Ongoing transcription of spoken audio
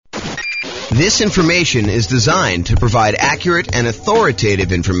This information is designed to provide accurate and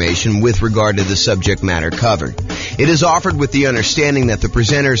authoritative information with regard to the subject matter covered. It is offered with the understanding that the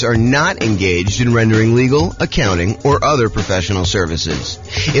presenters are not engaged in rendering legal, accounting, or other professional services.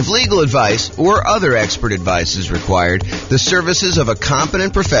 If legal advice or other expert advice is required, the services of a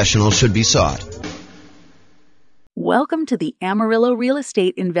competent professional should be sought. Welcome to the Amarillo Real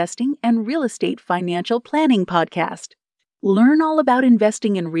Estate Investing and Real Estate Financial Planning Podcast. Learn all about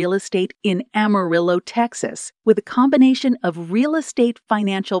investing in real estate in Amarillo, Texas, with a combination of real estate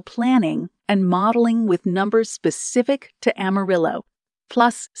financial planning and modeling with numbers specific to Amarillo,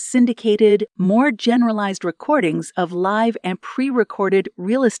 plus syndicated, more generalized recordings of live and pre-recorded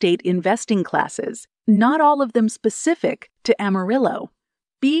real estate investing classes, not all of them specific to Amarillo.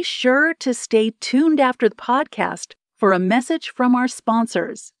 Be sure to stay tuned after the podcast for a message from our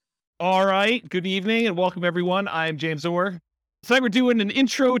sponsors. All right. Good evening and welcome, everyone. I'm James Orr. Tonight we're doing an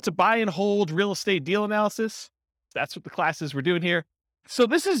intro to buy and hold real estate deal analysis. That's what the class is we're doing here. So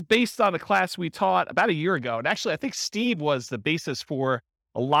this is based on a class we taught about a year ago. And actually, I think Steve was the basis for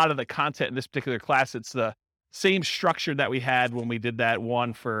a lot of the content in this particular class. It's the same structure that we had when we did that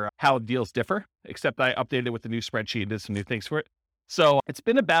one for how deals differ, except I updated it with the new spreadsheet and did some new things for it. So it's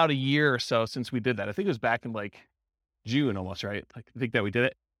been about a year or so since we did that. I think it was back in like June almost, right? I think that we did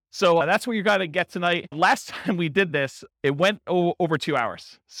it. So that's what you're going to get tonight. Last time we did this, it went over 2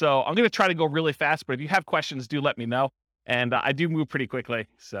 hours. So I'm going to try to go really fast, but if you have questions, do let me know. And I do move pretty quickly.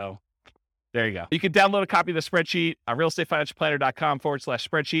 So there you go. You can download a copy of the spreadsheet on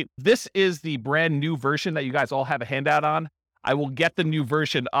realestatefinancialplanner.com/spreadsheet. This is the brand new version that you guys all have a handout on. I will get the new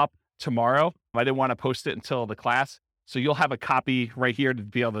version up tomorrow. I didn't want to post it until the class. So you'll have a copy right here to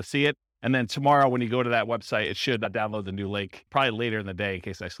be able to see it. And then tomorrow when you go to that website, it should download the new link, probably later in the day in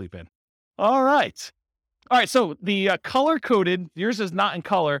case I sleep in. All right. So the color-coded, yours is not in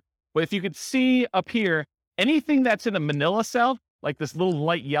color, but if you could see up here, anything that's in a manila cell, like this little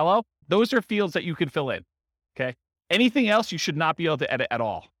light yellow, those are fields that you can fill in, okay? Anything else you should not be able to edit at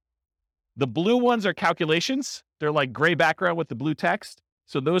all. The blue ones are calculations. They're like gray background with the blue text.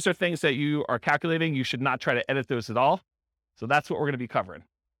 So those are things that you are calculating. You should not try to edit those at all. So that's what we're going to be covering.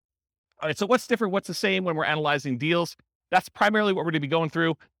 All right, so what's different, what's the same when we're analyzing deals? That's primarily what we're going to be going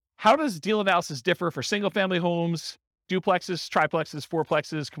through. How does deal analysis differ for single-family homes, duplexes, triplexes,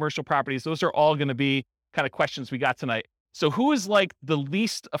 fourplexes, commercial properties? Those are all going to be kind of questions we got tonight. So who is like the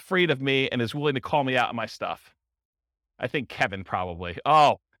least afraid of me and is willing to call me out on my stuff? I think Kevin probably.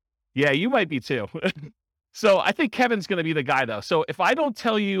 Oh, yeah, you might be too. So I think Kevin's going to be the guy though. So if I don't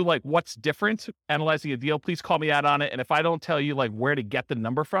tell you like what's different analyzing a deal, please call me out on it. And if I don't tell you like where to get the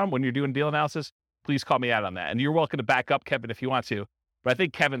number from when you're doing deal analysis, please call me out on that. And you're welcome to back up Kevin if you want to, but I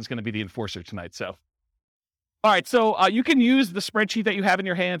think Kevin's going to be the enforcer tonight. So, all right. So you can use the spreadsheet that you have in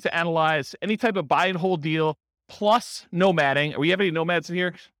your hand to analyze any type of buy and hold deal plus nomading. We have any nomads in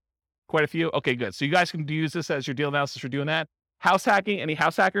here? Quite a few. Okay, good. So you guys can use this as your deal analysis for doing that. House hacking, any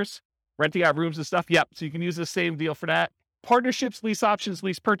house hackers? Renting out rooms and stuff. Yep. So you can use the same deal for that. Partnerships, lease options,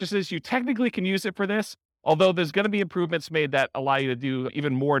 lease purchases. You technically can use it for this, although there's going to be improvements made that allow you to do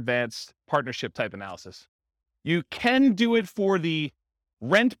even more advanced partnership type analysis. You can do it for the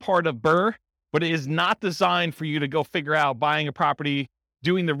rent part of BRRRR, but it is not designed for you to go figure out buying a property,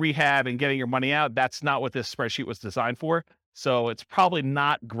 doing the rehab and getting your money out. That's not what this spreadsheet was designed for. So it's probably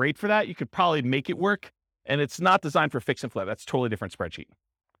not great for that. You could probably make it work, and it's not designed for fix and flip. That's a totally different spreadsheet.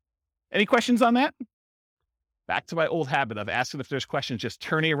 Any questions on that? Back to my old habit of asking if there's questions, just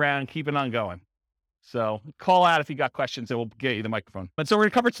turning around, keeping on going. So call out if you got questions and we'll get you the microphone. And so we're going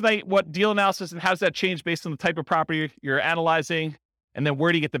to cover tonight what deal analysis and how does that change based on the type of property you're analyzing, and then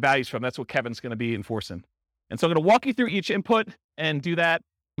where do you get the values from? That's what Kevin's going to be enforcing. And so I'm going to walk you through each input and do that.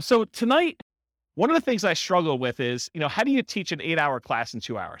 So tonight, one of the things I struggle with is, how do you teach an 8-hour class in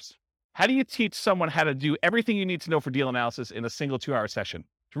 2 hours? How do you teach someone how to do everything you need to know for deal analysis in a single 2-hour session?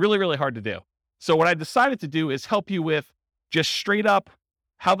 It's really, really hard to do. So what I decided to do is help you with just straight up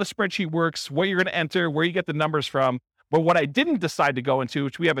how the spreadsheet works, what you're going to enter, where you get the numbers from. But what I didn't decide to go into,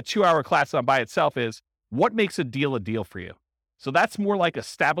 which we have a 2-hour class on by itself, is what makes a deal for you. So that's more like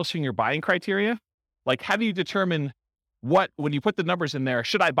establishing your buying criteria. Like, how do you determine when you put the numbers in there,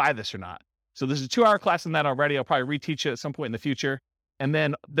 should I buy this or not? So there's a 2-hour class on that already. I'll probably reteach it at some point in the future. And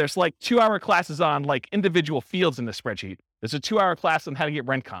then there's like 2-hour classes on like individual fields in the spreadsheet. There's a 2-hour class on how to get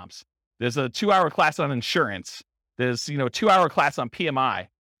rent comps. There's a 2-hour class on insurance. There's, a 2-hour class on PMI.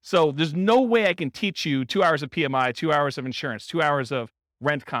 So there's no way I can teach you 2 hours of PMI, 2 hours of insurance, 2 hours of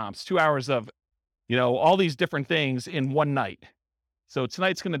rent comps, 2 hours of, all these different things in one night. So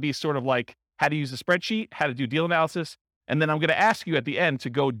tonight's going to be sort of like how to use a spreadsheet, how to do deal analysis, And then I'm going to ask you at the end to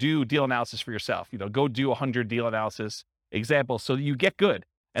go do deal analysis for yourself. Go do 100 deal analysis examples so that you get good.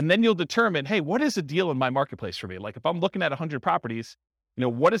 And then you'll determine, hey, what is a deal in my marketplace for me? Like if I'm looking at 100 properties,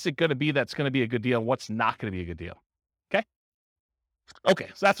 what is it going to be that's going to be a good deal and what's not going to be a good deal? Okay,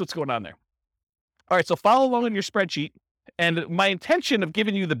 so that's what's going on there. All right, so follow along on your spreadsheet. And my intention of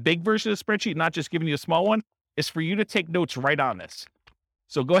giving you the big version of the spreadsheet, not just giving you a small one, is for you to take notes right on this.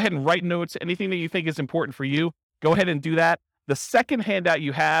 So go ahead and write notes. Anything that you think is important for you, go ahead and do that. The second handout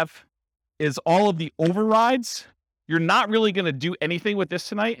you have is all of the overrides. You're not really going to do anything with this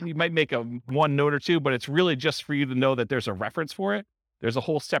tonight. You might make one note or two, but it's really just for you to know that there's a reference for it. There's a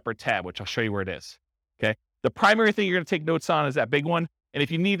whole separate tab, which I'll show you where it is. Okay. The primary thing you're going to take notes on is that big one. And if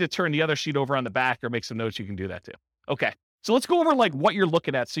you need to turn the other sheet over on the back or make some notes, you can do that too. Okay. So let's go over like what you're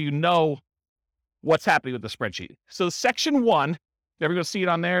looking at so you know what's happening with the spreadsheet. So section 1, everyone see it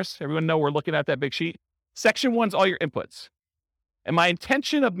on theirs? Everyone know we're looking at that big sheet? Section 1's all your inputs. And my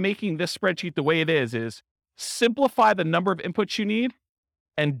intention of making this spreadsheet the way it is simplify the number of inputs you need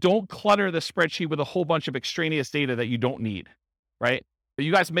and don't clutter the spreadsheet with a whole bunch of extraneous data that you don't need, right?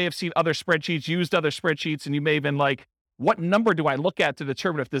 You guys may have seen other spreadsheets, used other spreadsheets, and you may have been like, what number do I look at to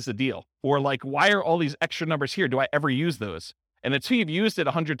determine if this is a deal? Or like, why are all these extra numbers here? Do I ever use those? And until you've used it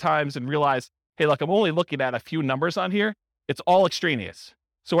 100 times and realized, hey, look, I'm only looking at a few numbers on here, it's all extraneous.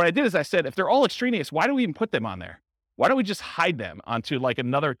 So what I did is I said, if they're all extraneous, why do we even put them on there? Why don't we just hide them onto like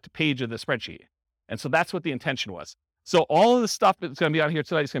another page of the spreadsheet? And so that's what the intention was. So all of the stuff that's going to be on here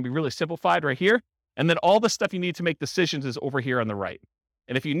tonight is going to be really simplified right here. And then all the stuff you need to make decisions is over here on the right.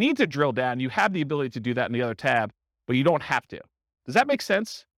 And if you need to drill down, you have the ability to do that in the other tab, but you don't have to. Does that make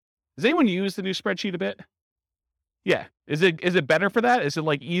sense? Does anyone use the new spreadsheet a bit? Yeah. Is it better for that? Is it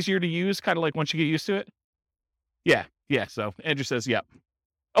like easier to use, kind of like once you get used to it? Yeah. So Andrew says, yep.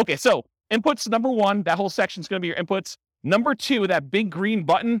 Okay, so inputs, number 1, that whole section is going to be your inputs. Number 2, that big green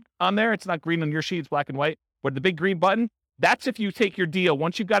button on there, it's not green on your sheet, it's black and white, but the big green button, that's if you take your deal.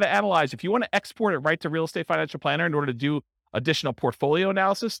 Once you've got to analyze, if you want to export it right to Real Estate Financial Planner in order to do additional portfolio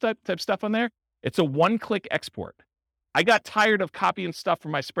analysis type stuff on there, it's a one-click export. I got tired of copying stuff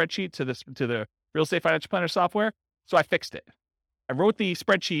from my spreadsheet to the Real Estate Financial Planner software, so I fixed it. I wrote the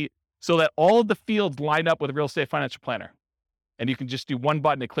spreadsheet so that all of the fields line up with Real Estate Financial Planner. And you can just do one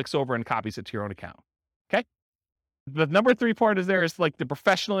button, it clicks over and copies it to your own account. Okay? The number 3 part is like the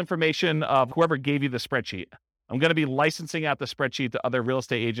professional information of whoever gave you the spreadsheet. I'm going to be licensing out the spreadsheet to other real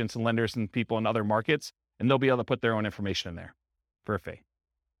estate agents and lenders and people in other markets, and they'll be able to put their own information in there for a fee.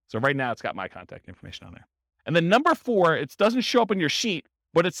 So right now it's got my contact information on there. And then number 4, it doesn't show up in your sheet,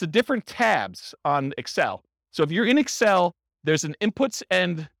 but it's the different tabs on Excel. So if you're in Excel, there's an inputs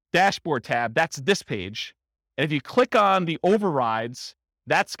and dashboard tab. That's this page. And if you click on the overrides,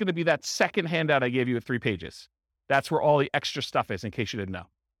 that's going to be that second handout I gave you with 3 pages. That's where all the extra stuff is, in case you didn't know.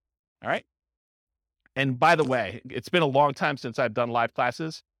 All right. And by the way, it's been a long time since I've done live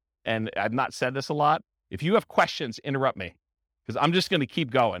classes, and I've not said this a lot. If you have questions, interrupt me, because I'm just going to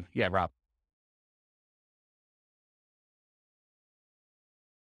keep going. Yeah, Rob.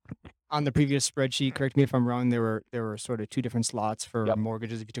 On the previous spreadsheet, correct me if I'm wrong, there were sort of 2 different slots for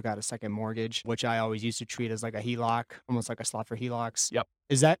mortgages if you took out a second mortgage, which I always used to treat as like a HELOC, almost like a slot for HELOCs. Yep.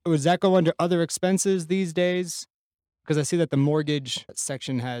 Does that go under other expenses these days? Because I see that the mortgage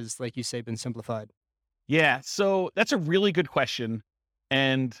section has, like you say, been simplified. Yeah, so that's a really good question.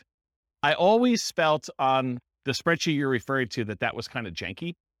 And I always felt on the spreadsheet you're referring to that was kind of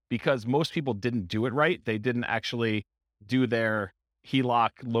janky because most people didn't do it right. They didn't actually do their HELOC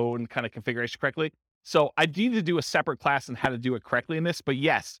loan kind of configuration correctly. So I need to do a separate class on how to do it correctly in this. But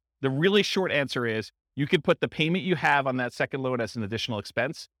yes, the really short answer is you can put the payment you have on that second loan as an additional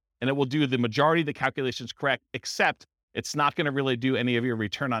expense, and it will do the majority of the calculations correct, except it's not going to really do any of your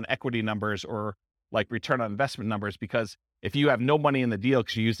return on equity numbers or like return on investment numbers, because if you have no money in the deal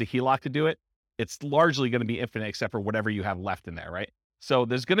because you used a HELOC to do it, it's largely going to be infinite except for whatever you have left in there, right? So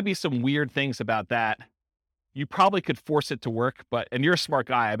there's going to be some weird things about that. You probably could force it to work, and you're a smart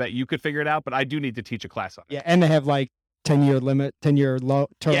guy. I bet you could figure it out, but I do need to teach a class on it. Yeah, and they have like 10-year limit, 10-year low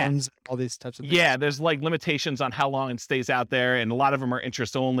terms, all these types of things. Yeah, there's like limitations on how long it stays out there, and a lot of them are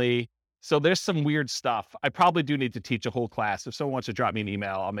interest only. So there's some weird stuff. I probably do need to teach a whole class. If someone wants to drop me an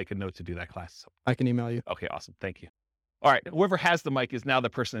email, I'll make a note to do that class. I can email you. Okay, awesome. Thank you. All right, whoever has the mic is now the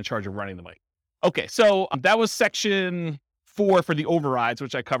person in charge of running the mic. Okay, so that was section 4 for the overrides,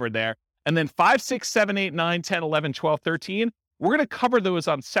 which I covered there. And then 5, 6, 7, 8, 9, 10, 11, 12, 13, we're going to cover those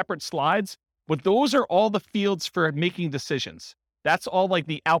on separate slides, but those are all the fields for making decisions. That's all like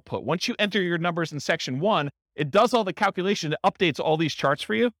the output. Once you enter your numbers in section 1, it does all the calculation. It updates all these charts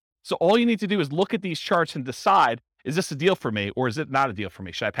for you. So all you need to do is look at these charts and decide, is this a deal for me or is it not a deal for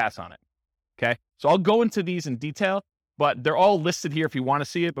me? Should I pass on it? Okay. So I'll go into these in detail, but they're all listed here if you want to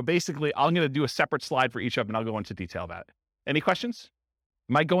see it. But basically, I'm going to do a separate slide for each of them and I'll go into detail about it. Any questions?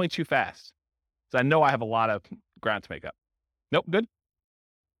 Am I going too fast? So I know I have a lot of ground to make up. Nope. Good.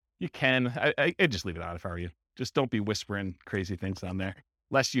 You can. I'd just leave it on if I were you. Just don't be whispering crazy things on there,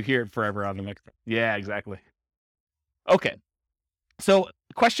 lest you hear it forever on the next. Yeah, exactly. Okay. So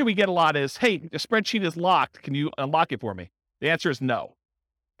the question we get a lot is, hey, the spreadsheet is locked. Can you unlock it for me? The answer is no.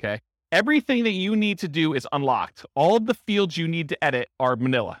 Okay. Everything that you need to do is unlocked. All of the fields you need to edit are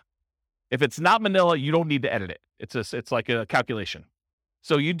Manila. If it's not Manila, you don't need to edit it. It's like a calculation.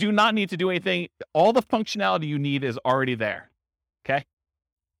 So you do not need to do anything. All the functionality you need is already there. Okay.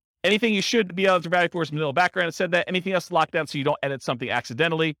 Anything you should be able to value for is Manila background. It said that. Anything else locked down so you don't edit something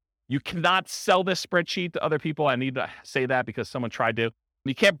accidentally. You cannot sell this spreadsheet to other people. I need to say that because someone tried to.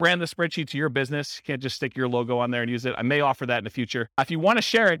 You can't brand the spreadsheet to your business. You can't just stick your logo on there and use it. I may offer that in the future. If you want to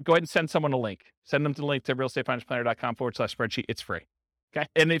share it, go ahead and send someone a link. Send them to the link to realestatefinancialplanner.com/spreadsheet. It's free. Okay.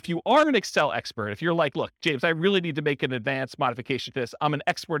 And if you are an Excel expert, if you're like, look, James, I really need to make an advanced modification to this. I'm an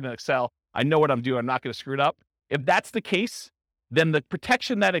expert in Excel. I know what I'm doing. I'm not going to screw it up. If that's the case, then the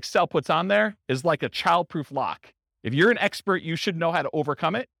protection that Excel puts on there is like a child-proof lock. If you're an expert, you should know how to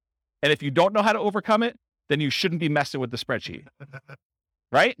overcome it. And if you don't know how to overcome it, then you shouldn't be messing with the spreadsheet.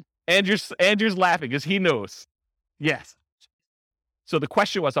 Right? Andrew's laughing because he knows. Yes. So the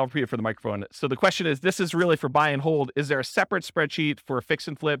question was, I'll repeat it for the microphone. So the question is, this is really for buy and hold. Is there a separate spreadsheet for fix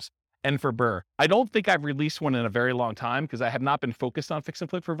and flips and for BRRRR? I don't think I've released one in a very long time because I have not been focused on fix and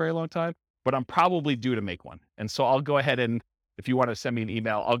flip for a very long time, but I'm probably due to make one. And so I'll go ahead and, if you want to send me an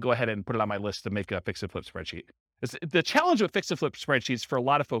email, I'll go ahead and put it on my list to make a fix and flip spreadsheet. The challenge with fix and flip spreadsheets for a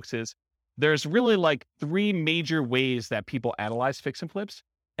lot of folks is there's really like 3 major ways that people analyze fix and flips,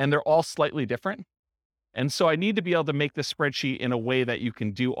 and they're all slightly different. And so I need to be able to make the spreadsheet in a way that you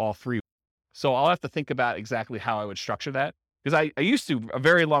can do all 3. So I'll have to think about exactly how I would structure that. Because I used to, a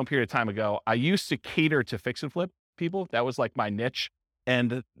very long period of time ago, I used to cater to fix and flip people. That was like my niche.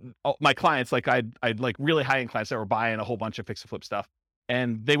 And my clients, like I'd like really high-end clients that were buying a whole bunch of fix and flip stuff.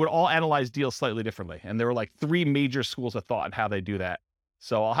 And they would all analyze deals slightly differently. And there were like 3 major schools of thought on how they do that.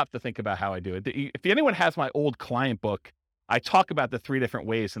 So I'll have to think about how I do it. If anyone has my old client book, I talk about the 3 different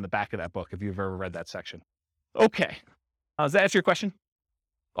ways in the back of that book, if you've ever read that section. Okay. Does that answer your question?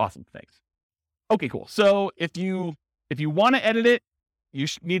 Awesome. Thanks. Okay, cool. So if you want to edit it, you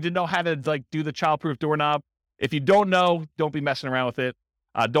need to know how to like do the child-proof doorknob. If you don't know, don't be messing around with it.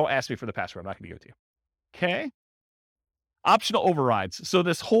 Don't ask me for the password. I'm not going to give it to you. Okay. Optional overrides. So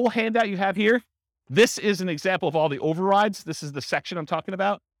this whole handout you have here, this is an example of all the overrides. This is the section I'm talking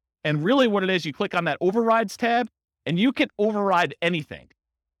about. And really what it is, you click on that overrides tab and you can override anything.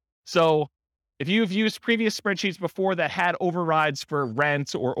 So if you've used previous spreadsheets before that had overrides for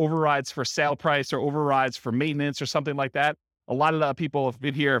rent or overrides for sale price or overrides for maintenance or something like that, a lot of the people have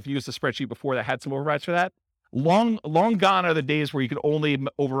been here, have used a spreadsheet before that had some overrides for that. Long gone are the days where you could only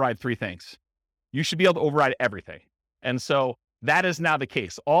override 3 things. You should be able to override everything. And so that is now the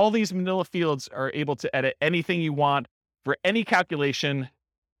case. All these Manila fields are able to edit anything you want for any calculation.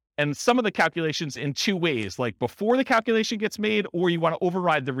 And some of the calculations in 2 ways, like before the calculation gets made, or you want to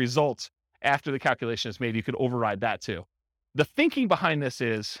override the results after the calculation is made, you could override that too. The thinking behind this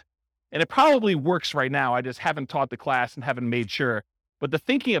is, and it probably works right now, I just haven't taught the class and haven't made sure, but the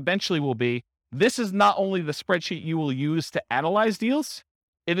thinking eventually will be, this is not only the spreadsheet you will use to analyze deals,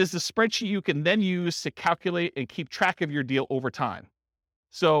 it is the spreadsheet you can then use to calculate and keep track of your deal over time.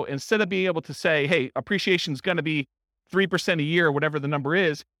 So instead of being able to say, hey, appreciation is going to be 3% a year, or whatever the number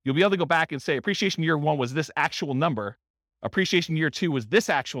is, you'll be able to go back and say, appreciation year 1 was this actual number. Appreciation year 2 was this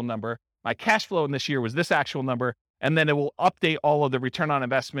actual number. My cash flow in this year was this actual number. And then it will update all of the return on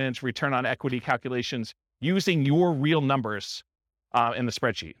investments, return on equity calculations using your real numbers in the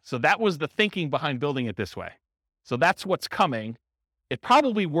spreadsheet. So that was the thinking behind building it this way. So that's what's coming. It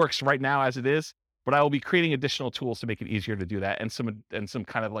probably works right now as it is, but I will be creating additional tools to make it easier to do that and some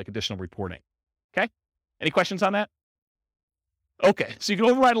kind of like additional reporting. Okay. Any questions on that? Okay. So you can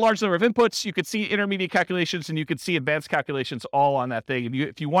override a large number of inputs. You could see intermediate calculations and you could see advanced calculations all on that thing.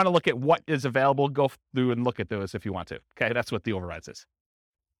 If you want to look at what is available, go through and look at those if you want to. Okay. That's what the overrides is.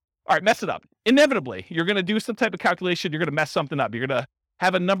 All right. Mess it up. Inevitably, you're going to do some type of calculation. You're going to mess something up. You're going to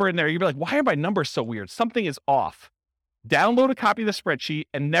have a number in there. You'll be like, why are my numbers so weird? Something is off. Download a copy of the spreadsheet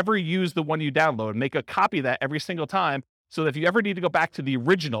and never use the one you download. Make a copy of that every single time so that if you ever need to go back to the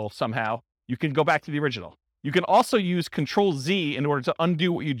original somehow, you can go back to the original. You can also use Control-Z in order to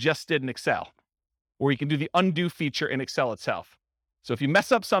undo what you just did in Excel, or you can do the undo feature in Excel itself. So if you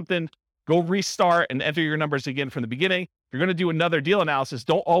mess up something, Go restart and enter your numbers again from the beginning. If you're going to do another deal analysis,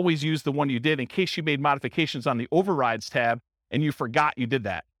 don't always use the one you did in case you made modifications on the overrides tab and you forgot you did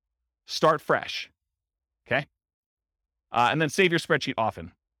that. Start fresh. Okay? And then save your spreadsheet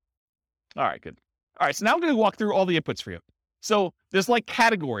often. All right, good. All right, so now I'm going to walk through all the inputs for you. So there's like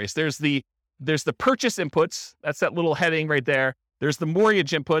categories. There's the purchase inputs. That's that little heading right there. There's the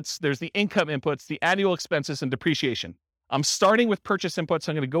mortgage inputs. There's the income inputs, the annual expenses, and depreciation. I'm starting with purchase inputs.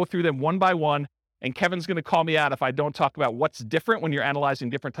 I'm going to go through them one by one, and Kevin's going to call me out if I don't talk about what's different when you're analyzing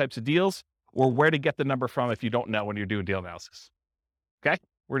different types of deals or where to get the number from if you don't know when you're doing deal analysis. Okay?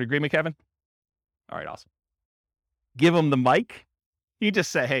 We're in agreement, Kevin? All right, awesome. Give him the mic. You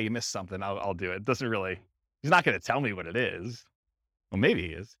just say, hey, you missed something. I'll do it. He's not going to tell me what it is. Well, maybe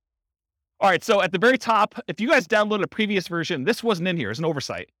he is. All right, so at the very top, if you guys downloaded a previous version, this wasn't in here. It's an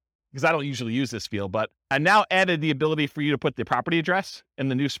oversight because I don't usually use this field, but I now added the ability for you to put the property address in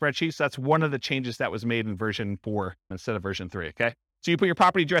the new spreadsheet. So that's one of the changes that was made in version 4 instead of version 3, okay? So you put your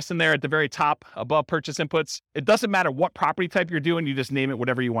property address in there at the very top above purchase inputs. It doesn't matter what property type you're doing. You just name it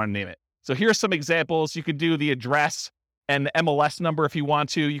whatever you want to name it. So here's some examples. You could do the address and the MLS number if you want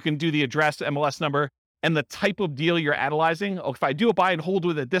to. You can do the address, MLS number, and the type of deal you're analyzing. Oh, if I do a buy and hold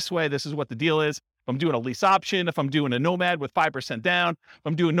with it this way, this is what the deal is. If I'm doing a lease option, if I'm doing a Nomad with 5% down, if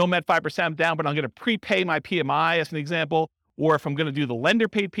I'm doing Nomad 5% down, but I'm going to prepay my PMI as an example, or if I'm going to do the lender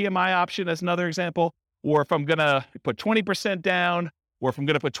paid PMI option as another example, or if I'm going to put 20% down, or if I'm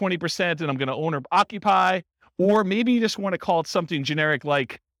going to put 20% and I'm going to own or occupy, or maybe you just want to call it something generic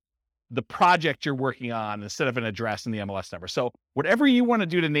like the project you're working on instead of an address and the MLS number. So whatever you want to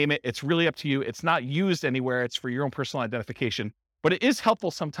do to name it, it's really up to you. It's not used anywhere. It's for your own personal identification, but it is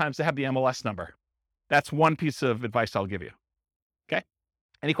helpful sometimes to have the MLS number. That's one piece of advice I'll give you. Okay.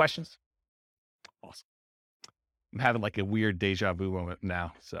 Any questions? Awesome. I'm having like a weird deja vu moment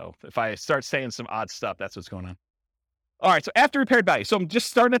now. So if I start saying some odd stuff, that's what's going on. All right. So after repaired value. So I'm just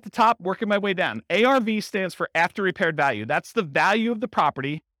starting at the top, working my way down. ARV stands for after repaired value. That's the value of the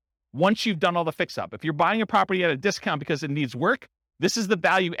property once you've done all the fix up. If you're buying a property at a discount because it needs work, this is the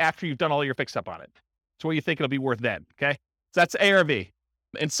value after you've done all your fix up on it. It's what you think it'll be worth then. Okay. So that's ARV.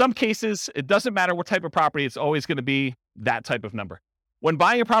 In some cases, it doesn't matter what type of property, it's always going to be that type of number. When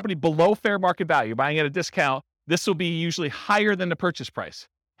buying a property below fair market value, buying at a discount, this will be usually higher than the purchase price.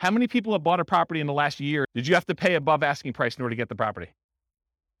 How many people have bought a property in the last year? Did you have to pay above asking price in order to get the property?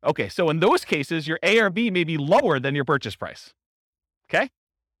 Okay, so in those cases, your ARV may be lower than your purchase price. Okay?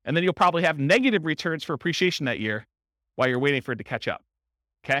 And then you'll probably have negative returns for appreciation that year while you're waiting for it to catch up.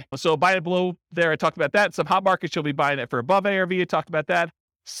 Okay? So buy it below there, I talked about that. Some hot markets, you'll be buying it for above ARV, I talked about that.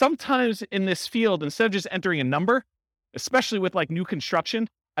 Sometimes in this field, instead of just entering a number, especially with like new construction,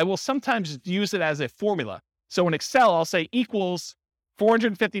 I will sometimes use it as a formula. So in Excel, I'll say equals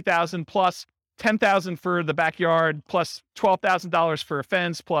 450,000 plus 10,000 for the backyard, plus $12,000 for a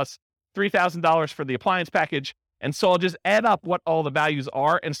fence, plus $3,000 for the appliance package. And so I'll just add up what all the values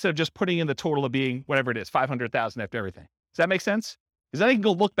are instead of just putting in the total of being whatever it is, 500,000 after everything. Does that make sense? Because then I can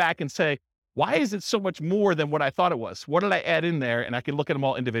go look back and say, why is it so much more than what I thought it was? What did I add in there? And I can look at them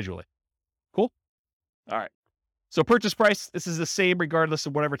all individually. Cool? All right. So purchase price, this is the same regardless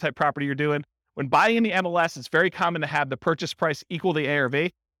of whatever type property you're doing. When buying in the MLS, it's very common to have the purchase price equal the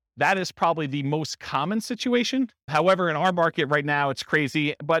ARV. That is probably the most common situation. However, in our market right now, it's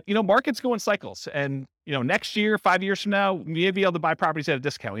crazy. But, markets go in cycles. And, next year, 5 years from now, we may be able to buy properties at a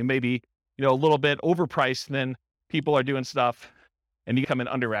discount. We may be, a little bit overpriced, and then people are doing stuff and you come in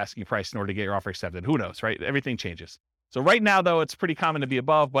under asking price in order to get your offer accepted. Who knows, right? Everything changes. So right now, though, it's pretty common to be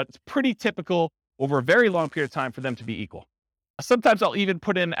above, but it's pretty typical over a very long period of time for them to be equal. Sometimes I'll even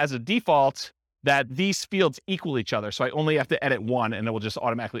put in as a default that these fields equal each other. So I only have to edit one and it will just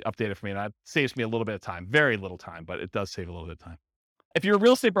automatically update it for me. And that saves me a little bit of time, very little time, but it does save a little bit of time. If you're a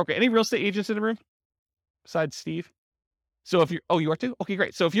real estate broker, any real estate agents in the room besides Steve? So if you are too? Okay,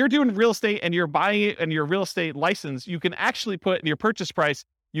 great. So if you're doing real estate and you're buying it and your real estate license, you can actually put in your purchase price,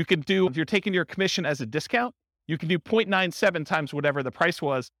 you can do, if you're taking your commission as a discount, you can do 0.97 times whatever the price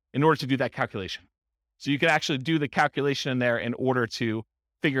was in order to do that calculation. So you can actually do the calculation in there in order to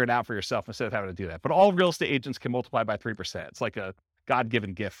figure it out for yourself instead of having to do that. But all real estate agents can multiply by 3%. It's like a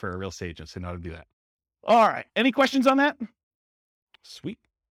God-given gift for a real estate agent to know how to do that. All right. Any questions on that? Sweet.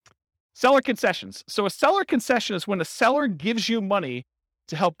 Seller concessions. So a seller concession is when a seller gives you money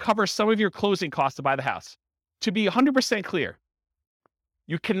to help cover some of your closing costs to buy the house. To be 100% clear,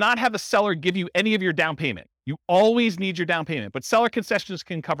 you cannot have a seller give you any of your down payment. You always need your down payment, but seller concessions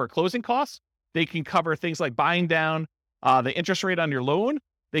can cover closing costs. They can cover things like buying down the interest rate on your loan.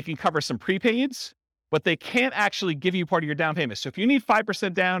 They can cover some prepaids. but they can't actually give you part of your down payment. So if you need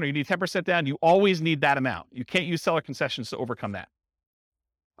 5% down or you need 10% down, you always need that amount. You can't use seller concessions to overcome that.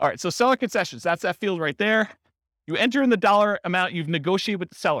 All right, so seller concessions, that's that field right there. You enter in the dollar amount you've negotiated with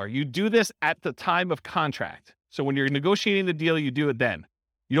the seller. You do this at the time of contract. So when you're negotiating the deal, you do it then.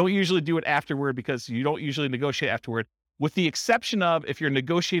 You don't usually do it afterward because you don't usually negotiate afterward, with the exception of if you're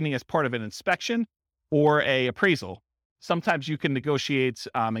negotiating as part of an inspection or a appraisal. Sometimes you can negotiate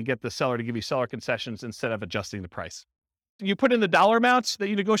and get the seller to give you seller concessions instead of adjusting the price. You put in the dollar amounts that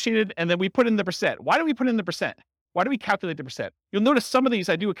you negotiated, and then we put in the percent. Why do we put in the percent? Why do we calculate the percent? You'll notice some of these,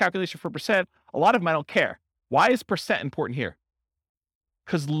 I do a calculation for percent. A lot of them I don't care. Why is percent important here?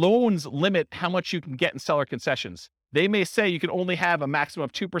 Because loans limit how much you can get in seller concessions. They may say you can only have a maximum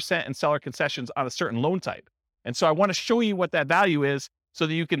of 2% in seller concessions on a certain loan type. And so I want to show you what that value is so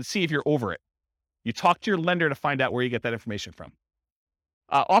that you can see if you're over it. You talk to your lender to find out where you get that information from.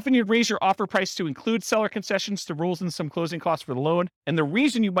 Often you'd raise your offer price to include seller concessions to rules and some closing costs for the loan. And the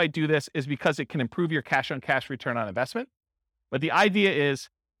reason you might do this is because it can improve your cash-on-cash return on investment. But the idea is,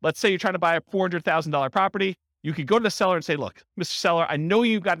 let's say you're trying to buy a $400,000 property. You could go to the seller and say, look, Mr. Seller, I know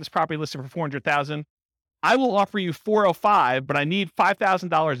you've got this property listed for $400,000. I will offer you $405,000, but I need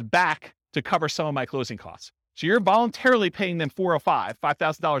 $5,000 back to cover some of my closing costs. So you're voluntarily paying them $405,000,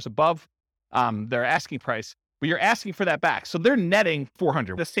 $5,000 above their asking price, but you're asking for that back. So they're netting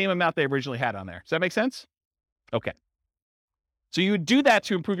 $400,000, the same amount they originally had on there. Does that make sense? Okay. So you would do that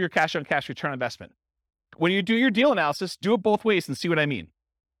to improve your cash-on-cash return on investment. When you do your deal analysis, do it both ways and see what I mean.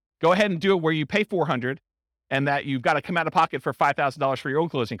 Go ahead and do it where you pay $400,000 and that you've got to come out of pocket for $5,000 for your own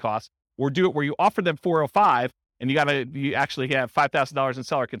closing costs, or do it where you offer them $405,000 and you actually have $5,000 in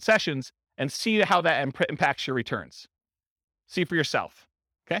seller concessions, and see how that impacts your returns. See for yourself.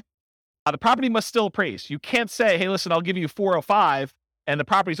 Okay. The property must still appraise. You can't say, hey, listen, I'll give you $405,000 and the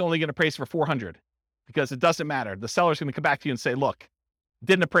property's only going to appraise for $400,000, because it doesn't matter. The seller's going to come back to you and say, look,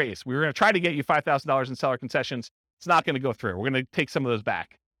 didn't appraise. We were going to try to get you $5,000 in seller concessions. It's not going to go through. We're going to take some of those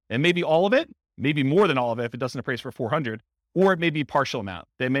back. And maybe all of it, maybe more than all of it if it doesn't appraise for $400,000, or it may be partial amount.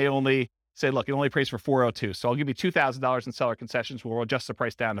 They may only say, look, it only appraised for $402,000. So I'll give you $2,000 in seller concessions. We'll adjust the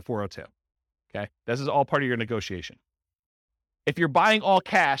price down to $402,000. Okay. This is all part of your negotiation. If you're buying all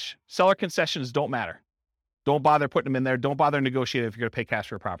cash, seller concessions don't matter. Don't bother putting them in there. Don't bother negotiating if you're going to pay cash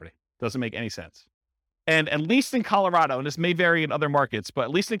for a property. Doesn't make any sense. And at least in Colorado, and this may vary in other markets, but at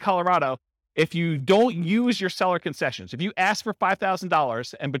least in Colorado, if you don't use your seller concessions, if you ask for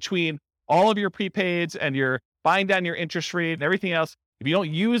 $5,000 and between all of your prepaids and you're buying down your interest rate and everything else, if you don't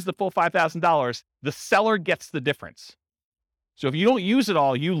use the full $5,000, the seller gets the difference. So if you don't use it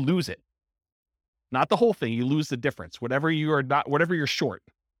all, you lose it. Not the whole thing, you lose the difference, whatever you're short.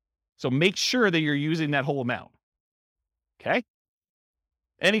 So make sure that you're using that whole amount. Okay?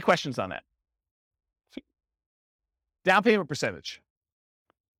 Any questions on that? Down payment percentage.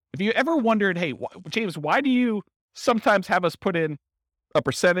 If you ever wondered, hey, James, why do you sometimes have us put in a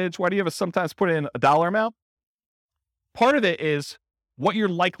percentage? Why do you have us sometimes put in a dollar amount? Part of it is what you're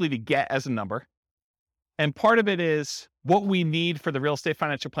likely to get as a number. And part of it is what we need for the real estate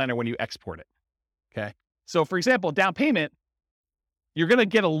financial planner when you export it. Okay. So for example, down payment, you're going to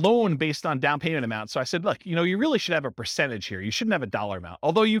get a loan based on down payment amount. So I said, look, you really should have a percentage here. You shouldn't have a dollar amount.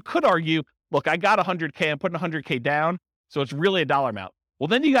 Although you could argue, look, I got $100K, I'm putting $100K down. So it's really a dollar amount. Well,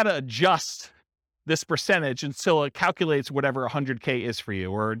 then you got to adjust this percentage until it calculates whatever $100K is for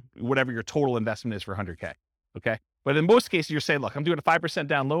you, or whatever your total investment is for $100K. Okay. But in most cases, you're saying, look, I'm doing a 5%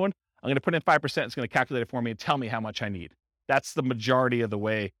 down loan. I'm going to put in 5%. It's going to calculate it for me and tell me how much I need. That's the majority of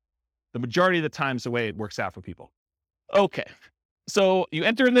the times the way it works out for people. Okay. So you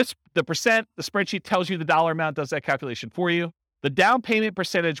enter in the percent, the spreadsheet tells you the dollar amount, does that calculation for you. The down payment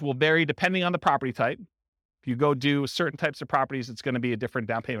percentage will vary depending on the property type. If you go do certain types of properties, it's going to be a different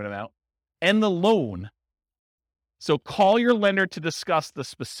down payment amount. And the loan. So call your lender to discuss the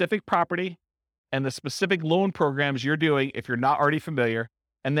specific property and the specific loan programs you're doing if you're not already familiar.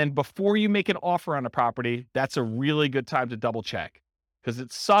 And then before you make an offer on a property, that's a really good time to double check, because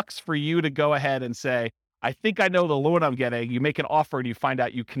it sucks for you to go ahead and say, I think I know the loan I'm getting. You make an offer and you find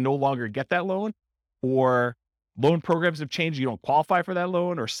out you can no longer get that loan, or loan programs have changed. You don't qualify for that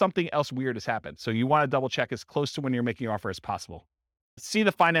loan, or something else weird has happened. So you want to double check as close to when you're making your offer as possible. See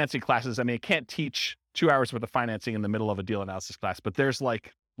the financing classes. I mean, I can't teach 2 hours worth of financing in the middle of a deal analysis class, but there's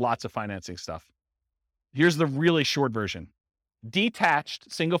like lots of financing stuff. Here's the really short version.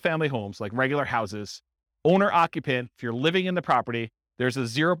 Detached single family homes, like regular houses, owner occupant, if you're living in the property, there's a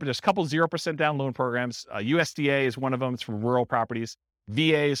couple 0% down loan programs. USDA is one of them. It's for rural properties.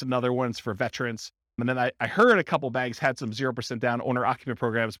 VA is another one. It's for veterans. And then I heard a couple banks had some 0% down owner occupant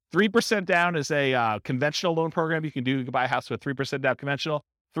programs. 3% down is a conventional loan program you can do. You can buy a house with 3% down conventional.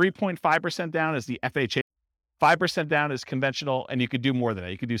 3.5% down is the FHA. 5% down is conventional, and you could do more than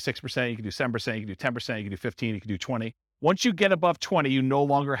that. You could do 6%, you could do 7%, you could do 10%, you could do 15, you could do 20. Once you get above 20, you no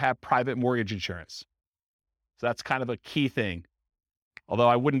longer have private mortgage insurance. So that's kind of a key thing. Although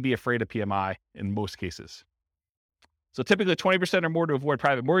I wouldn't be afraid of PMI in most cases. So typically 20% or more to avoid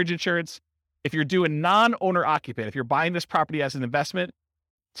private mortgage insurance. If you're doing non-owner occupant, if you're buying this property as an investment,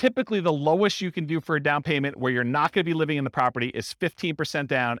 typically the lowest you can do for a down payment where you're not going to be living in the property is 15%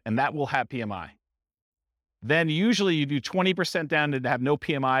 down, and that will have PMI. Then usually you do 20% down to have no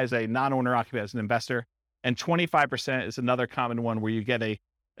PMI as a non-owner occupant as an investor, and 25% is another common one where you get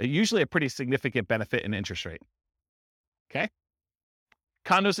usually a pretty significant benefit in interest rate. Okay?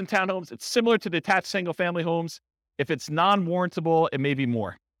 Condos and townhomes, it's similar to detached single-family homes. If it's non-warrantable, it may be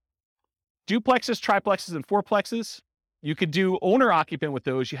more. Duplexes, triplexes, and fourplexes, you could do owner-occupant with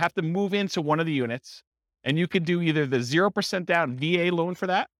those. You have to move into one of the units, and you could do either the 0% down VA loan for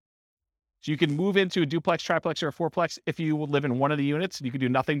that. So you can move into a duplex, triplex, or a fourplex if you live in one of the units, and you can do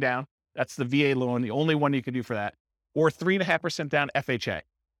nothing down. That's the VA loan, the only one you can do for that. Or 3.5% down FHA.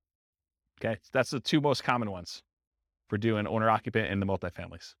 Okay, so that's the two most common ones for doing owner-occupant in the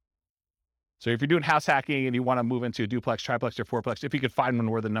multifamilies. So if you're doing house hacking and you want to move into a duplex, triplex, or fourplex, if you could find one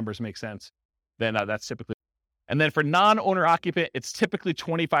where the numbers make sense, then that's typically. And then for non-owner occupant, it's typically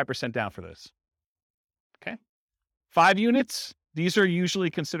 25% down for this. Okay. 5 units, these are usually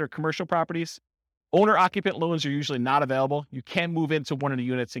considered commercial properties. Owner occupant loans are usually not available. You can move into one of the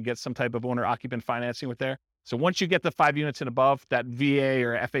units and get some type of owner occupant financing with there. So once you get the 5 units and above, that VA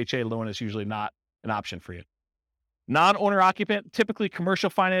or FHA loan is usually not an option for you. Non-owner occupant, typically commercial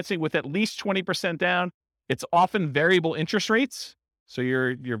financing with at least 20% down. It's often variable interest rates. So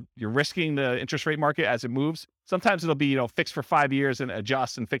you're risking the interest rate market as it moves. Sometimes it'll be, fixed for 5 years and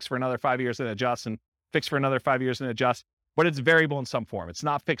adjust, and fixed for another 5 years and adjust, and fixed for another 5 years and adjust. But it's variable in some form. It's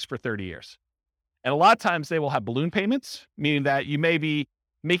not fixed for 30 years. And a lot of times they will have balloon payments, meaning that you may be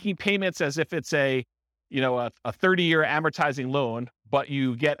making payments as if it's a 30-year amortizing loan, but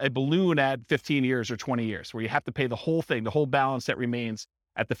you get a balloon at 15 years or 20 years where you have to pay the whole thing, the whole balance that remains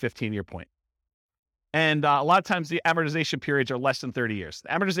at the 15-year point. And a lot of times the amortization periods are less than 30 years. The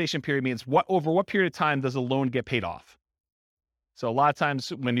amortization period means over what period of time does a loan get paid off? So a lot of times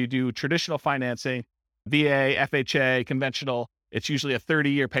when you do traditional financing, VA, FHA, conventional, it's usually a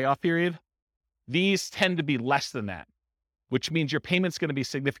 30-year payoff period. These tend to be less than that, which means your payment's going to be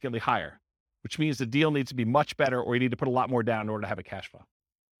significantly higher, which means the deal needs to be much better, or you need to put a lot more down in order to have a cash flow.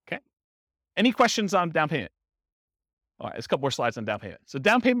 Okay. Any questions on down payment? All right, there's a couple more slides on down payment. So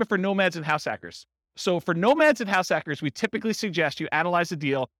down payment for nomads and house hackers. So for nomads and house hackers, we typically suggest you analyze the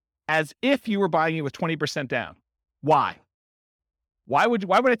deal as if you were buying it with 20% down. Why? Why would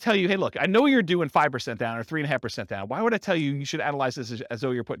I tell you, hey, look, I know you're doing 5% down or 3.5% down. Why would I tell you should analyze this as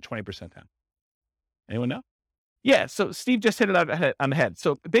though you're putting 20% down? Anyone know? Yeah, so Steve just hit it on the head.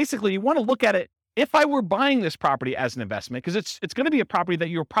 So basically, you want to look at it, if I were buying this property as an investment, because it's going to be a property that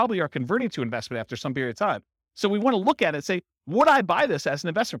you probably are converting to investment after some period of time. So we want to look at it and say, would I buy this as an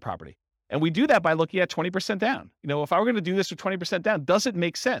investment property? And we do that by looking at 20% down. If I were going to do this with 20% down, does it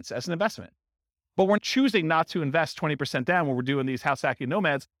make sense as an investment? But we're choosing not to invest 20% down when we're doing these house hacking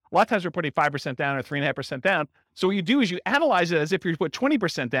nomads. A lot of times we're putting 5% down or 3.5% down. So what you do is you analyze it as if you put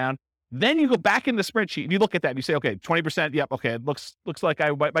 20% down. Then you go back in the spreadsheet and you look at that and you say, okay, 20%, yep, okay, it looks like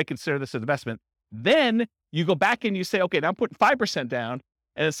I might consider this an investment. Then you go back and you say, okay, now I'm putting 5% down.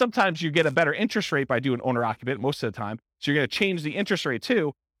 And then sometimes you get a better interest rate by doing owner occupant most of the time. So you're going to change the interest rate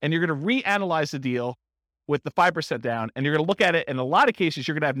too, and you're going to reanalyze the deal with the 5% down, and you're going to look at it. In a lot of cases,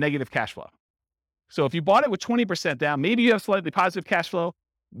 you're going to have negative cash flow. So if you bought it with 20% down, maybe you have slightly positive cash flow.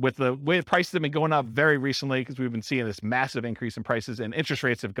 With the way the prices have been going up very recently, because we've been seeing this massive increase in prices, and interest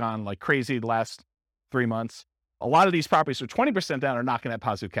rates have gone like crazy the last 3 months. A lot of these properties with 20% down are not going to have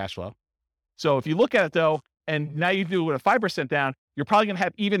positive cash flow. So if you look at it though, and now you do it with a 5% down, you're probably going to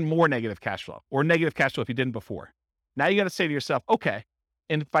have even more negative cash flow, or negative cash flow if you didn't before. Now you got to say to yourself, okay,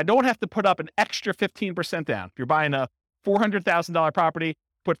 and if I don't have to put up an extra 15% down, if you're buying a $400,000 property,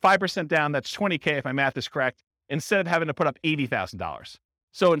 put 5% down, that's $20K if my math is correct, instead of having to put up $80,000.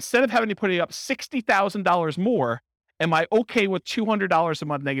 So instead of having to put up $60,000 more, am I okay with $200 a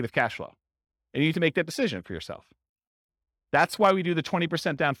month negative cash flow? And you need to make that decision for yourself. That's why we do the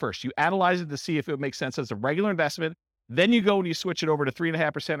 20% down first. You analyze it to see if it makes sense as a regular investment. Then you go and you switch it over to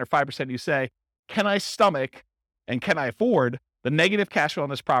 3.5% or 5%. You say, can I stomach and can I afford the negative cash flow on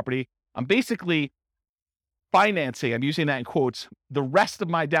this property? I'm basically financing, I'm using that in quotes, the rest of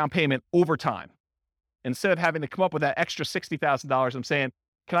my down payment over time. instead of having to come up with that extra $60,000, I'm saying,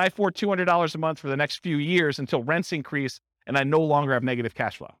 can I afford $200 a month for the next few years until rents increase and I no longer have negative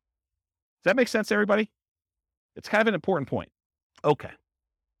cash flow? Does that make sense to everybody? It's kind of an important point. Okay.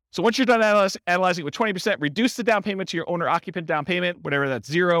 So once you're done analyzing with 20%, reduce the down payment to your owner-occupant down payment, whatever that's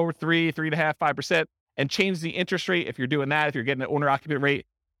 0, 3, 3.5%, 5%, and change the interest rate if you're doing that, if you're getting an owner-occupant rate.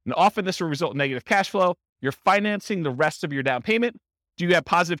 And often this will result in negative cash flow. You're financing the rest of your down payment. Do you have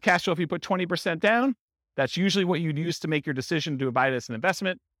positive cash flow if you put 20% down? That's usually what you'd use to make your decision to buy it as an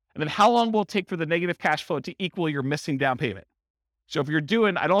investment. And then how long will it take for the negative cash flow to equal your missing down payment? So if you're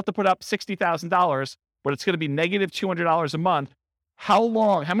doing, I don't have to put up $60,000, but it's going to be negative $200 a month.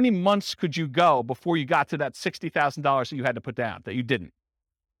 How many months could you go before you got to that $60,000 that you had to put down that you didn't?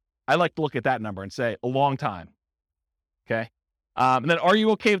 I like to look at that number and say a long time. Okay. And then are you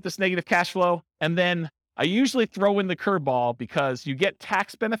okay with this negative cash flow? And then I usually throw in the curveball because you get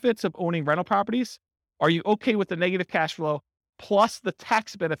tax benefits of owning rental properties. Are you okay with the negative cash flow plus the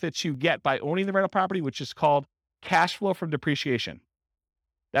tax benefits you get by owning the rental property, which is called cash flow from depreciation?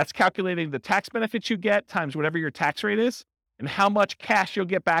 That's calculating the tax benefits you get times whatever your tax rate is and how much cash you'll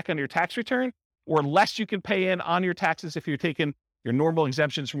get back on your tax return or less you can pay in on your taxes if you're taking your normal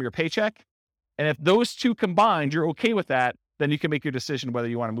exemptions from your paycheck. And if those two combined, you're okay with that, then you can make your decision whether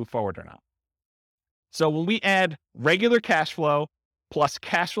you want to move forward or not. So when we add regular cash flow plus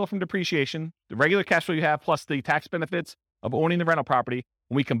cash flow from depreciation, the regular cash flow you have plus the tax benefits of owning the rental property,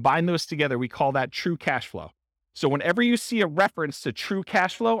 when we combine those together, we call that true cash flow. So whenever you see a reference to true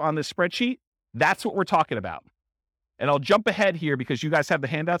cash flow on this spreadsheet, that's what we're talking about. And I'll jump ahead here because you guys have the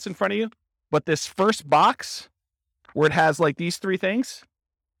handouts in front of you. But this first box where it has like these three things,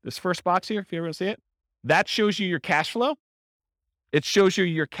 this first box here, if you ever see it, that shows you your cash flow. It shows you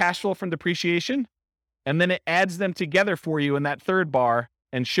your cash flow from depreciation. And then it adds them together for you in that third bar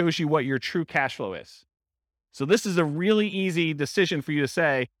and shows you what your true cash flow is. So this is a really easy decision for you to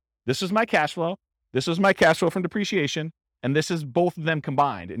say, this is my cash flow. This is my cash flow from depreciation. And this is both of them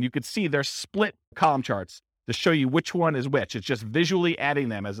combined. And you could see they're split column charts to show you which one is which. It's just visually adding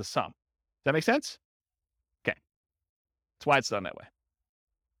them as a sum. Does that make sense? Okay. That's why it's done that way.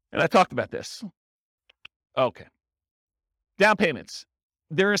 And I talked about this. Okay. Down payments.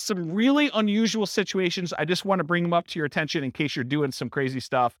 There are some really unusual situations. I just want to bring them up to your attention in case you're doing some crazy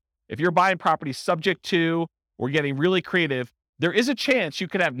stuff. If you're buying property subject to or getting really creative, there is a chance you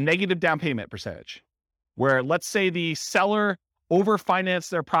could have negative down payment percentage where let's say the seller overfinanced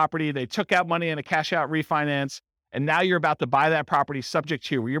their property. They took out money in a cash out refinance. And now you're about to buy that property subject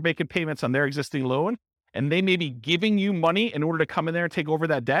to where you're making payments on their existing loan. And they may be giving you money in order to come in there and take over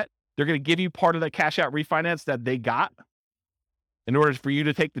that debt. They're going to give you part of the cash out refinance that they got in order for you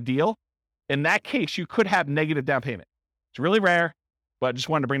to take the deal. In that case, you could have negative down payment. It's really rare, but I just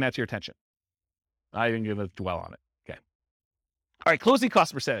wanted to bring that to your attention. I didn't going to dwell on it. Okay. All right. Closing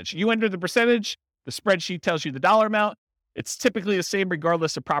cost percentage. You enter the percentage. The spreadsheet tells you the dollar amount. It's typically the same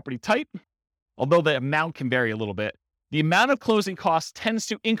regardless of property type, although the amount can vary a little bit. The amount of closing costs tends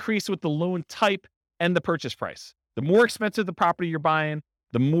to increase with the loan type and the purchase price. The more expensive the property you're buying,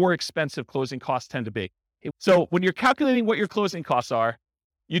 the more expensive closing costs tend to be. So when you're calculating what your closing costs are,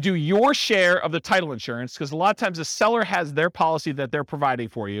 you do your share of the title insurance because a lot of times the seller has their policy that they're providing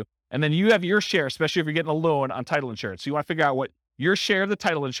for you. And then you have your share, especially if you're getting a loan on title insurance. So you want to figure out what your share of the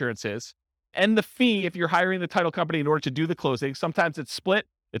title insurance is and the fee if you're hiring the title company in order to do the closing. Sometimes it's split.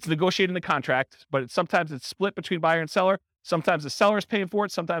 It's negotiated in the contract, but sometimes it's split between buyer and seller. Sometimes the seller is paying for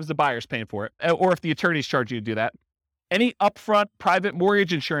it. Sometimes the buyer is paying for it. Or if the attorneys charge you to do that. Any upfront private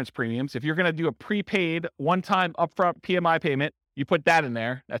mortgage insurance premiums, if you're going to do a prepaid one-time upfront PMI payment, you put that in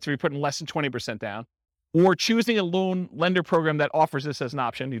there. That's where you're putting less than 20% down. Or choosing a loan lender program that offers this as an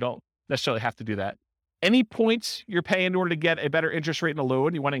option. You don't necessarily have to do that. Any points you're paying in order to get a better interest rate in a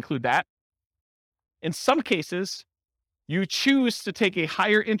loan, you want to include that. In some cases, you choose to take a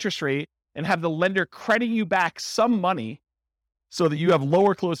higher interest rate and have the lender credit you back some money so that you have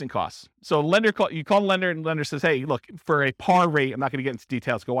lower closing costs. So you call the lender and the lender says, hey, look, for a par rate, I'm not going to get into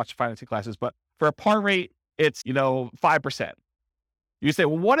details, go watch the financing classes, but for a par rate, it's, 5%. You say,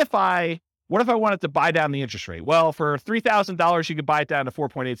 well, what if I wanted to buy down the interest rate? Well, for $3,000, you could buy it down to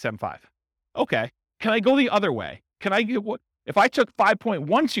 4.875. Okay. Can I go the other way? Can I get what? If I took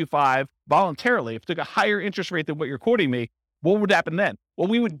 5.125 voluntarily, if I took a higher interest rate than what you're quoting me, what would happen then? Well,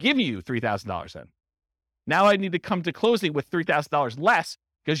 we would give you $3,000 then. Now I need to come to closing with $3,000 less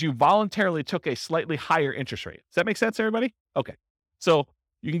because you voluntarily took a slightly higher interest rate. Does that make sense, everybody? Okay. So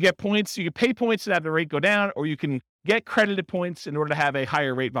you can get points, you can pay points to have the rate go down, or you can get credited points in order to have a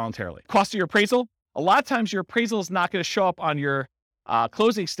higher rate voluntarily. Cost of your appraisal. A lot of times your appraisal is not going to show up on your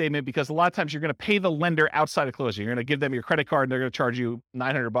closing statement, because a lot of times you're going to pay the lender outside of closing. You're going to give them your credit card and they're going to charge you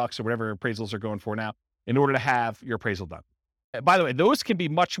 $900 or whatever appraisals are going for now in order to have your appraisal done. By the way, those can be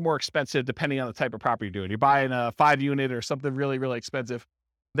much more expensive depending on the type of property you're doing. You're buying a 5-unit or something really, really expensive,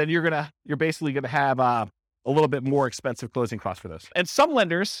 then you're basically going to have a little bit more expensive closing costs for those. And some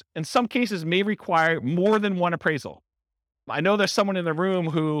lenders, in some cases, may require more than one appraisal. I know there's someone in the room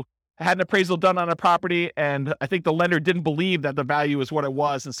who had an appraisal done on a property, and I think the lender didn't believe that the value was what it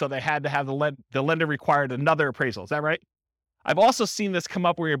was, and so they had to have the lender required another appraisal. Is that right? I've also seen this come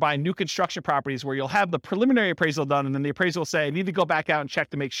up where you're buying new construction properties where you'll have the preliminary appraisal done, and then the appraisal will say, I need to go back out and check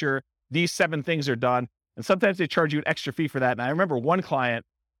to make sure these 7 things are done. And sometimes they charge you an extra fee for that. And I remember one client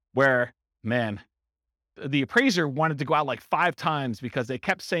where, man, the appraiser wanted to go out like 5 times because they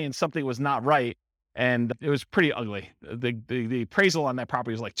kept saying something was not right. And it was pretty ugly. The appraisal on that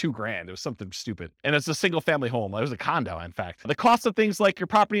property was like $2,000. It was something stupid. And it's a single family home. It was a condo, in fact. The cost of things like your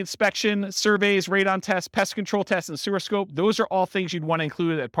property inspection, surveys, radon tests, pest control tests, and sewer scope, those are all things you'd want to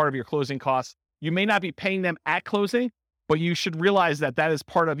include as part of your closing costs. You may not be paying them at closing, but you should realize that that is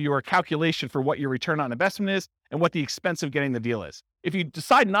part of your calculation for what your return on investment is and what the expense of getting the deal is. If you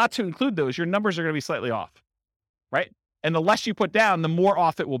decide not to include those, your numbers are going to be slightly off, right? And the less you put down, the more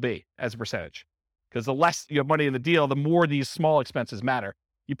off it will be as a percentage. Because the less you have money in the deal, the more these small expenses matter.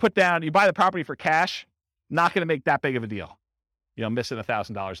 You buy the property for cash, not going to make that big of a deal. Missing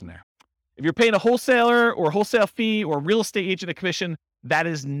 $1,000 in there. If you're paying a wholesaler or wholesale fee or real estate agent a commission, that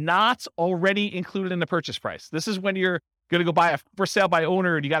is not already included in the purchase price. This is when you're going to go buy a for sale by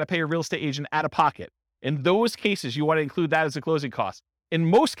owner and you got to pay your real estate agent out of pocket. In those cases, you want to include that as a closing cost. In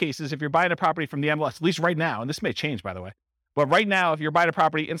most cases, if you're buying a property from the MLS, at least right now, and this may change, by the way, but right now, if you're buying a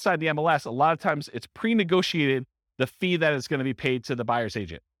property inside the MLS, a lot of times it's pre-negotiated the fee that is going to be paid to the buyer's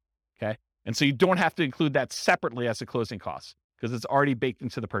agent, okay? And so you don't have to include that separately as a closing cost because it's already baked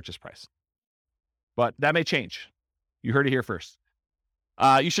into the purchase price. But that may change. You heard it here first.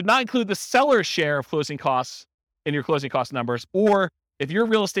 You should not include the seller's share of closing costs in your closing cost numbers, or if your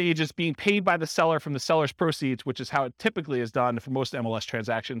real estate agent is being paid by the seller from the seller's proceeds, which is how it typically is done for most MLS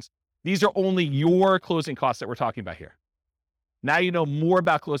transactions, these are only your closing costs that we're talking about here. Now you know more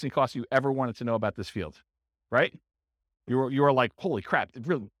about closing costs you ever wanted to know about this field, right? You were like, holy crap,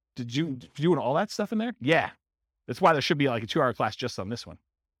 did you doing all that stuff in there? Yeah. That's why there should be like a 2-hour class just on this one.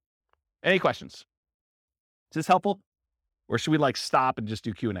 Any questions? Is this helpful? Or should we like stop and just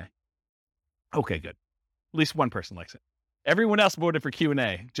do Q&A? Okay, good. At least one person likes it. Everyone else voted for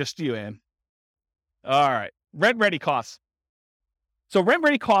Q&A, just you, Ann. All right, rent-ready costs. So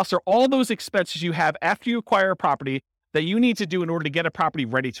rent-ready costs are all those expenses you have after you acquire a property that you need to do in order to get a property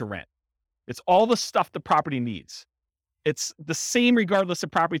ready to rent. It's all the stuff the property needs. It's the same regardless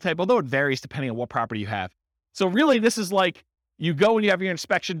of property type, although it varies depending on what property you have. So really, this is like you go and you have your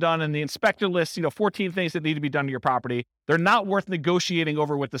inspection done and the inspector lists, 14 things that need to be done to your property. They're not worth negotiating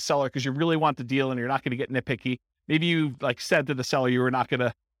over with the seller because you really want the deal and you're not going to get nitpicky. Maybe you said to the seller you were not going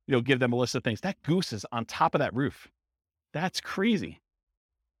to, give them a list of things. That goose is on top of that roof. That's crazy.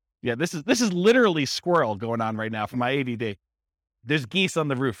 Yeah, this is literally squirrel going on right now for my ADD. There's geese on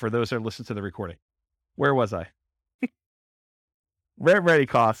the roof for those that listen to the recording. Where was I? Rent-ready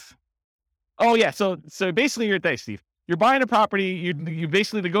costs. Oh yeah, so basically Steve. You're buying a property, you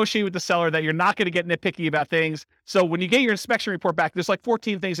basically negotiate with the seller that you're not going to get nitpicky about things. So when you get your inspection report back, there's like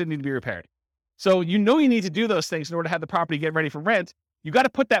 14 things that need to be repaired. So you need to do those things in order to have the property get ready for rent. You got to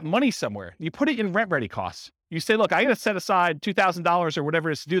put that money somewhere. You put it in rent-ready costs. You say, look, I got to set aside $2,000 or whatever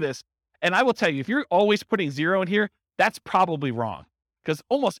it is to do this. And I will tell you, if you're always putting zero in here, that's probably wrong because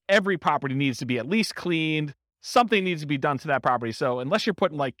almost every property needs to be at least cleaned. Something needs to be done to that property. So unless you're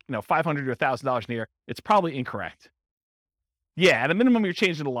putting $500 to $1,000 in here, it's probably incorrect. Yeah, at a minimum, you're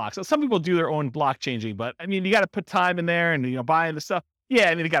changing the locks. So some people do their own block changing, but you got to put time in there and, buying the stuff.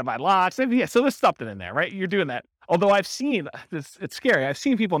 Yeah, you got to buy locks. Yeah, so there's something in there, right? You're doing that. Although I've seen this, it's scary. I've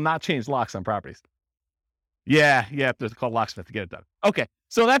seen people not change locks on properties. Yeah, you have to call locksmith to get it done. Okay,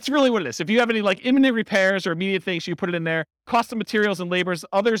 so that's really what it is. If you have any imminent repairs or immediate things, you put it in there. Cost of materials and labors,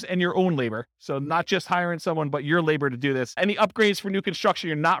 others, and your own labor. So not just hiring someone, but your labor to do this. Any upgrades for new construction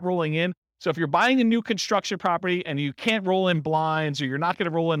you're not rolling in. So if you're buying a new construction property and you can't roll in blinds or you're not going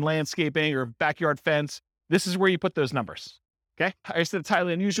to roll in landscaping or backyard fence, this is where you put those numbers. Okay, I said it's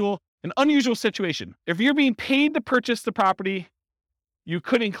highly unusual. An unusual situation. If you're being paid to purchase the property, you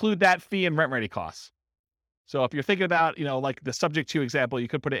could include that fee in rent-ready costs. So if you're thinking about, the subject to example, you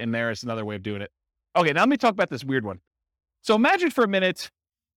could put it in there as another way of doing it. Okay, now let me talk about this weird one. So imagine for a minute,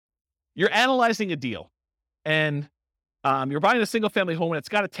 you're analyzing a deal and you're buying a single family home and it's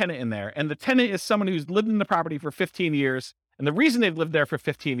got a tenant in there. And the tenant is someone who's lived in the property for 15 years. And the reason they've lived there for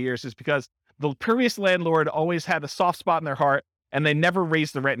 15 years is because the previous landlord always had a soft spot in their heart and they never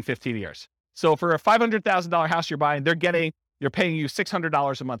raised the rent in 15 years. So for a $500,000 house you're buying, you're paying you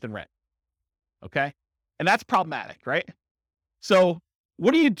 $600 a month in rent. Okay. And that's problematic, right? So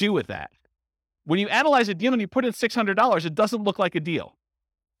what do you do with that? When you analyze a deal and you put in $600, it doesn't look like a deal.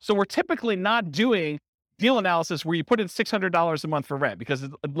 So we're typically not doing deal analysis where you put in $600 a month for rent because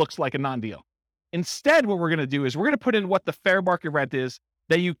it looks like a non-deal. Instead, what we're going to do is we're going to put in what the fair market rent is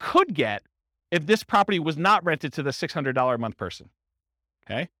that you could get if this property was not rented to the $600 a month person.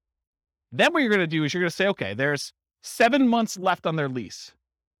 Okay. Then what you're going to do is you're going to say, okay, there's 7 months left on their lease.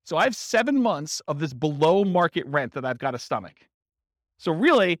 So I have 7 months of this below market rent that I've got to stomach. So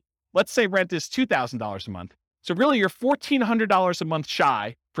really, let's say rent is $2,000 a month. So really you're $1,400 a month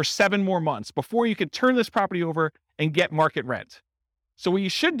shy for 7 more months before you can turn this property over and get market rent. So what you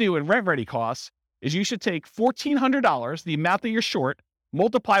should do in rent ready costs is you should take $1,400, the amount that you're short,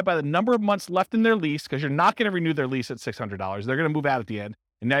 multiply by the number of months left in their lease, because you're not going to renew their lease at $600. They're going to move out at the end.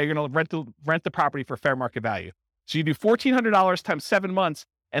 And now you're going to rent the property for fair market value. So you do $1,400 times 7 months,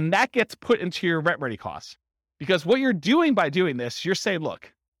 and that gets put into your rent ready costs. Because what you're doing by doing this, you're saying,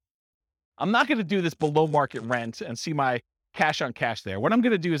 look, I'm not going to do this below market rent and see my cash on cash there. What I'm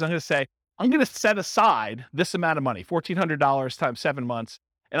going to do is I'm going to say, I'm going to set aside this amount of money, $1,400 times 7 months,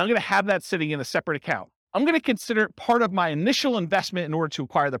 and I'm going to have that sitting in a separate account. I'm going to consider it part of my initial investment in order to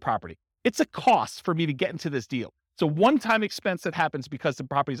acquire the property. It's a cost for me to get into this deal. It's a one-time expense that happens because the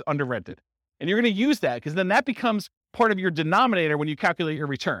property is under rented. And you're going to use that because then that becomes part of your denominator when you calculate your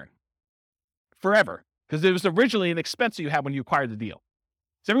return forever, because it was originally an expense that you had when you acquired the deal.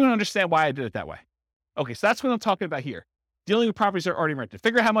 Does everyone understand why I did it that way? Okay, so that's what I'm talking about here. Dealing with properties that are already rented.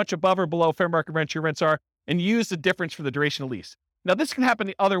 Figure out how much above or below fair market rent your rents are and use the difference for the duration of lease. Now, this can happen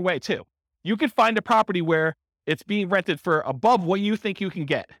the other way too. You could find a property where it's being rented for above what you think you can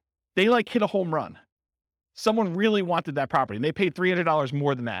get. They like hit a home run. Someone really wanted that property and they paid $300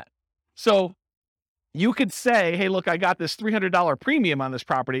 more than that. So you could say, hey, look, I got this $300 premium on this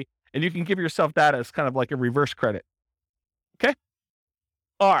property, and you can give yourself that as kind of like a reverse credit. Okay.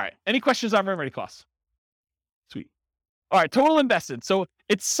 All right. Any questions on rent ready costs? Sweet. All right. Total invested. So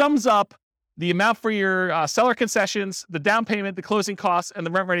it sums up the amount for your seller concessions, the down payment, the closing costs, and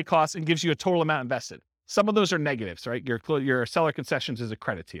the rent ready costs, and gives you a total amount invested. Some of those are negatives, right? Your seller concessions is a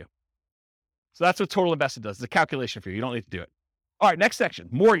credit to you. So that's what total invested does. It's a calculation for you. You don't need to do it. All right. Next section,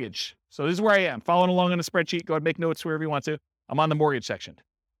 mortgage. So this is where I am. Following along on the spreadsheet. Go ahead and make notes wherever you want to. I'm on the mortgage section.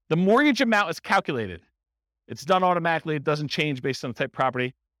 The mortgage amount is calculated. It's done automatically. It doesn't change based on the type of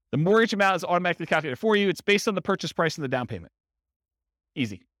property. The mortgage amount is automatically calculated for you. It's based on the purchase price and the down payment.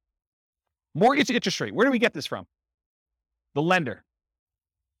 Easy. Mortgage interest rate. Where do we get this from? The lender.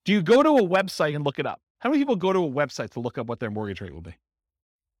 Do you go to a website and look it up? How many people go to a website to look up what their mortgage rate will be?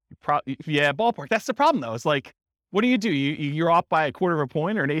 Yeah, ballpark. That's the problem, though. It's like, what do? You're off by a quarter of a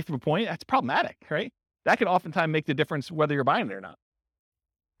point or an eighth of a point. That's problematic, right? That can oftentimes make the difference whether you're buying it or not.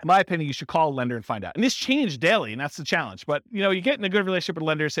 In my opinion, you should call a lender and find out. And this changes daily, and that's the challenge. But, you get in a good relationship with a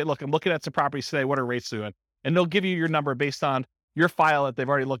lender, say, look, I'm looking at some properties today. What are rates doing? And they'll give you your number based on your file that they've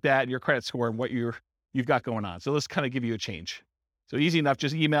already looked at, and your credit score, and what you've got going on. So let's kind of give you a change. So easy enough,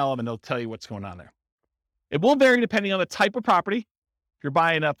 just email them, and they'll tell you what's going on there. It will vary depending on the type of property. If you're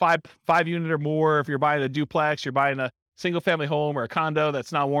buying a five unit or more, if you're buying a duplex, you're buying a single family home or a condo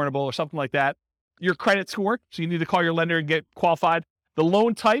that's not warrantable or something like that. Your credit score, so you need to call your lender and get qualified. The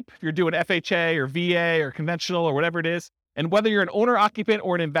loan type, if you're doing FHA or VA or conventional or whatever it is, and whether you're an owner occupant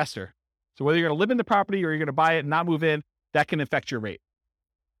or an investor. So whether you're going to live in the property or you're going to buy it and not move in, that can affect your rate.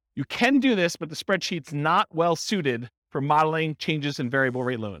 You can do this, but the spreadsheet's not well suited for modeling changes in variable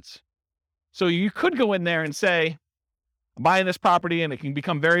rate loans. So you could go in there and say, I'm buying this property and it can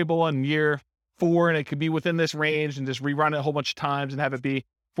become variable in year 4 and it could be within this range, and just rerun it a whole bunch of times and have it be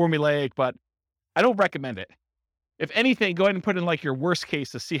formulaic, but I don't recommend it. If anything, go ahead and put in like your worst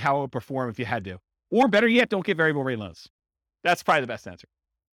case to see how it would perform if you had to. Or better yet, don't get variable rate loans. That's probably the best answer.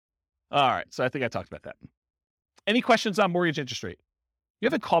 All right, so I think I talked about that. Any questions on mortgage interest rate? You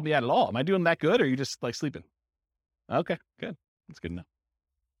haven't called me out at all. Am I doing that good, or are you just like sleeping? Okay, good. That's good enough.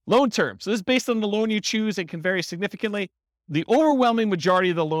 Loan term. So this is based on the loan you choose and can vary significantly. The overwhelming majority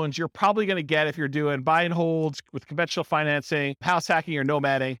of the loans you're probably going to get if you're doing buy and holds with conventional financing, house hacking, or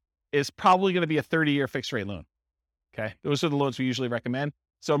nomading is probably going to be a 30-year fixed rate loan. Okay, those are the loans we usually recommend.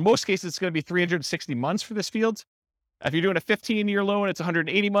 So in most cases, it's going to be 360 months for this field. If you're doing a 15-year loan, it's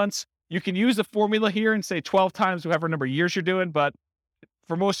 180 months. You can use the formula here and say 12 times whatever number of years you're doing, but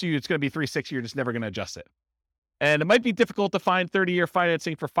for most of you, it's going to be 360. You're just never going to adjust it. And it might be difficult to find 30-year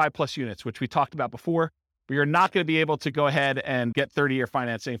financing for 5+ units, which we talked about before, but you're not going to be able to go ahead and get 30-year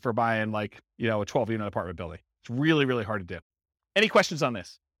financing for buying like, a 12-unit apartment building. It's really, really hard to do. Any questions on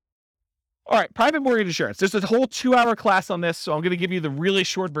this? All right, private mortgage insurance. There's a whole 2-hour class on this, so I'm going to give you the really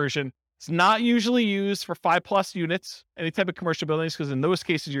short version. It's not usually used for 5+ units, any type of commercial buildings, because in those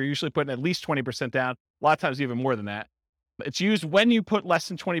cases, you're usually putting at least 20% down. A lot of times even more than that. It's used when you put less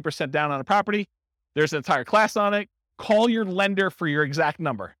than 20% down on a property. There's an entire class on it. Call your lender for your exact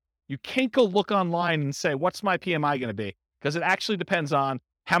number. You can't go look online and say, what's my PMI going to be? Because it actually depends on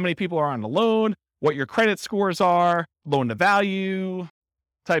how many people are on the loan, what your credit scores are, loan to value,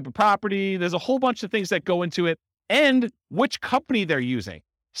 type of property. There's a whole bunch of things that go into it, and which company they're using.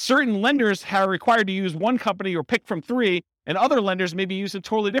 Certain lenders are required to use one company or pick from 3, and other lenders may be using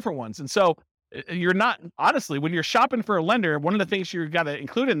totally different ones. And so you're not, honestly, when you're shopping for a lender, one of the things you've got to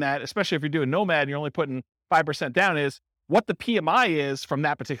include in that, especially if you're doing Nomad and you're only putting 5% down, is what the PMI is from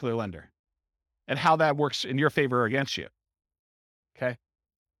that particular lender and how that works in your favor or against you. Okay.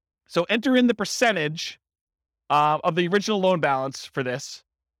 So enter in the percentage of the original loan balance for this,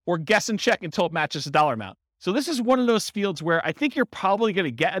 or guess and check until it matches the dollar amount. So this is one of those fields where I think you're probably going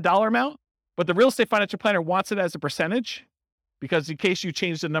to get a dollar amount, but the real estate financial planner wants it as a percentage, because in case you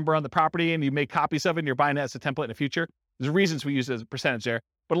change the number on the property and you make copies of it and you're buying it as a template in the future, there's reasons we use it as a percentage there.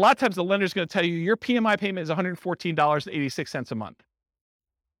 But a lot of times the lender's going to tell you your PMI payment is $114.86 a month.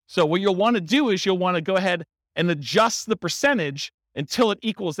 So what you'll want to do is you'll want to go ahead and adjust the percentage until it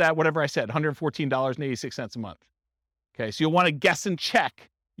equals that, whatever I said, $114.86 a month. Okay, so you'll want to guess and check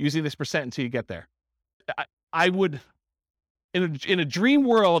using this percent until you get there. I would, in a dream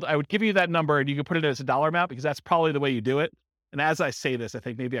world, I would give you that number and you can put it as a dollar amount, because that's probably the way you do it. And as I say this, I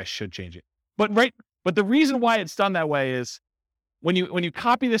think maybe I should change it. But the reason why it's done that way is when you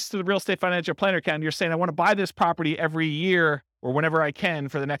copy this to the real estate financial planner account, you're saying, I want to buy this property every year or whenever I can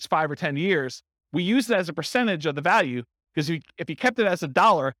for the next 5 or 10 years. We use it as a percentage of the value, because if you kept it as a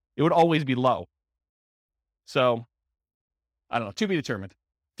dollar, it would always be low. So I don't know, to be determined.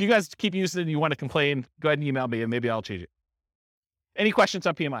 If you guys keep using it and you want to complain, go ahead and email me and maybe I'll change it. Any questions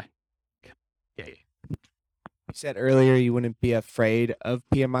on PMI? Yeah. You said earlier you wouldn't be afraid of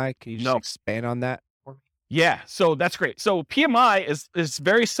PMI. Can you just expand on that for me? Yeah, so that's great. So PMI is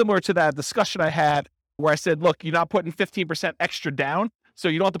very similar to that discussion I had where I said, look, you're not putting 15% extra down, so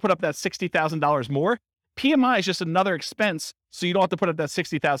you don't have to put up that $60,000 more. PMI is just another expense, so you don't have to put up that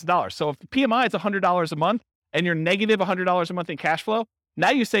 $60,000. So if the PMI is $100 a month and you're negative $100 a month in cash flow, now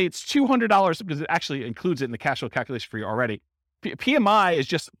you say it's $200 because it actually includes it in the cash flow calculation for you already. PMI is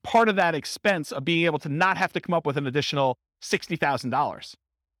just part of that expense of being able to not have to come up with an additional $60,000.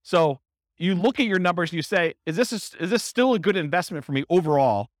 So you look at your numbers and you say, is this still a good investment for me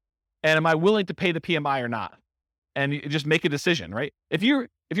overall? And am I willing to pay the PMI or not? And you just make a decision, right? If you're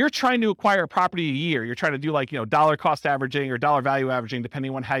trying to acquire a property a year, you're trying to do like, dollar cost averaging or dollar value averaging,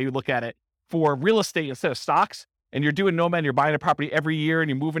 depending on how you look at it, for real estate instead of stocks, and you're doing Nomad, you're buying a property every year and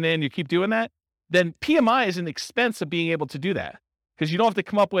you're moving in, you keep doing that, then PMI is an expense of being able to do that, because you don't have to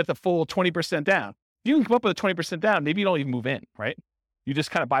come up with a full 20% down. If you can come up with a 20% down, maybe you don't even move in, right? You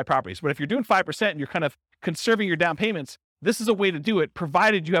just kind of buy properties. But if you're doing 5% and you're kind of conserving your down payments, this is a way to do it,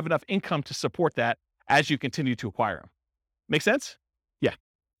 provided you have enough income to support that as you continue to acquire them. Make sense? Yeah.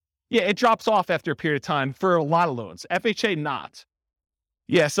 Yeah, it drops off after a period of time for a lot of loans. FHA, not.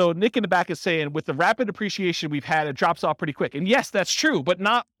 Yeah, so Nick in the back is saying, with the rapid appreciation we've had, it drops off pretty quick. And yes, that's true, but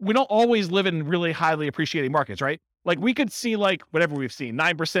we don't always live in really highly appreciating markets, right? Like we could see like whatever we've seen,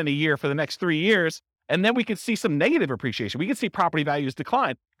 9% a year for the next 3 years, and then we could see some negative appreciation. We could see property values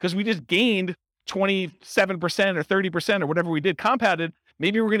decline because we just gained 27% or 30% or whatever we did compounded.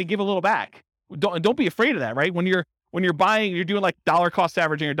 Maybe we're going to give a little back. Don't be afraid of that, right? When you're buying, you're doing like dollar cost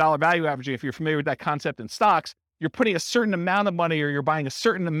averaging or dollar value averaging. If you're familiar with that concept in stocks, you're putting a certain amount of money or you're buying a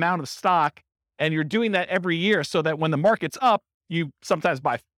certain amount of stock, and you're doing that every year so that when the market's up, you sometimes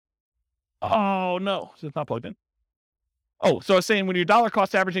buy. Oh no, is it not plugged in? Oh, so I was saying when you're dollar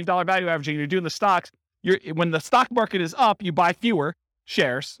cost averaging, dollar value averaging, you're doing the stocks, when the stock market is up, you buy fewer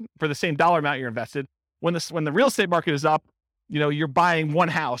shares for the same dollar amount you're invested. When the real estate market is up, you're buying one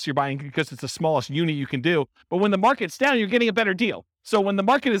house, you're buying because it's the smallest unit you can do. But when the market's down, you're getting a better deal. So when the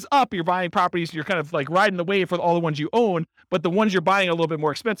market is up, you're buying properties, you're kind of like riding the wave for all the ones you own, but the ones you're buying are a little bit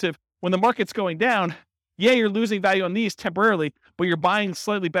more expensive. When the market's going down, yeah, you're losing value on these temporarily, but you're buying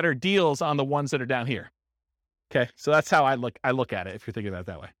slightly better deals on the ones that are down here. Okay, so that's how I look at it, if you're thinking about it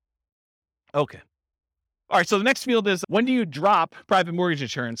that way. Okay. All right, so the next field is, when do you drop private mortgage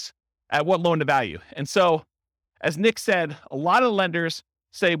insurance at what loan to value? And so, as Nick said, a lot of lenders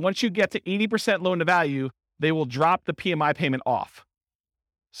say once you get to 80% loan to value, they will drop the PMI payment off.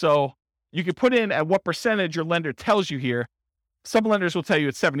 So you can put in at what percentage your lender tells you here. Some lenders will tell you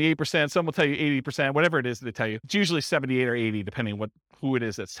it's 78%. Some will tell you 80%, whatever it is they tell you. It's usually 78 or 80, depending on who it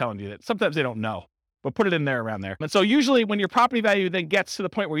is that's telling you that. Sometimes they don't know, but put it in there around there. And so usually when your property value then gets to the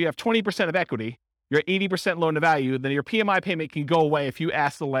point where you have 20% of equity, you're at 80% loan to value, then your PMI payment can go away if you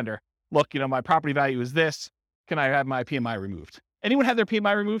ask the lender, look, my property value is this. Can I have my PMI removed? Anyone have their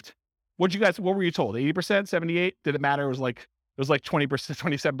PMI removed? What were you told? 80%, 78? Did it matter? It was like 20%,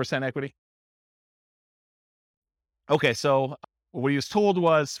 27% equity. Okay, so what he was told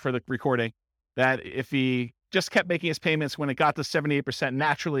was, for the recording, that if he just kept making his payments, when it got to 78%,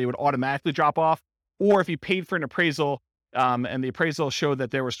 naturally it would automatically drop off. Or if he paid for an appraisal and the appraisal showed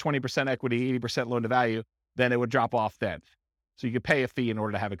that there was 20% equity, 80% loan to value, then it would drop off then. So you could pay a fee in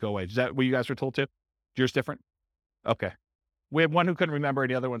order to have it go away. Is that what you guys were told too? Yours different? Okay. We had one who couldn't remember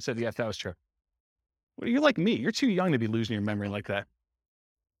and the other one said, yes, that was true. Well, you're like me. You're too young to be losing your memory like that.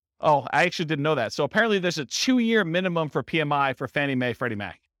 Oh, I actually didn't know that. So apparently there's a 2-year minimum for PMI for Fannie Mae, Freddie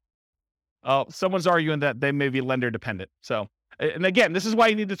Mac. Oh, someone's arguing that they may be lender dependent. So, and again, this is why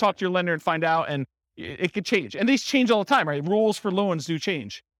you need to talk to your lender and find out, and it could change. And these change all the time, right? Rules for loans do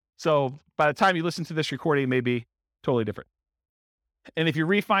change. So by the time you listen to this recording, it may be totally different. And if you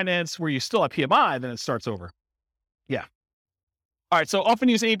refinance where you still have PMI, then it starts over. Yeah. All right, so often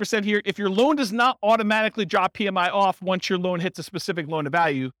use 8% here. If your loan does not automatically drop PMI off once your loan hits a specific loan to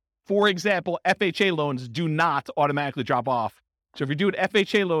value, for example, FHA loans do not automatically drop off. So if you're doing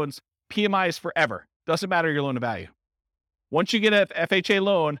FHA loans, PMI is forever. Doesn't matter your loan to value. Once you get an FHA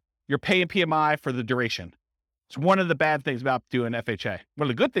loan, you're paying PMI for the duration. It's one of the bad things about doing FHA. One of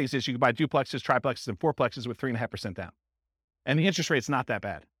the good things is you can buy duplexes, triplexes, and fourplexes with 3.5% down. And the interest rate's not that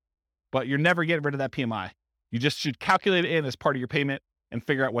bad. But you're never getting rid of that PMI. You just should calculate it in as part of your payment and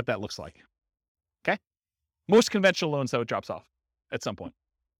figure out what that looks like. Okay? Most conventional loans, though, it drops off at some point.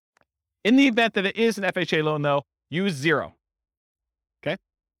 In the event that it is an FHA loan, though, use 0. Okay?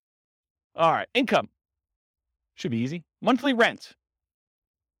 All right. Income. Should be easy. Monthly rent.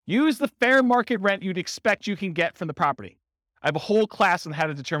 Use the fair market rent you'd expect you can get from the property. I have a whole class on how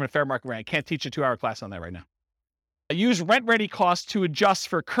to determine fair market rent. I can't teach a 2-hour class on that right now. I use rent-ready costs to adjust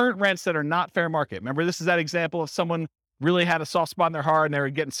for current rents that are not fair market. Remember, this is that example of someone really had a soft spot in their heart and they were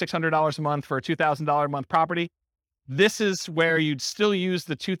getting $600 a month for a $2,000 a month property. This is where you'd still use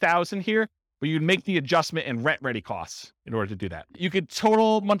the $2,000 here, but you'd make the adjustment in rent-ready costs in order to do that. You could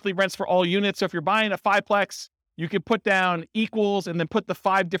total monthly rents for all units. So if you're buying a 5-plex, you could put down equals and then put the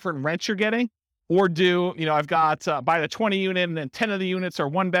 5 different rents you're getting, or do, I've got buy the 20 unit and then 10 of the units are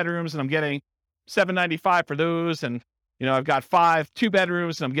 1 bedrooms and I'm getting $795 for those. And, I've got 5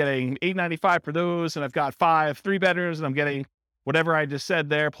 2-bedrooms and I'm getting $895 for those. And I've got 5 3-bedrooms and I'm getting whatever I just said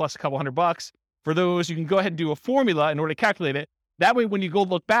there, plus a couple $100 for those. You can go ahead and do a formula in order to calculate it. That way, when you go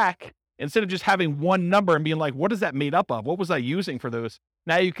look back, instead of just having one number and being like, what is that made up of? What was I using for those?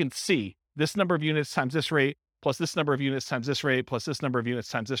 Now you can see this number of units times this rate, plus this number of units times this rate, plus this number of units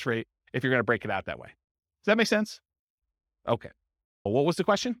times this rate, if you're going to break it out that way. Does that make sense? Okay. Well, what was the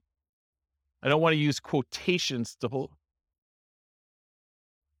question? I don't want to use quotations to hold.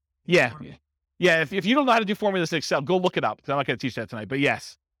 Yeah. If you don't know how to do formulas in Excel, go look it up. I'm not going to teach that tonight, but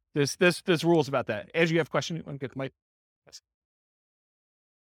yes, there's rules about that. Andrew, you have a question? You want to get the mic? Yes.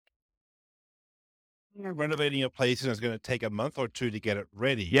 You're renovating a place and it's going to take a month or 2 to get it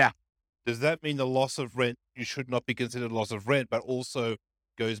ready. Yeah. Does that mean the loss of rent, you should not be considered loss of rent, but also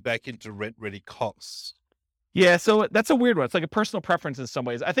goes back into rent-ready costs? Yeah, so that's a weird one. It's like a personal preference in some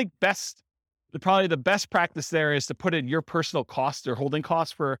ways. I think probably the best practice there is to put in your personal cost or holding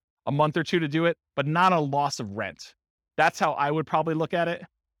costs for a month or 2 to do it, but not a loss of rent. That's how I would probably look at it.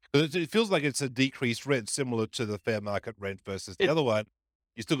 It feels like it's a decreased rent, similar to the fair market rent versus the other one.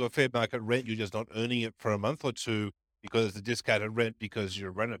 You still got fair market rent, you're just not earning it for a month or 2 because it's a discounted rent because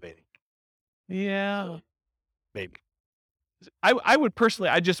you're renovating. Yeah. Maybe. I would personally,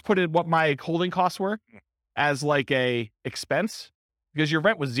 I just put in what my holding costs were as like a expense because your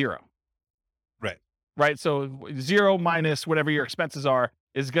rent was 0. Right. So 0 minus whatever your expenses are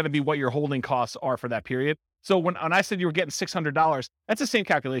is going to be what your holding costs are for that period. So when I said you were getting $600, that's the same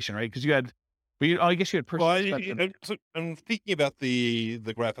calculation, right? Because I guess you had personal so I'm thinking about the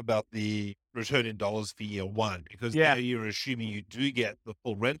graph about the return in dollars for year 1, because there you're assuming you do get the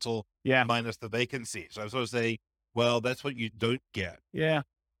full rental minus the vacancy. So I was sort of saying, well, that's what you don't get. Yeah.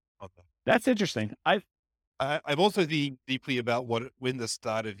 That's interesting. I'm also thinking deeply about when the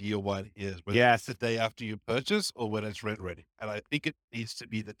start of year 1 is. Whether it's the day after you purchase or when it's rent ready. And I think it needs to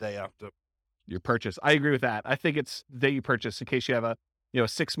be the day after your purchase. I agree with that. I think it's the day you purchase in case you have a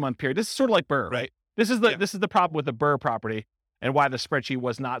 6-month period. This is sort of like Burr, right? This is the problem with the Burr property. and why the spreadsheet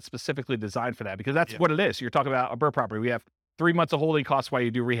was not specifically designed for that, because that's what it is. You're talking about a BRRRR property. We have 3 months of holding costs while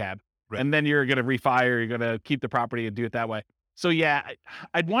you do rehab, and then you're going to refi or you're going to keep the property and do it that way. So yeah,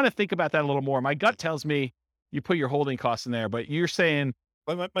 I'd want to think about that a little more. My gut tells me you put your holding costs in there, but you're saying...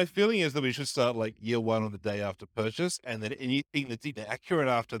 My feeling is that we should start like year one on the day after purchase, and then anything that's inaccurate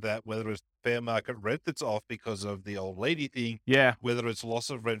after that, whether it's fair market rent that's off because of the old lady thing, whether it's loss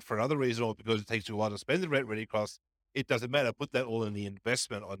of rent for another reason or because it takes you a while to spend the rent ready costs, it doesn't matter. Put that all in the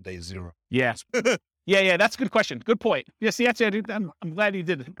investment on day zero. Yeah. Yeah. That's a good question. Good point. Yes, the answer, I'm glad you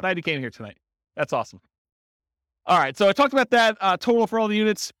did it. Glad you came here tonight. That's awesome. All right. So I talked about that total for all the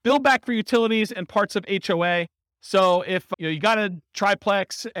units. Build back for utilities and parts of HOA. So if you got a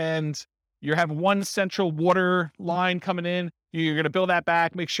triplex and you have one central water line coming in, you're going to build that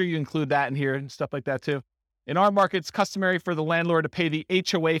back. Make sure you include that in here and stuff like that too. In our market, it's customary for the landlord to pay the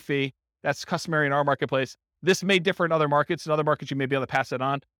HOA fee. That's customary in our marketplace. This may differ in other markets. In other markets, you may be able to pass it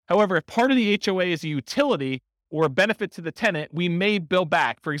on. However, if part of the HOA is a utility or a benefit to the tenant, we may bill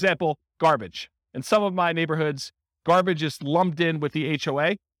back. For example, garbage. In some of my neighborhoods, garbage is lumped in with the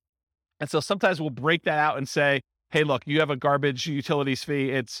HOA. And so sometimes we'll break that out and say, hey, look, you have a garbage utilities fee.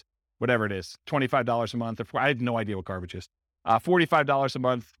 It's whatever it is, $25 a month. I have no idea what garbage is. $45 a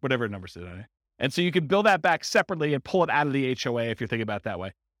month, whatever the number is. And so you can bill that back separately and pull it out of the HOA if you're thinking about it that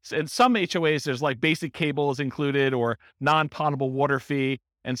way. So in some HOAs, there's like basic cables included or non-potable water fee.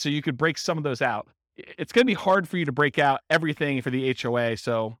 And so you could break some of those out. It's going to be hard for you to break out everything for the HOA.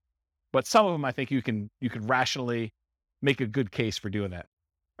 So, but some of them, I think you can rationally make a good case for doing that.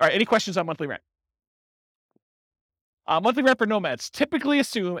 All right. Any questions on monthly rent? Monthly rent for nomads typically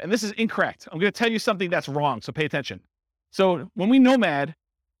assume, and this is incorrect. I'm going to tell you something that's wrong. So pay attention. So when we nomad,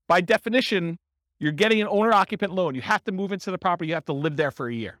 by definition, you're getting an owner occupant loan. You have to move into the property. You have to live there for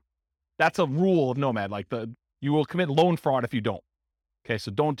a year. That's a rule of nomad. You will commit loan fraud if you don't. Okay.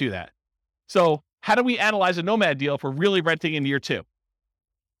 So don't do that. So how do we analyze a nomad deal if we're really renting in year 2?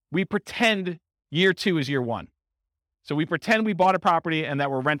 We pretend year 2 is year 1. So we pretend we bought a property and that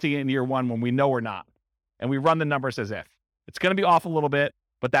we're renting it in year 1 when we know we're not. And we run the numbers as if. It's going to be off a little bit,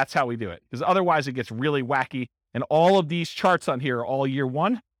 but that's how we do it. Because otherwise it gets really wacky. And all of these charts on here are all year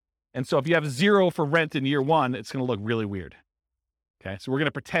 1. And so if you have 0 for rent in year 1, it's going to look really weird. Okay. So we're going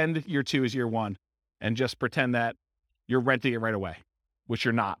to pretend year 2 is year 1 and just pretend that you're renting it right away, which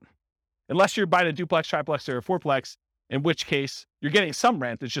you're not. Unless you're buying a duplex, triplex, or a fourplex, in which case you're getting some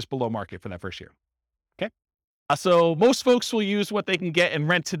rent. It's just below market for that first year. Okay. So most folks will use what they can get in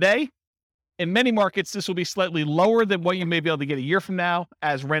rent today. In many markets, this will be slightly lower than what you may be able to get a year from now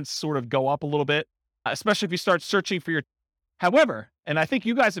as rents sort of go up a little bit, especially if you start searching for your... However, and I think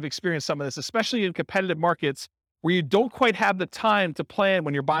you guys have experienced some of this, especially in competitive markets where you don't quite have the time to plan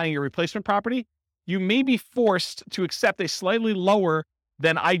when you're buying your replacement property, you may be forced to accept a slightly lower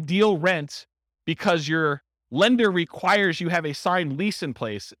than ideal rent because your lender requires you have a signed lease in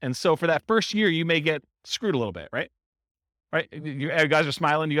place. And so for that first year, you may get screwed a little bit, right? Right? You guys are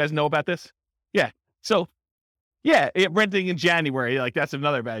smiling. You guys know about this? Yeah. So, renting in January, that's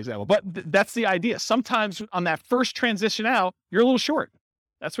another bad example. But that's the idea. Sometimes on that first transition out, you're a little short.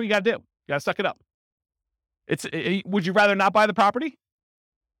 That's what you got to do. You got to suck it up. Would you rather not buy the property?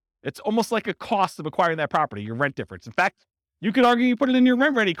 It's almost like a cost of acquiring that property, your rent difference. In fact, you could argue you put it in your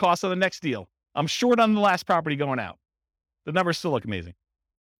rent ready cost on the next deal. I'm short on the last property going out. The numbers still look amazing.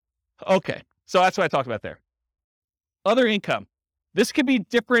 Okay. So that's what I talked about there. Other income. This could be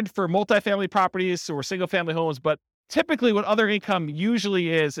different for multifamily properties or single family homes, but typically what other income usually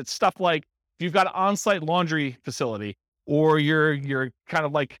is, it's stuff like if you've got an on-site laundry facility or you're kind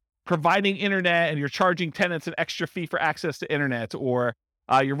of like providing internet and you're charging tenants an extra fee for access to internet, or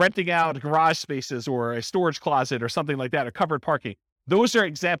you're renting out garage spaces or a storage closet or something like that, or covered parking. Those are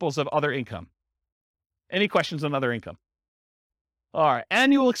examples of other income. Any questions on other income? All right,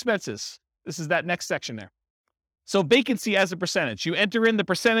 annual expenses. This is that next section there. So vacancy as a percentage. You enter in the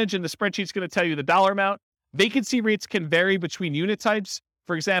percentage and the spreadsheet's going to tell you the dollar amount. Vacancy rates can vary between unit types.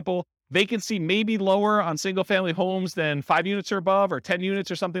 For example, vacancy may be lower on single family homes than 5 units or above, or 10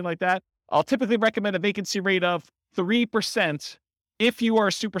 units or something like that. I'll typically recommend a vacancy rate of 3% if you are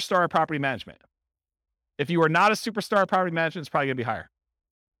a superstar at property management. If you are not a superstar at property management, it's probably going to be higher.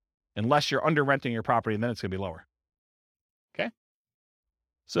 Unless you're under renting your property, and then it's going to be lower. Okay.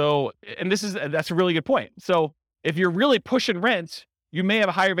 So, and that's a really good point. So if you're really pushing rent, you may have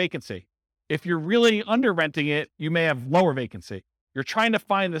a higher vacancy. If you're really under renting it, you may have lower vacancy. You're trying to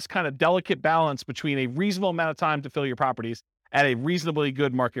find this kind of delicate balance between a reasonable amount of time to fill your properties at a reasonably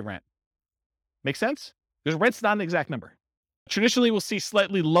good market rent. Make sense? Because rent's not an exact number. Traditionally, we'll see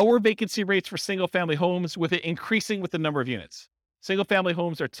slightly lower vacancy rates for single-family homes, with it increasing with the number of units. Single-family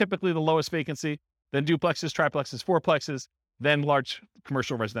homes are typically the lowest vacancy, then duplexes, triplexes, fourplexes, then large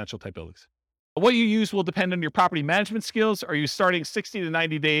commercial residential type buildings. What you use will depend on your property management skills. Are you starting 60 to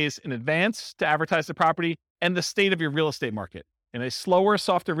 90 days in advance to advertise the property, and the state of your real estate market? In a slower,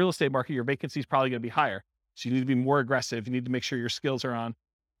 softer real estate market, your vacancy is probably going to be higher. So you need to be more aggressive. You need to make sure your skills are on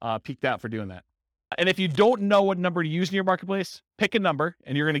peaked out for doing that. And if you don't know what number to use in your marketplace, pick a number,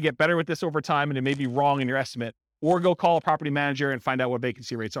 and you're going to get better with this over time, and it may be wrong in your estimate, or go call a property manager and find out what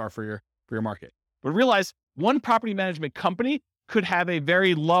vacancy rates are for your market. But realize one property management company could have a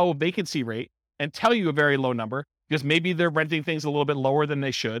very low vacancy rate and tell you a very low number because maybe they're renting things a little bit lower than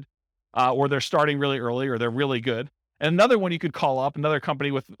they should, or they're starting really early, or they're really good. And another one you could call up, another company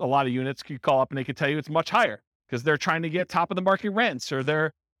with a lot of units could call up and they could tell you it's much higher because they're trying to get top of the market rents, or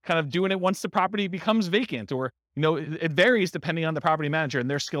they're kind of doing it once the property becomes vacant, or, it varies depending on the property manager and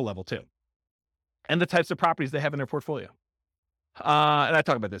their skill level too, and the types of properties they have in their portfolio. And I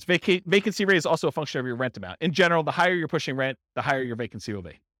talk about this. Vacancy rate is also a function of your rent amount. In general, the higher you're pushing rent, the higher your vacancy will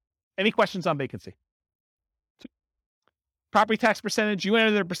be. Any questions on vacancy? Property tax percentage, you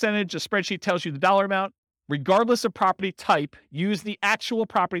enter the percentage, a spreadsheet tells you the dollar amount. Regardless of property type, use the actual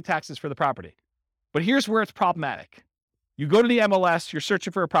property taxes for the property. But here's where it's problematic. You go to the MLS, you're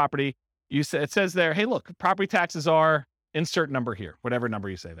searching for a property, it says there, hey, look, property taxes are insert number here, whatever number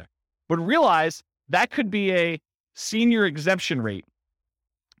you say there. But realize that could be a senior exemption rate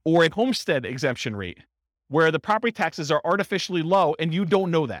or a homestead exemption rate where the property taxes are artificially low and you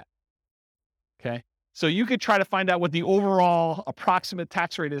don't know that. Okay. So you could try to find out what the overall approximate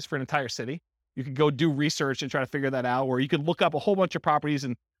tax rate is for an entire city. You could go do research and try to figure that out, or you could look up a whole bunch of properties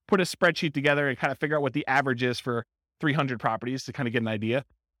and put a spreadsheet together and kind of figure out what the average is for 300 properties to kind of get an idea,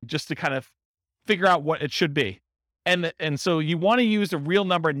 just to kind of figure out what it should be. And so you want to use a real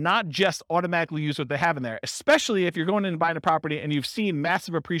number, not just automatically use what they have in there, especially if you're going in and buying a property and you've seen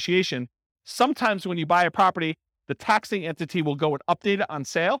massive appreciation. Sometimes when you buy a property, the taxing entity will go and update it on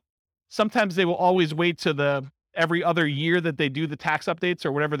sale. Sometimes they will always wait to every other year that they do the tax updates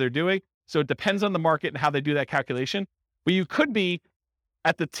or whatever they're doing. So it depends on the market and how they do that calculation. But you could be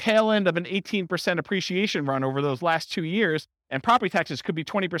at the tail end of an 18% appreciation run over those last 2 years, and property taxes could be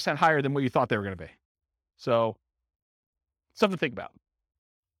 20% higher than what you thought they were going to be. So something to think about.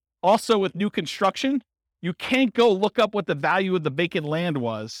 Also, with new construction, you can't go look up what the value of the vacant land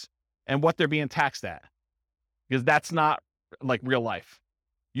was and what they're being taxed at, because that's not like real life.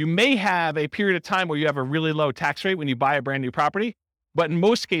 You may have a period of time where you have a really low tax rate when you buy a brand new property, but in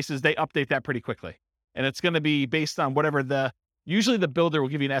most cases, they update that pretty quickly. And it's going to be based on whatever usually the builder will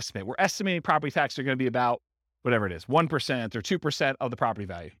give you an estimate. We're estimating property taxes are going to be about whatever it is, 1% or 2% of the property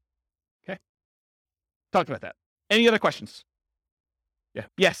value. Okay. Talked about that. Any other questions? Yeah.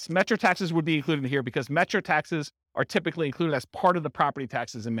 Yes, metro taxes would be included here because metro taxes are typically included as part of the property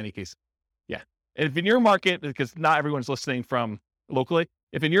taxes in many cases. Yeah. And if in your market, because not everyone's listening from locally,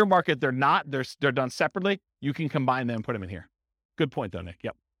 if in your market they're not, they're done separately, you can combine them and put them in here. Good point though, Nick.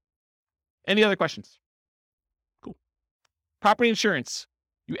 Yep. Any other questions? Cool. Property insurance.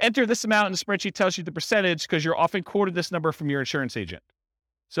 You enter this amount and the spreadsheet tells you the percentage because you're often quoted this number from your insurance agent.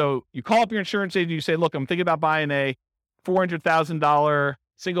 So you call up your insurance agent, you say, look, I'm thinking about buying a $400,000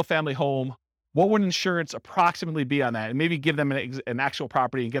 single family home. What would insurance approximately be on that? And maybe give them an actual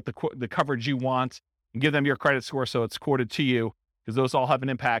property and get the coverage you want and give them your credit score so it's quoted to you, because those all have an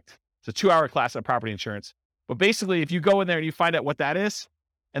impact. It's a 2-hour class on property insurance. But basically, if you go in there and you find out what that is,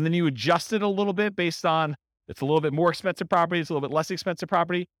 and then you adjust it a little bit based on it's a little bit more expensive property, it's a little bit less expensive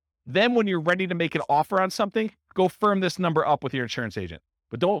property, then when you're ready to make an offer on something, go firm this number up with your insurance agent.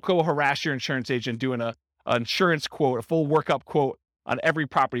 But don't go harass your insurance agent doing an insurance quote, a full workup quote on every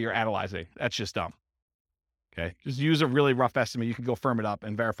property you're analyzing. That's just dumb. Okay. Just use a really rough estimate. You can go firm it up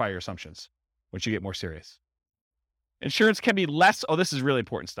and verify your assumptions once you get more serious. Insurance can be less. Oh, this is really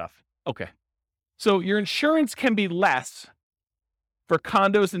important stuff. Okay. So your insurance can be less for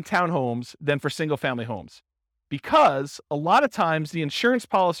condos and townhomes than for single family homes, because a lot of times the insurance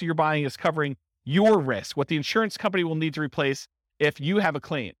policy you're buying is covering your risk, what the insurance company will need to replace if you have a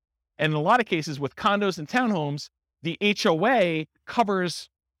claim. And in a lot of cases with condos and townhomes, the HOA covers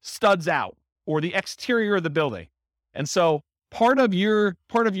studs out or the exterior of the building. And so part of your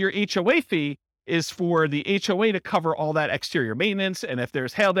HOA fee is for the HOA to cover all that exterior maintenance, and if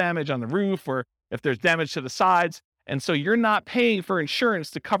there's hail damage on the roof or if there's damage to the sides. And so you're not paying for insurance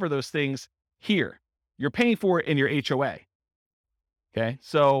to cover those things here. You're paying for it in your HOA. Okay.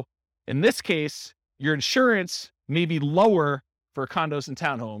 So in this case, your insurance may be lower for condos and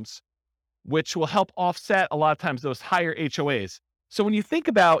townhomes which will help offset a lot of times those higher HOAs. So when you think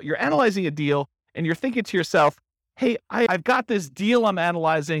about, you're analyzing a deal and you're thinking to yourself, hey, I've got this deal I'm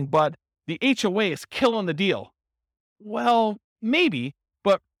analyzing, but the HOA is killing the deal. Well, maybe,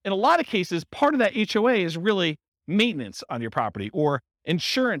 but in a lot of cases, part of that HOA is really maintenance on your property or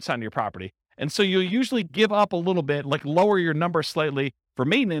insurance on your property. And so you'll usually give up a little bit, like lower your number slightly for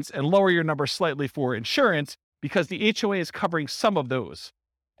maintenance and lower your number slightly for insurance because the HOA is covering some of those.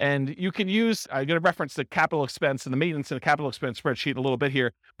 And you can use, I'm going to reference the capital expense and the maintenance and the capital expense spreadsheet a little bit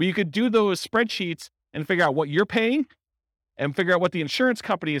here, but you could do those spreadsheets and figure out what you're paying and figure out what the insurance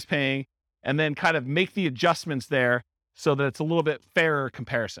company is paying and then kind of make the adjustments there so that it's a little bit fairer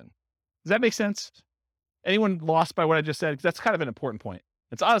comparison. Does that make sense? Anyone lost by what I just said? Because that's kind of an important point.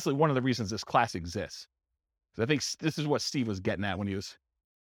 It's honestly one of the reasons this class exists. Because I think this is what Steve was getting at when he was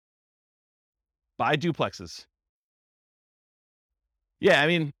buy duplexes. Yeah, I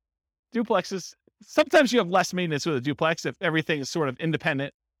mean, duplexes, sometimes you have less maintenance with a duplex if everything is sort of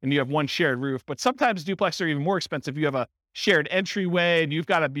independent and you have one shared roof. But sometimes duplexes are even more expensive. You have a shared entryway and you've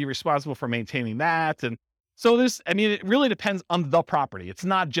got to be responsible for maintaining that. And so it really depends on the property. It's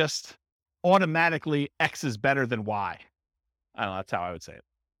not just automatically X is better than Y. I don't know. That's how I would say it.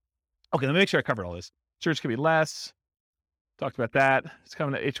 Okay, let me make sure I covered all this. Insurance can be less. Talked about that. It's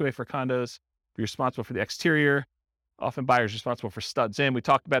coming to HOA for condos. Be responsible for the exterior. Often buyers responsible for studs in. We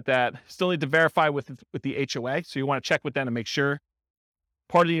talked about that. Still need to verify with the HOA. So you want to check with them to make sure.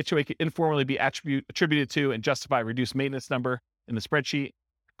 Part of the HOA can informally be attributed to and justify a reduced maintenance number in the spreadsheet.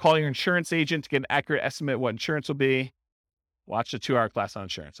 Call your insurance agent to get an accurate estimate of what insurance will be. Watch the 2-hour class on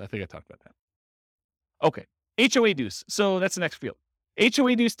insurance. I think I talked about that. Okay. HOA dues. So that's the next field.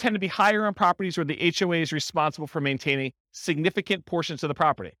 HOA dues tend to be higher on properties where the HOA is responsible for maintaining significant portions of the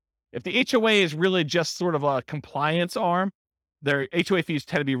property. If the HOA is really just sort of a compliance arm, their HOA fees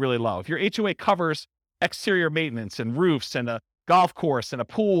tend to be really low. If your HOA covers exterior maintenance and roofs and a golf course and a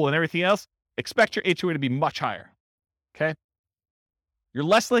pool and everything else, expect your HOA to be much higher. Okay? You're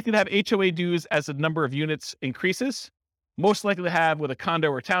less likely to have HOA dues as the number of units increases. Most likely to have with a condo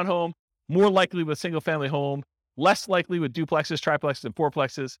or townhome, more likely with single-family home, less likely with duplexes, triplexes, and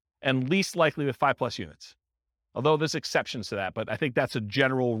fourplexes, and least likely with 5+ units. Although there's exceptions to that, but I think that's a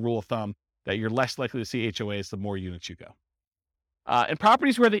general rule of thumb that you're less likely to see HOAs the more units you go. In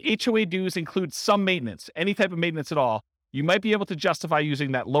properties where the HOA dues include some maintenance, any type of maintenance at all, you might be able to justify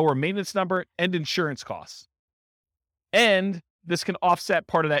using that lower maintenance number and insurance costs. And this can offset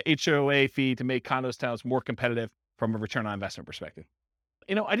part of that HOA fee to make condos, towns more competitive from a return on investment perspective.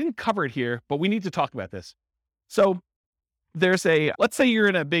 I didn't cover it here, but we need to talk about this. So let's say you're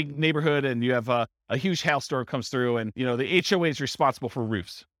in a big neighborhood and you have a huge hailstorm comes through and, the HOA is responsible for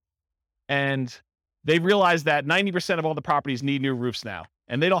roofs. And they realize that 90% of all the properties need new roofs now.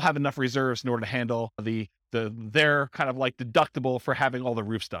 And they don't have enough reserves in order to handle their kind of like deductible for having all the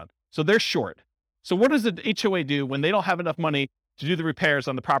roofs done. So they're short. So what does the HOA do when they don't have enough money to do the repairs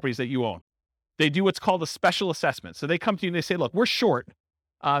on the properties that you own? They do what's called a special assessment. So they come to you and they say, look, we're short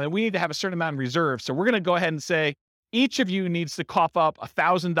and we need to have a certain amount of reserves. So we're going to go ahead and say, each of you needs to cough up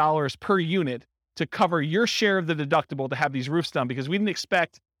 $1,000 per unit to cover your share of the deductible to have these roofs done because we didn't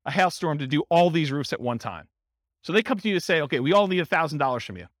expect a hailstorm to do all these roofs at one time. So they come to you to say, okay, we all need $1,000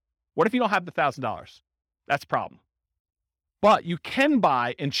 from you. What if you don't have the $1,000? That's a problem. But you can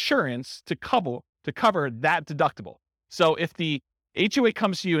buy insurance to cover that deductible. So if the HOA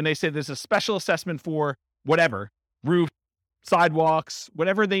comes to you and they say there's a special assessment for whatever, roof, sidewalks,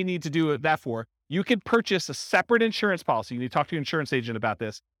 whatever they need to do that for, you can purchase a separate insurance policy. You need to talk to your insurance agent about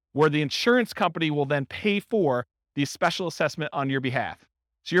this, where the insurance company will then pay for the special assessment on your behalf.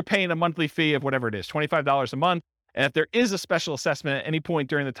 So you're paying a monthly fee of whatever it is, $25 a month. And if there is a special assessment at any point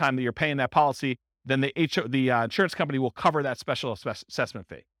during the time that you're paying that policy, then the insurance company will cover that special assessment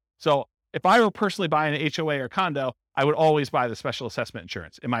fee. So if I were personally buying an HOA or condo, I would always buy the special assessment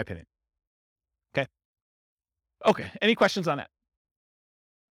insurance, in my opinion. Okay. Any questions on that?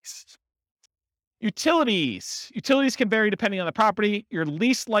 Utilities. Utilities can vary depending on the property. You're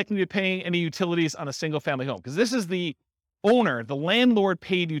least likely to be paying any utilities on a single family home because this is the owner, the landlord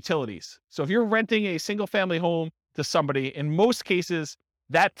paid utilities. So if you're renting a single family home to somebody, in most cases,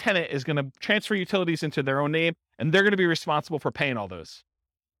 that tenant is going to transfer utilities into their own name and they're going to be responsible for paying all those.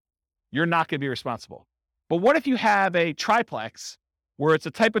 You're not going to be responsible. But what if you have a triplex where it's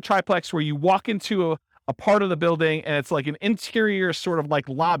a type of triplex where you walk into a part of the building and it's like an interior sort of like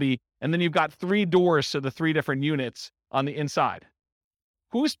lobby, and then you've got 3 doors to the 3 different units on the inside?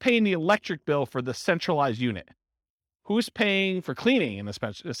 Who's paying the electric bill for the centralized unit? Who's paying for cleaning in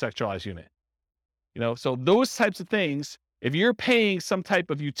the centralized unit? So those types of things, If you're paying some type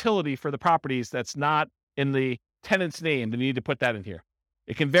of utility for the properties that's not in the tenant's name, then you need to put that in here.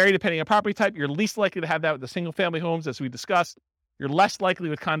 It can vary depending on property type. You're least likely to have that with the single-family homes, as we discussed. You're less likely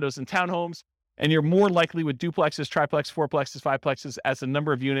with condos and townhomes, and you're more likely with duplexes, triplex, fourplexes, fiveplexes as the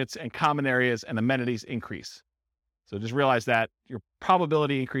number of units and common areas and amenities increase. So just realize that your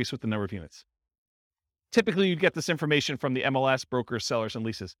probability increase with the number of units. Typically, you'd get this information from the MLS, brokers, sellers, and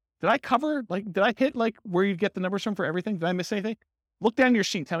leases. Did I hit where you get the numbers from for everything? Did I miss anything? Look down your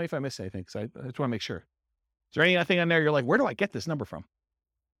sheet. Tell me if I missed anything, because I just want to make sure. Is there anything on there you're like, where do I get this number from?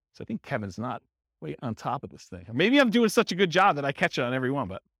 So I think Kevin's not way on top of this thing. Or maybe I'm doing such a good job that I catch it on every one,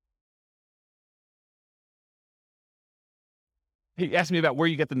 but. He asked me about where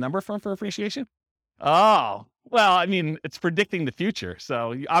you get the number from for appreciation. Oh, well, I mean, it's predicting the future.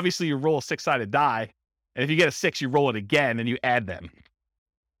 So obviously you roll a 6-sided die. And if you get a 6, you roll it again and you add them.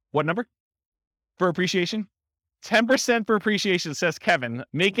 What number for appreciation? 10% for appreciation, says Kevin.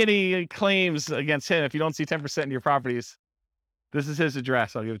 Make any claims against him if you don't see 10% in your properties. This is his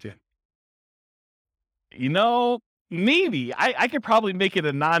address. I'll give it to you. You know, maybe. I could probably make it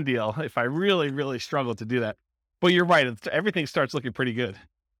a non-deal if I really, really struggle to do that. But you're right. Everything starts looking pretty good,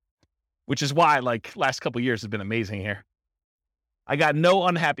 which is why, last couple of years has been amazing here. I got no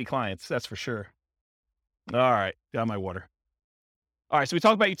unhappy clients, that's for sure. All right, down my water. All right, so we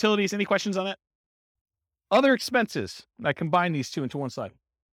talked about utilities. Any questions on that? Other expenses. I combine these two into one slide.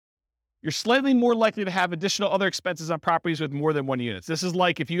 You're slightly more likely to have additional other expenses on properties with more than one unit. This is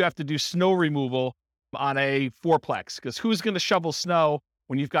like if you have to do snow removal on a fourplex, because who's going to shovel snow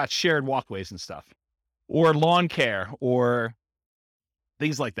when you've got shared walkways and stuff? Or lawn care, or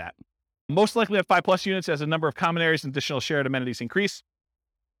things like that. Most likely have 5+ units as the number of common areas and additional shared amenities increase.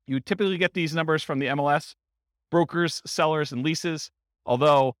 You typically get these numbers from the MLS, brokers, sellers, and leases,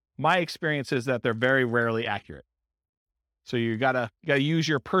 although my experience is that they're very rarely accurate. So you gotta use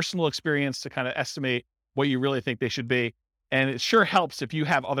your personal experience to kind of estimate what you really think they should be. And it sure helps if you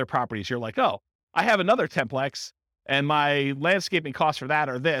have other properties. You're like, oh, I have another 10plex and my landscaping costs for that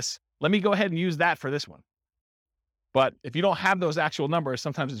are this. Let me go ahead and use that for this one. But if you don't have those actual numbers,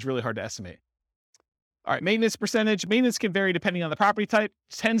 sometimes it's really hard to estimate. All right, maintenance percentage. Maintenance can vary depending on the property type.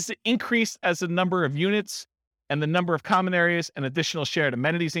 It tends to increase as the number of units and the number of common areas and additional shared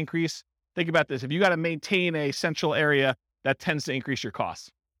amenities increase. Think about this. If you got to maintain a central area, that tends to increase your costs.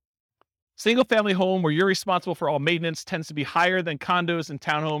 Single family home where you're responsible for all maintenance tends to be higher than condos and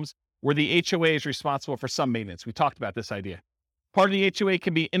townhomes where the HOA is responsible for some maintenance. We talked about this idea. Part of the HOA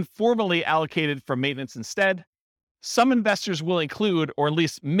can be informally allocated for maintenance instead. Some investors will include or at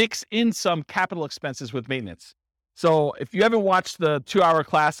least mix in some capital expenses with maintenance. So if you haven't watched the 2-hour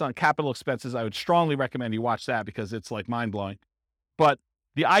class on capital expenses, I would strongly recommend you watch that because it's mind-blowing. But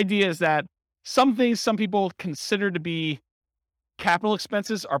the idea is that some things some people consider to be capital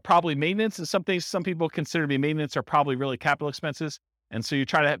expenses are probably maintenance, and some things some people consider to be maintenance are probably really capital expenses. And so you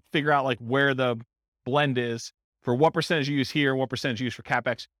try to figure out where the blend is for what percentage you use here and what percentage you use for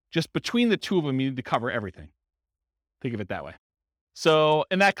CapEx. Just between the two of them, you need to cover everything. Think of it that way. So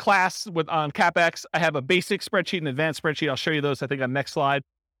in that class on CapEx, I have a basic spreadsheet and advanced spreadsheet. I'll show you those, I think, on the next slide.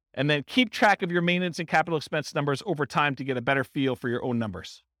 And then keep track of your maintenance and capital expense numbers over time to get a better feel for your own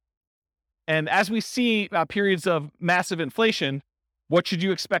numbers. And as we see periods of massive inflation, what should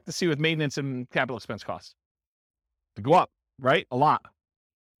you expect to see with maintenance and capital expense costs? To go up, right? A lot.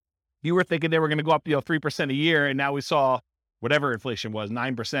 You were thinking they were going to go up 3% a year, and now we saw whatever inflation was,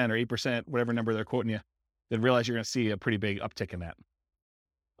 9% or 8%, whatever number they're quoting you. Then realize you're going to see a pretty big uptick in that.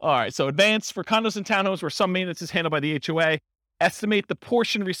 All right, so advanced for condos and townhomes where some maintenance is handled by the HOA, estimate the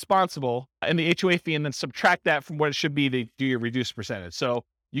portion responsible in the HOA fee and then subtract that from what it should be to do your reduced percentage. So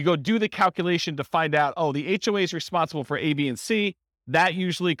you go do the calculation to find out, oh, the HOA is responsible for A, B, and C. That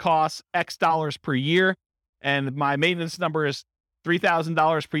usually costs X dollars per year. And my maintenance number is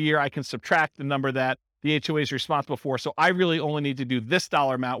 $3,000 per year. I can subtract the number that the HOA is responsible for. So I really only need to do this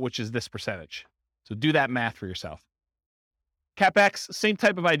dollar amount, which is this percentage. So do that math for yourself. CapEx, same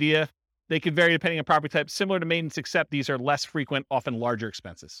type of idea. They can vary depending on property type, similar to maintenance, except these are less frequent, often larger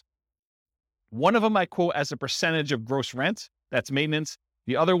expenses. One of them I quote as a percentage of gross rent. That's maintenance.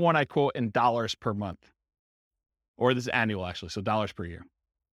 The other one I quote in dollars per month. Or this is annual, actually, so dollars per year.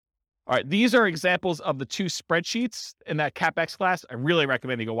 All right, these are examples of the two spreadsheets in that CapEx class. I really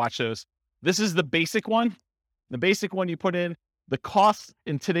recommend you go watch those. This is the basic one. The basic one, you put in the cost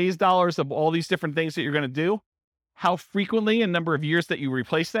in today's dollars of all these different things that you're going to do, how frequently and number of years that you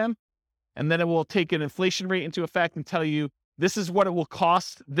replace them, and then it will take an inflation rate into effect and tell you this is what it will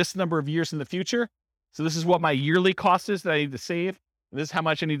cost this number of years in the future. So this is what my yearly cost is that I need to save. And this is how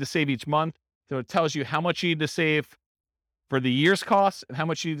much I need to save each month. So it tells you how much you need to save for the year's costs and how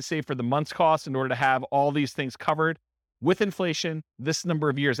much you need to save for the month's costs in order to have all these things covered with inflation this number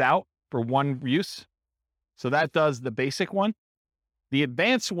of years out for one use. So that does the basic one. The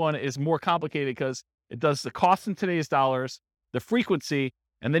advanced one is more complicated because it does the cost in today's dollars, the frequency,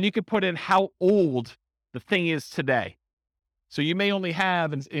 and then you can put in how old the thing is today. So you may only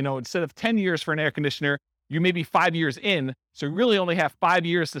have, instead of 10 years for an air conditioner, you may be 5 years in. So you really only have 5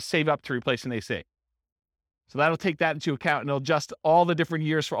 years to save up to replace an AC. So that'll take that into account, and it'll adjust all the different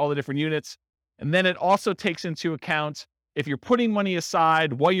years for all the different units. And then it also takes into account if you're putting money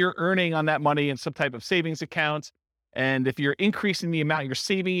aside, what you're earning on that money in some type of savings account, and if you're increasing the amount you're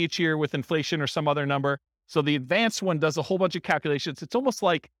saving each year with inflation or some other number. So the advanced one does a whole bunch of calculations. It's almost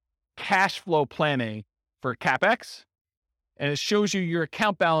like cash flow planning for CapEx, and it shows you your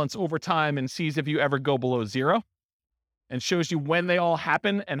account balance over time and sees if you ever go below zero, and shows you when they all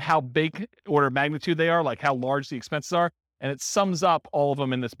happen and how big order of magnitude they are, like how large the expenses are, and it sums up all of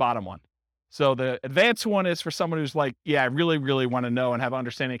them in this bottom one. So the advanced one is for someone who's like, yeah, I really, really want to know and have an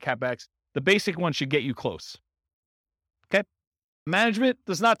understanding of CapEx. The basic one should get you close. Okay. Management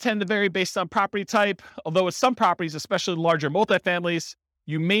does not tend to vary based on property type, although with some properties, especially larger multifamilies,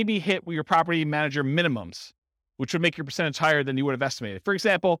 you may be hit with your property manager minimums, which would make your percentage higher than you would have estimated. For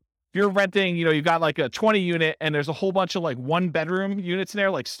example, if you're renting, you've got like a 20 unit and there's a whole bunch of like 1-bedroom units in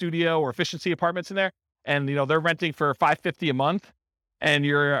there, like studio or efficiency apartments in there. And, they're renting for $550 a month, and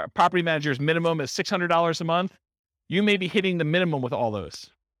your property manager's minimum is $600 a month. You may be hitting the minimum with all those.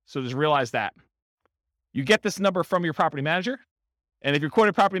 So just realize that. You get this number from your property manager. And if your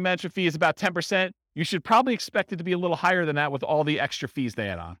quoted property management fee is about 10%, you should probably expect it to be a little higher than that with all the extra fees they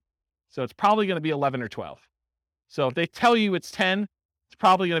add on. So it's probably going to be 11 or 12. So if they tell you it's 10, it's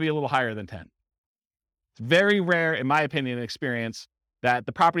probably going to be a little higher than 10. It's very rare, in my opinion and experience, that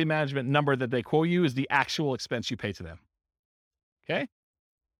the property management number that they quote you is the actual expense you pay to them. Okay?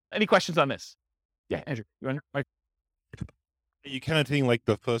 Any questions on this? Yeah, Andrew, you want to? Are you counting like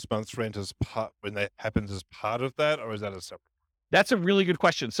the first month's rent as part when that happens as part of that, or is that a separate? That's a really good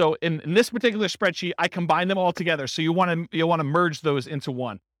question. So in this particular spreadsheet, I combine them all together. So you'll want to merge those into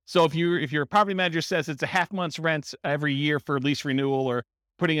one. So if your property manager says it's a half month's rent every year for lease renewal or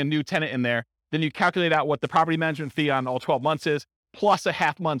putting a new tenant in there, then you calculate out what the property management fee on all 12 months is, plus a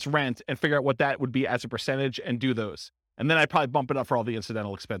half month's rent, and figure out what that would be as a percentage and do those. And then I'd probably bump it up for all the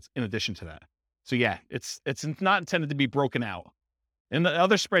incidental expense in addition to that. So yeah, it's not intended to be broken out. In the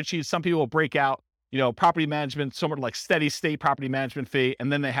other spreadsheets, some people will break out, property management, somewhat like steady state property management fee,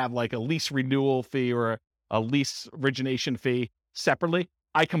 and then they have like a lease renewal fee or a lease origination fee separately.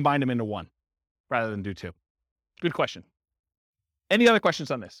 I combine them into one rather than do two. Good question. Any other questions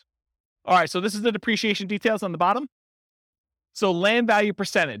on this? All right, so this is the depreciation details on the bottom. So land value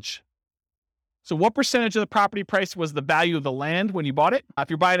percentage. So what percentage of the property price was the value of the land when you bought it? If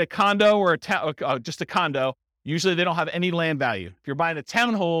you're buying a condo or just a condo, usually they don't have any land value. If you're buying a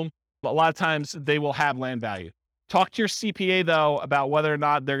townhome, a lot of times they will have land value. Talk to your CPA though about whether or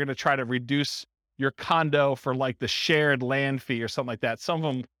not they're going to try to reduce your condo for like the shared land fee or something like that. Some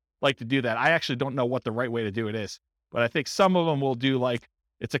of them like to do that. I actually don't know what the right way to do it is, but I think some of them will do like,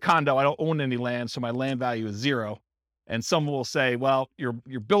 it's a condo, I don't own any land, so my land value is 0. And some will say, well, you're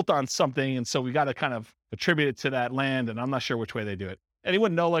built on something, and so we got to kind of attribute it to that land, and I'm not sure which way they do it.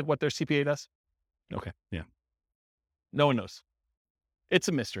 Anyone know like what their CPA does? Okay, yeah. No one knows. It's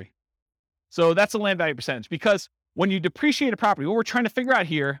a mystery. So that's a land value percentage, because when you depreciate a property, what we're trying to figure out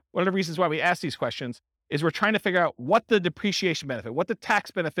here, one of the reasons why we ask these questions, is we're trying to figure out what the depreciation benefit, what the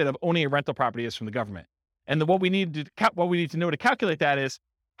tax benefit of owning a rental property is from the government. And what we need to know to calculate that is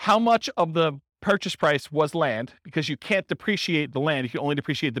how much of the purchase price was land, because you can't depreciate the land, you can only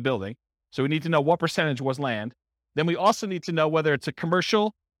depreciate the building. So we need to know what percentage was land. Then we also need to know whether it's a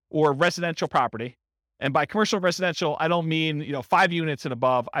commercial or residential property. And by commercial residential, I don't mean, 5 units and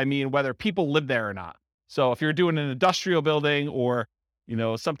above. I mean whether people live there or not. So if you're doing an industrial building or,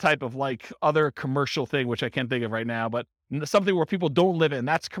 some type of like other commercial thing, which I can't think of right now, but something where people don't live in,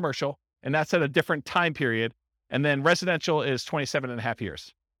 that's commercial. And that's at a different time period. And then residential is 27.5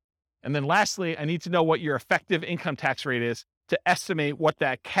 years. And then lastly, I need to know what your effective income tax rate is to estimate what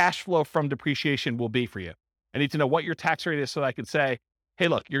that cash flow from depreciation will be for you. I need to know what your tax rate is so that I can say, hey,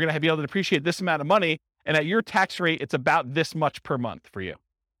 look, you're going to be able to depreciate this amount of money, and at your tax rate, it's about this much per month for you.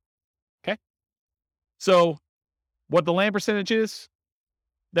 Okay? So what the land percentage is,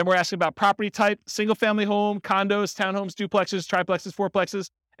 then we're asking about property type, single family home, condos, townhomes, duplexes, triplexes, fourplexes,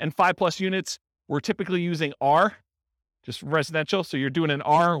 and 5+ units. We're typically using R, just residential. So you're doing an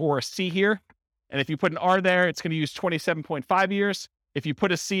R or a C here. And if you put an R there, it's going to use 27.5 years. If you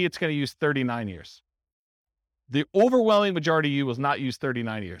put a C, it's going to use 39 years. The overwhelming majority of you will not use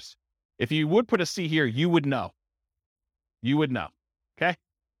 39 years. If you would put a C here, you would know. You would know. Okay?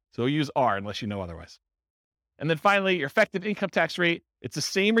 So use R unless you know otherwise. And then finally, your effective income tax rate, it's the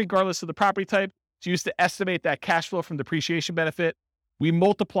same regardless of the property type. It's used to estimate that cash flow from depreciation benefit. We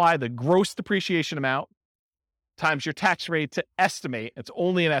multiply the gross depreciation amount times your tax rate to estimate, it's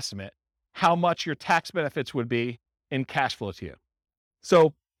only an estimate, how much your tax benefits would be in cash flow to you.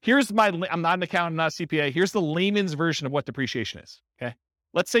 So here's I'm not an accountant, not a CPA. Here's the layman's version of what depreciation is, okay?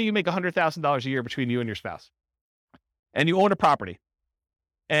 Let's say you make $100,000 a year between you and your spouse, and you own a property.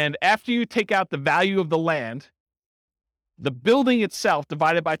 And after you take out the value of the land, the building itself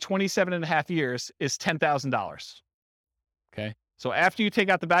divided by 27 and a half years is $10,000, okay? So after you take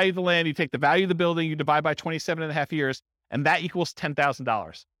out the value of the land, you take the value of the building, you divide by 27 and a half years, and that equals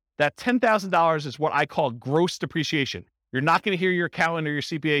 $10,000. That $10,000 is what I call gross depreciation. You're not going to hear your accountant or your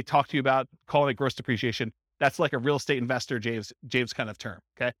CPA talk to you about calling it gross depreciation. That's like a real estate investor, James kind of term,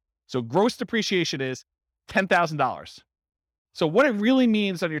 okay? So gross depreciation is $10,000. So what it really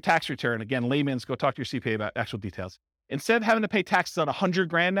means on your tax return, again, layman's, go talk to your CPA about actual details. Instead of having to pay taxes on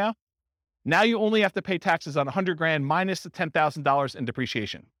 $100,000 now you only have to pay taxes on $100,000 minus the $10,000 in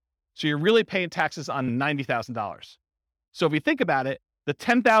depreciation. So you're really paying taxes on $90,000. So if you think about it, the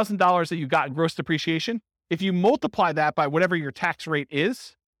 $10,000 that you got in gross depreciation, if you multiply that by whatever your tax rate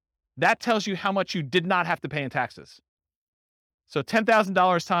is, that tells you how much you did not have to pay in taxes. So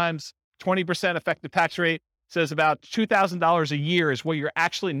 $10,000 times 20% effective tax rate says about $2,000 a year is what you're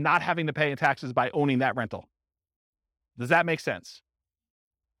actually not having to pay in taxes by owning that rental. Does that make sense?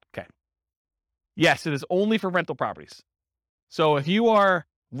 Okay. Yes, it is only for rental properties. So if you are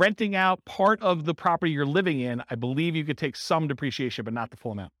renting out part of the property you're living in, I believe you could take some depreciation, but not the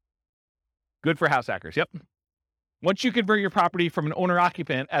full amount. Good for house hackers. Yep. Once you convert your property from an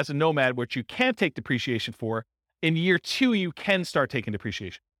owner-occupant as a nomad, which you can take depreciation for, in year 2, you can start taking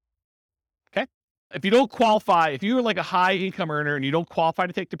depreciation. Okay? If you don't qualify, if you're like a high income earner and you don't qualify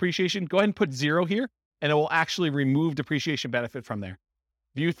to take depreciation, go ahead and put 0 here, and it will actually remove depreciation benefit from there.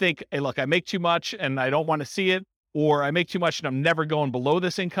 If you think, hey, look, I make too much and I don't want to see it, or I make too much and I'm never going below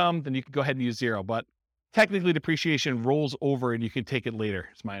this income, then you can go ahead and use 0. But technically, depreciation rolls over and you can take it later,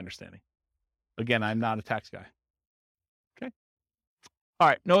 is my understanding. Again, I'm not a tax guy. Okay. All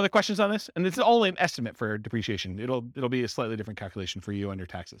right. No other questions on this? And it's only an estimate for depreciation. It'll be a slightly different calculation for you and your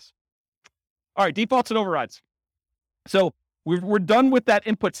taxes. All right. Defaults and overrides. So we're done with that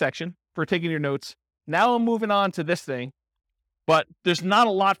input section for taking your notes. Now I'm moving on to this thing, but there's not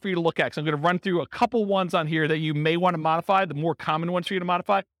a lot for you to look at. So I'm going to run through a couple ones on here that you may want to modify, the more common ones for you to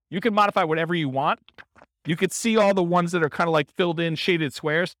modify. You can modify whatever you want. You could see all the ones that are kind of like filled in shaded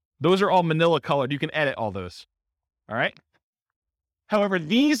squares. Those are all manila colored. You can edit all those. All right. However,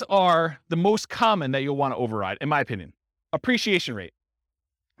 these are the most common that you'll want to override, in my opinion. Appreciation rate.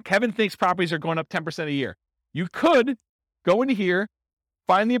 Kevin thinks properties are going up 10% a year. You could go into here,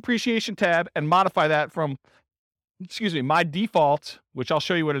 find the appreciation tab, and modify that from, my default, which I'll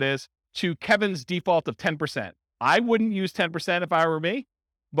show you what it is, to Kevin's default of 10%. I wouldn't use 10% if I were me,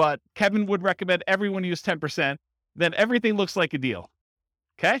 but Kevin would recommend everyone use 10%. Then everything looks like a deal.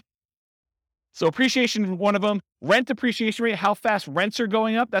 Okay? So appreciation is one of them. Rent appreciation rate, how fast rents are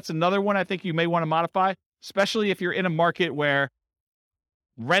going up. That's another one I think you may want to modify, especially if you're in a market where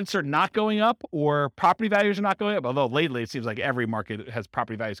rents are not going up or property values are not going up. Although lately it seems like every market has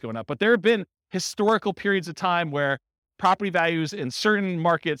property values going up. But there have been historical periods of time where property values in certain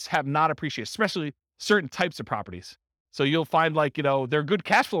markets have not appreciated, especially certain types of properties. So you'll find they're good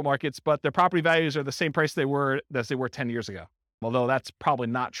cash flow markets, but their property values are the same price as they were 10 years ago. Although that's probably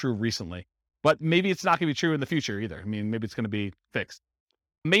not true recently. But maybe it's not going to be true in the future either. I mean, maybe it's going to be fixed.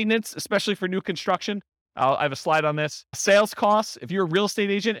 Maintenance, especially for new construction. I have a slide on this. Sales costs. If you're a real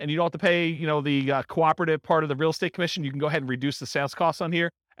estate agent and you don't have to pay, the cooperative part of the real estate commission, you can go ahead and reduce the sales costs on here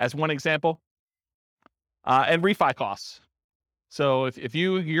as one example. And refi costs. So if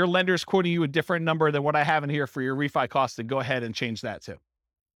your lender is quoting you a different number than what I have in here for your refi costs, then go ahead and change that too.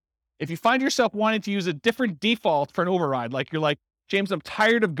 If you find yourself wanting to use a different default for an override, like you're like, James, I'm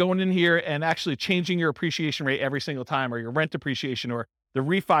tired of going in here and actually changing your appreciation rate every single time, or your rent appreciation, or the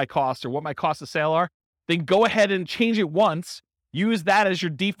refi cost, or what my cost of sale are, then go ahead and change it once. Use that as your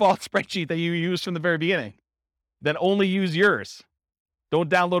default spreadsheet that you used from the very beginning. Then only use yours. Don't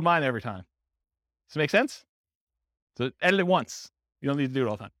download mine every time. Does it make sense? So edit it once. You don't need to do it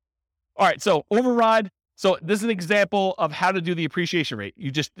all the time. All right, so override. So this is an example of how to do the appreciation rate.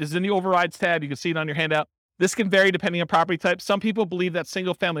 This is in the overrides tab. You can see it on your handout. This can vary depending on property type. Some people believe that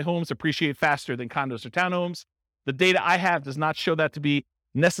single-family homes appreciate faster than condos or townhomes. The data I have does not show that to be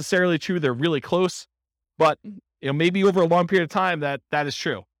necessarily true. They're really close. But maybe over a long period of time that is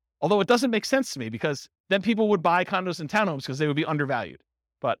true. Although it doesn't make sense to me because then people would buy condos and townhomes because they would be undervalued.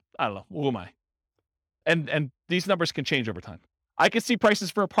 But I don't know. Who am I? And these numbers can change over time. I can see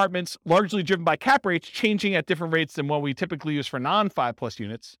prices for apartments largely driven by cap rates changing at different rates than what we typically use for non-5+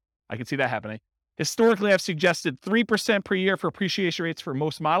 units. I can see that happening. Historically, I've suggested 3% per year for appreciation rates for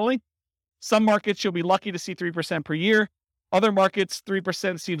most modeling. Some markets you'll be lucky to see 3% per year. Other markets,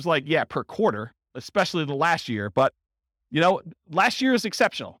 3% seems like, per quarter, especially the last year. But, last year is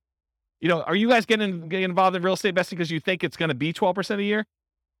exceptional. Are you guys getting involved in real estate investing because you think it's going to be 12% a year?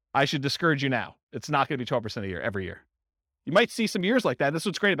 I should discourage you now. It's not going to be 12% a year every year. You might see some years like that. That's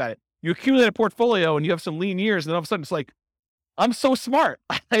what's great about it. You accumulate a portfolio and you have some lean years, and then all of a sudden it's like, I'm so smart.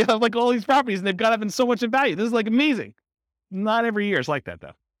 I have like all these properties and they've got up in so much in value. This is like amazing. Not every year is like that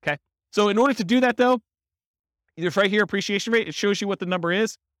though. Okay. So in order to do that though, either right here, appreciation rate, it shows you what the number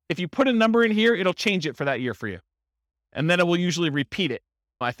is. If you put a number in here, it'll change it for that year for you. And then it will usually repeat it,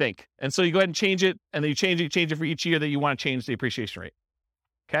 I think. And so you go ahead and change it, and then you change it for each year that you want to change the appreciation rate.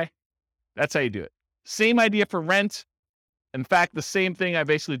 Okay. That's how you do it. Same idea for rent. In fact, the same thing I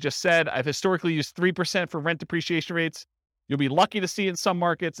basically just said. I've historically used 3% for rent depreciation rates. You'll be lucky to see it in some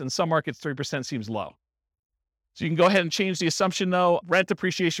markets. In some markets, 3% seems low. So you can go ahead and change the assumption though. Rent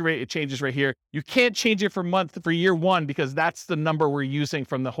depreciation rate, it changes right here. You can't change it for year one because that's the number we're using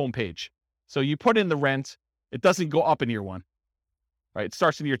from the homepage. So you put in the rent, it doesn't go up in year one, right? It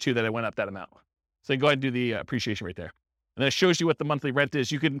starts in year two that it went up that amount. So you go ahead and do the appreciation rate there. And then it shows you what the monthly rent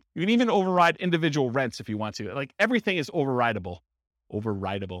is. You can even override individual rents if you want to. Like everything is overrideable.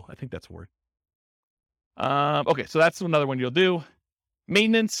 Overrideable. I think that's a word. Okay, so that's another one you'll do.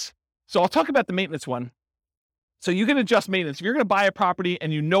 Maintenance. So I'll talk about the maintenance one. So you can adjust maintenance. If you're going to buy a property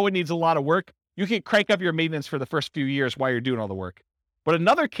and you know it needs a lot of work, you can crank up your maintenance for the first few years while you're doing all the work. But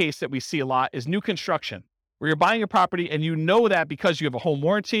another case that we see a lot is new construction, where you're buying a property and you know that because you have a home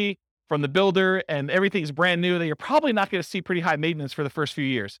warranty from the builder and everything's brand new, that you're probably not going to see pretty high maintenance for the first few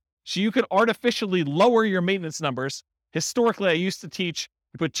years. So you can artificially lower your maintenance numbers. Historically, I used to teach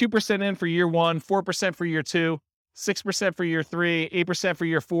you put 2% in for year one, 4% for year two, 6% for year three, 8% for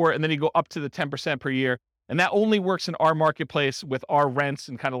year four, and then you go up to the 10% per year. And that only works in our marketplace with our rents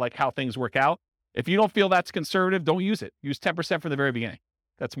and kind of like how things work out. If you don't feel that's conservative, don't use it. Use 10% from the very beginning.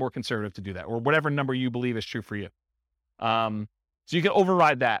 That's more conservative to do that, or whatever number you believe is true for you. So you can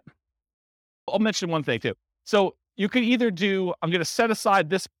override that. I'll mention one thing too. So you could either do, I'm going to set aside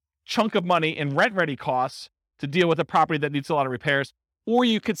this chunk of money in rent-ready costs to deal with a property that needs a lot of repairs, or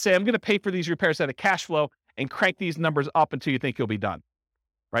you could say, I'm going to pay for these repairs out of cash flow and crank these numbers up until you think you'll be done,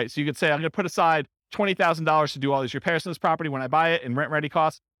 right? So you could say, I'm going to put aside $20,000 to do all these repairs on this property when I buy it in rent-ready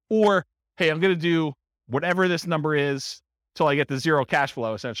costs, or, hey, I'm going to do whatever this number is till I get to zero cash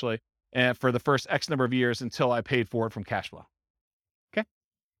flow, essentially, and for the first X number of years until I paid for it from cash flow. Okay.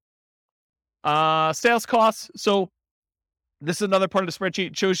 Sales costs. So this is another part of the spreadsheet.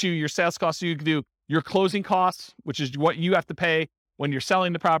 It shows you your sales costs. So you can do your closing costs, which is what you have to pay when you're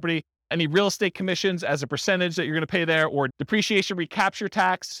selling the property, any real estate commissions as a percentage that you're going to pay there, or depreciation recapture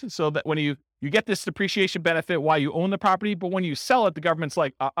tax, so that when you get this depreciation benefit while you own the property, but when you sell it, the government's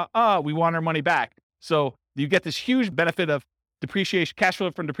like, we want our money back. So you get this huge benefit of depreciation, cash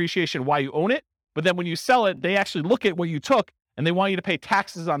flow from depreciation while you own it. But then when you sell it, they actually look at what you took and they want you to pay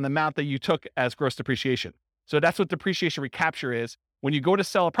taxes on the amount that you took as gross depreciation. So that's what depreciation recapture is. When you go to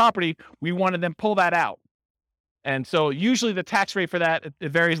sell a property, we want to then pull that out. And so usually the tax rate for that, it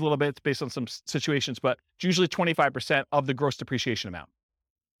varies a little bit. It's based on some situations, but it's usually 25% of the gross depreciation amount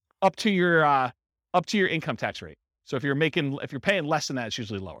up to your income tax rate. So if you're paying less than that, it's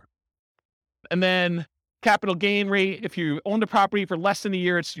usually lower. And then capital gain rate, if you own the property for less than a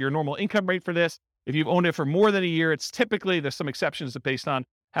year, it's your normal income rate for this. If you've owned it for more than a year, it's typically, there's some exceptions based on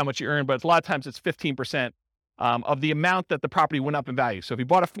how much you earn, but a lot of times it's 15% of the amount that the property went up in value. So if you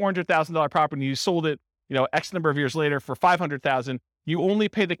bought a $400,000 property and you sold it, X number of years later for $500,000, you only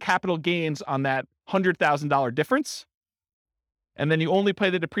pay the capital gains on that $100,000 difference. And then you only pay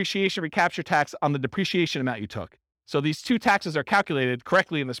the depreciation recapture tax on the depreciation amount you took. So these two taxes are calculated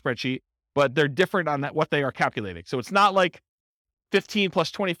correctly in the spreadsheet, but they're different on that, what they are calculating. So it's not like 15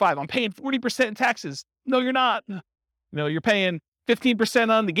 plus 25. I'm paying 40% in taxes. No, you're not. You're paying 15%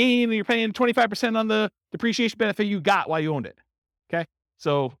 on the gain and you're paying 25% on the depreciation benefit you got while you owned it. Okay.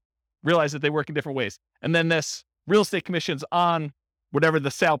 So realize that they work in different ways. And then this real estate commissions on whatever the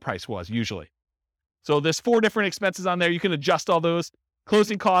sale price was usually. So there's 4 different expenses on there. You can adjust all those: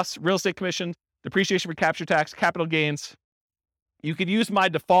 closing costs, real estate commission, depreciation recapture tax, capital gains. You could use my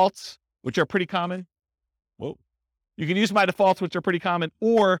defaults, which are pretty common. You can use my defaults, which are pretty common,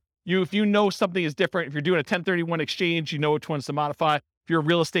 or if you know something is different, if you're doing a 1031 exchange, you know which ones to modify. If you're a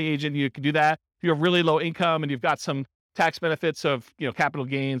real estate agent, you can do that. If you have really low income and you've got some tax benefits of, capital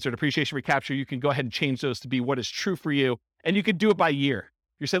gains or depreciation recapture, you can go ahead and change those to be what is true for you. And you could do it by year.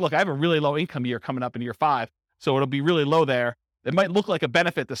 You say, look, I have a really low income year coming up in year 5, so it'll be really low there. It might look like a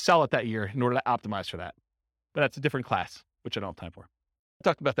benefit to sell it that year in order to optimize for that. But that's a different class, which I don't have time for. I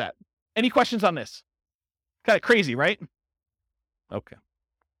talked about that. Any questions on this? Kind of crazy, right? Okay.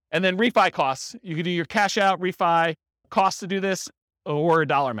 And then refi costs. You can do your cash out, refi costs to do this, or a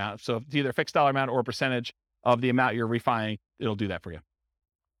dollar amount. So it's either a fixed dollar amount or a percentage of the amount you're refining. It'll do that for you.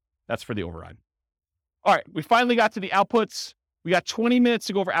 That's for the override. All right. We finally got to the outputs. We got 20 minutes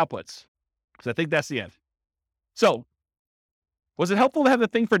to go over outputs because I think that's the end. So was it helpful to have the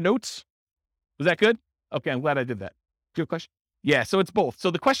thing for notes? Was that good? Okay. I'm glad I did that. Do you have a question? Yeah. So it's both. So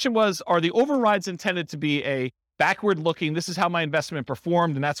the question was, are the overrides intended to be a backward looking, this is how my investment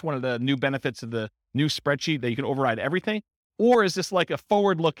performed, and that's one of the new benefits of the new spreadsheet that you can override everything? Or is this like a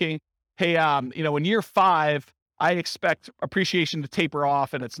forward looking, hey, in year 5, I expect appreciation to taper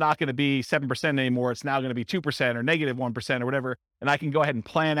off and it's not going to be 7% anymore. It's now going to be 2% or -1% or whatever. And I can go ahead and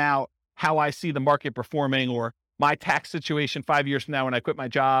plan out how I see the market performing or my tax situation 5 years from now when I quit my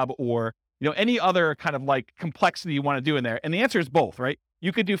job or, any other kind of like complexity you want to do in there. And the answer is both, right?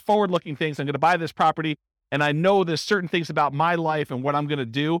 You could do forward looking things. I'm going to buy this property and I know there's certain things about my life and what I'm going to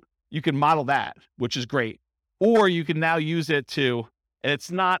do. You can model that, which is great. Or you can now use it to, and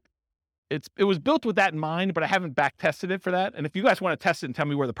it was built with that in mind, but I haven't back tested it for that. And if you guys want to test it and tell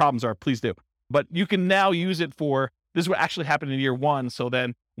me where the problems are, please do. But you can now use it for, this is what actually happened in year 1. So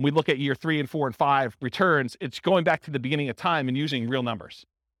then when we look at year 3 and 4 and 5 returns, it's going back to the beginning of time and using real numbers.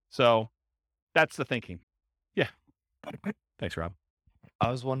 So that's the thinking. Yeah. Thanks, Rob.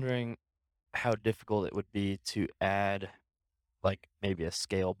 I was wondering how difficult it would be to add like maybe a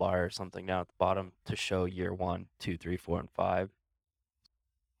scale bar or something down at the bottom to show year 1, 2, 3, 4, and 5.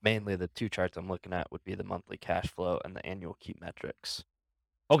 Mainly the 2 charts I'm looking at would be the monthly cash flow and the annual key metrics.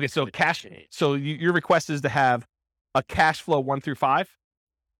 Okay, so your request is to have a cash flow 1 through 5?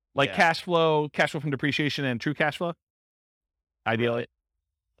 Like cash flow from depreciation and true cash flow? Ideally.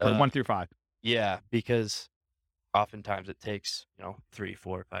 Or 1 through 5? Yeah, because oftentimes it takes, 3,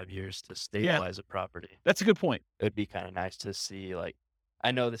 4, 5 years to stabilize a property. That's a good point. It would be kind of nice to see, like,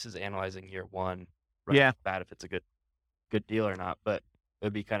 I know this is analyzing year 1, bad if it's a good deal or not, but it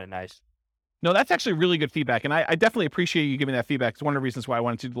would be kind of nice. No, that's actually really good feedback. And I definitely appreciate you giving that feedback. It's one of the reasons why I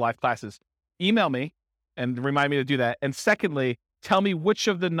wanted to do the live classes. Email me and remind me to do that. And secondly, tell me which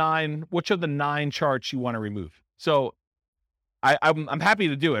of the 9 charts you want to remove. So I'm happy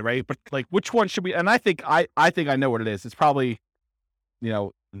to do it, right? But like, which one should we? And I think I know what it is. It's probably,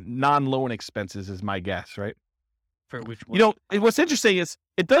 non-loan expenses is my guess, right? For which one? What's interesting is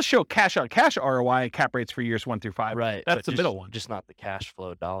it does show cash on cash ROI and cap rates for years 1 through 5. Right, that's the middle one, just not the cash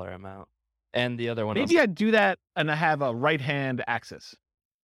flow dollar amount. And the other one, maybe I'd do that and I have a right hand axis.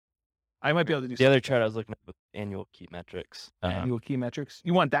 I might be able to do the other chart I was looking at with annual key metrics. Annual key metrics.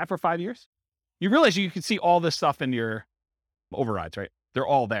 You want that for 5 years? You realize you can see all this stuff in your overrides, right? They're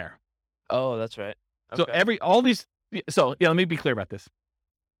all there. Oh, that's right. Okay. So let me be clear about this.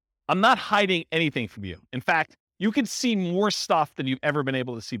 I'm not hiding anything from you. In fact, you can see more stuff than you've ever been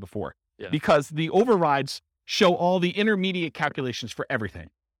able to see before because the overrides show all the intermediate calculations for everything.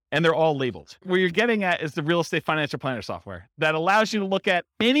 And they're all labeled. Where you're getting at is the real estate financial planner software that allows you to look at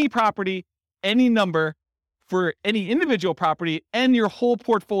any property, any number for any individual property and your whole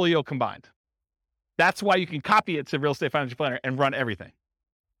portfolio combined. That's why you can copy it to Real Estate Financial Planner and run everything.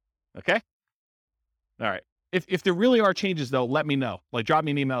 Okay? All right. If there really are changes, though, let me know. Like, drop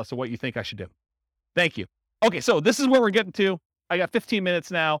me an email as to what you think I should do. Thank you. Okay, so this is where we're getting to. I got 15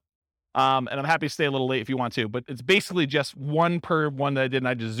 minutes now, and I'm happy to stay a little late if you want to, but it's basically just one per one that I did, and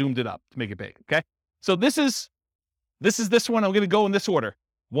I just zoomed it up to make it big, okay? So this is this one. I'm going to go in this order.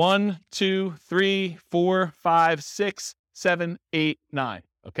 1, 2, 3, 4, 5, 6, 7, 8, 9,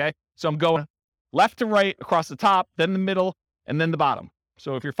 okay? So I'm going left to right across the top, then the middle, and then the bottom.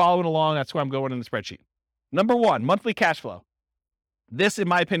 So if you're following along, that's where I'm going in the spreadsheet. Number 1, monthly cash flow. This, in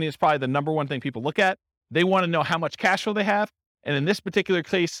my opinion, is probably the number one thing people look at. They want to know how much cash flow they have. And in this particular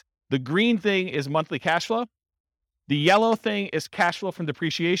case, the green thing is monthly cash flow. The yellow thing is cash flow from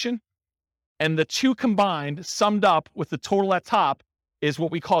depreciation. And the 2 combined, summed up with the total at top, is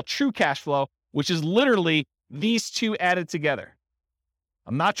what we call true cash flow, which is literally these 2 added together.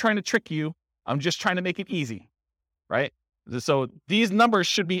 I'm not trying to trick you. I'm just trying to make it easy, right? So these numbers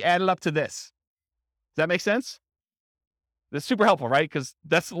should be added up to this. Does that make sense? That's super helpful, right? Because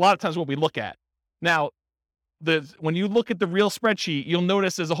that's a lot of times what we look at. Now, when you look at the real spreadsheet, you'll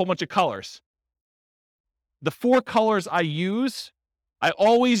notice there's a whole bunch of colors. The 4 colors I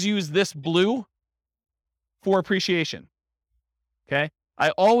always use this blue for appreciation. Okay. I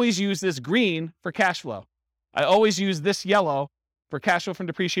always use this green for cash flow. I always use this yellow for cash flow from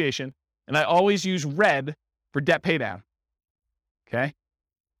depreciation. And I always use red for debt paydown. Okay.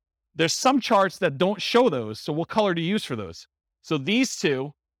 There's some charts that don't show those. So what color to use for those? So these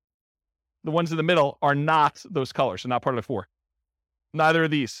two, the ones in the middle, are not those colors. They're not part of the 4. Neither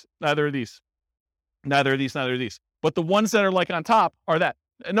of these. But the ones that are like on top are that.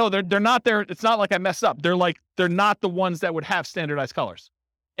 No, they're not there. It's not like I messed up. They're not the ones that would have standardized colors.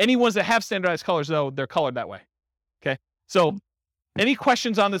 Any ones that have standardized colors, though, they're colored that way. Okay. So any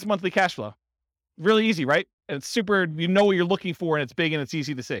questions on this monthly cash flow? Really easy, right? And it's super, you know what you're looking for, and it's big and it's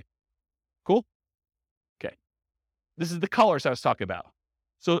easy to see. Cool? Okay. This is the colors I was talking about.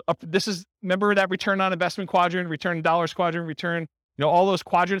 So remember that return on investment quadrant, return in dollars quadrant, return, all those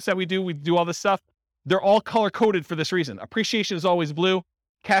quadrants that we do all this stuff. They're all color coded for this reason. Appreciation is always blue.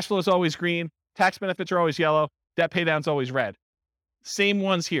 Cash flow is always green. Tax benefits are always yellow. Debt pay down is always red. Same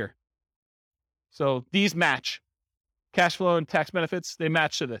ones here. So these match. Cash flow and tax benefits, they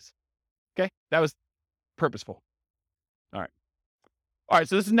match to this. Okay? That was purposeful. All right.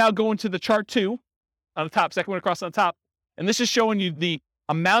 So this is now going to the chart 2 on the top, second one across on the top. And this is showing you the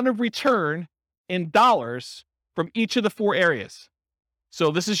amount of return in dollars from each of the 4 areas. So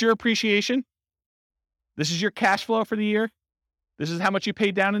this is your appreciation. This is your cash flow for the year. This is how much you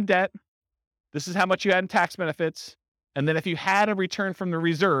paid down in debt. This is how much you had in tax benefits. And then if you had a return from the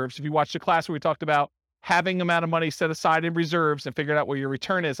reserves, if you watched the class where we talked about having amount of money set aside in reserves and figured out where your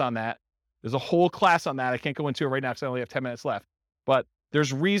return is on that, there's a whole class on that. I can't go into it right now because I only have 10 minutes left. But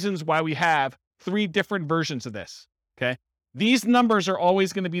there's reasons why we have 3 different versions of this, okay? These numbers are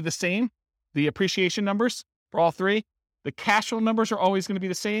always going to be the same, the appreciation numbers for all 3. The cash flow numbers are always going to be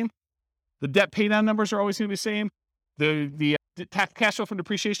the same. The debt paydown numbers are always going to be the same. The cash flow from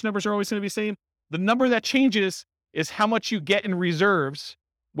depreciation numbers are always going to be the same. The number that changes is how much you get in reserves,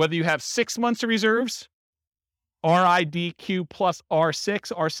 whether you have 6 months of reserves, RIDQ plus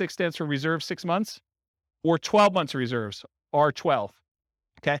R6. R6 stands for reserve 6 months, or 12 months of reserves, R12.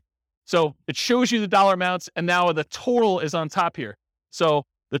 Okay. So it shows you the dollar amounts, and now the total is on top here. So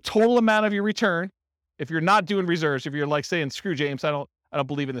the total amount of your return, if you're not doing reserves, if you're like saying, screw James, I don't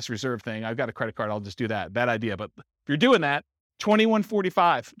believe in this reserve thing. I've got a credit card. I'll just do that. Bad idea. But if you're doing that,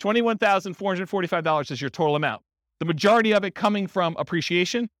 $21,445 is your total amount. The majority of it coming from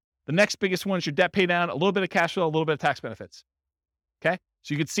appreciation. The next biggest one is your debt pay down, a little bit of cash flow, a little bit of tax benefits. Okay.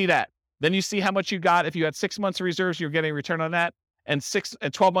 So you can see that. Then you see how much you got. If you had 6 months of reserves, you're getting a return on that. And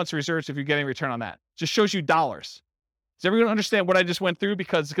 12 months of reserves, if you're getting a return on that. Just shows you dollars. Does everyone understand what I just went through?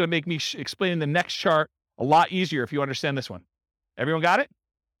 Because it's going to make me explaining the next chart a lot easier if you understand this one. Everyone got it?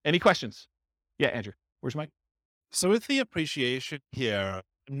 Any questions? Yeah, Andrew. Where's Mike? So with the appreciation here,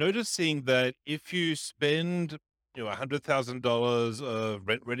 I'm noticing that if you spend, $100,000 of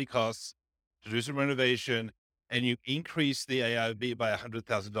rent-ready costs to do some renovation, and you increase the AIV by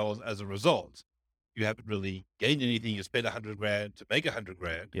 $100,000 as a result, you haven't really gained anything. You spent $100,000 to make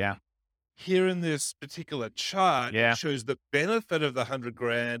 $100,000. Yeah. Here in this particular chart, it shows the benefit of the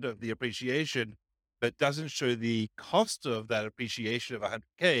 $100,000 of the appreciation, but doesn't show the cost of that appreciation of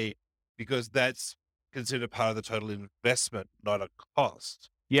 $100K, because that's considered part of the total investment, not a cost.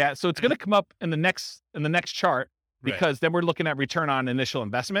 Yeah. So it's going to come up in the next chart, because then we're looking at return on initial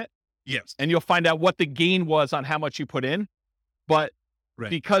investment. Yes. And you'll find out what the gain was on how much you put in. But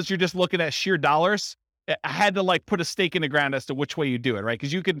because you're just looking at sheer dollars, I had to put a stake in the ground as to which way you do it, right?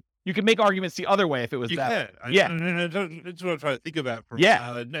 Because you can make arguments the other way if it was that. That's what I'm trying to think about.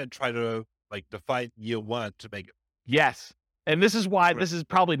 And try to define year one to make it. Yes. And this is why this is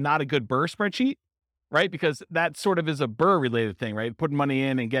probably not a good BRRRR spreadsheet, right? Because that sort of is a BRRRR related thing, right? Putting money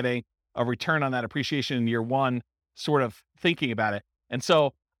in and getting a return on that appreciation in year one, sort of thinking about it. And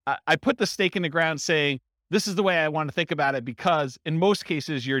so I put the stake in the ground saying, this is the way I want to think about it, because in most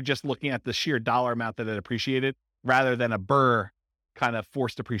cases, you're just looking at the sheer dollar amount that it appreciated rather than a BRRRR kind of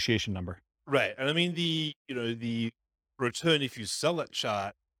forced appreciation number. Right. And I mean, the return, if you sell that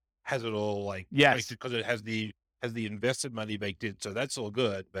chart, has it all because it has the invested money baked in. So that's all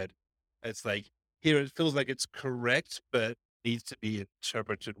good. But it's here it feels like it's correct, but needs to be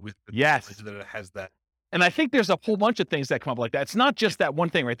interpreted with the knowledge that it has that. And I think there's a whole bunch of things that come up like that. It's not just that one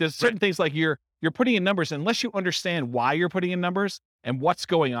thing, right? There's certain things like you're putting in numbers, unless you understand why you're putting in numbers and what's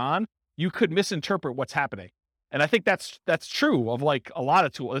going on, you could misinterpret what's happening. And I think that's true of a lot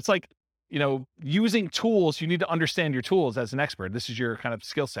of tools. It's like using tools, you need to understand your tools as an expert. This is your kind of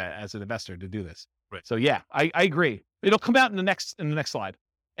skill set as an investor to do this. Right. So yeah, I agree. It'll come out in the next slide.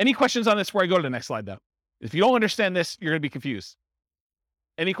 Any questions on this before I go to the next slide though? If you don't understand this, you're going to be confused.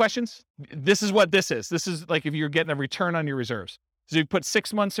 Any questions? This is what this is. This is like if you're getting a return on your reserves. So you put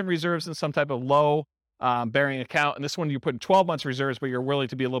 6 months in reserves in some type of low bearing account. And this one, you're putting 12 months reserves, but you're willing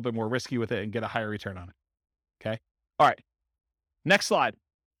to be a little bit more risky with it and get a higher return on it. Okay. All right. Next slide.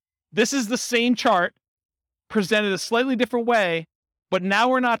 This is the same chart presented a slightly different way, but now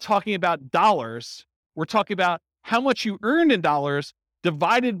we're not talking about dollars. We're talking about how much you earned in dollars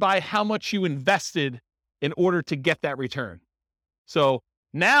divided by how much you invested in order to get that return. So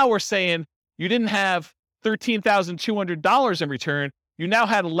now we're saying you didn't have $13,200 in return. You now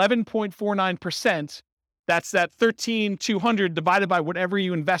had 11.49%. That's that 13,200 divided by whatever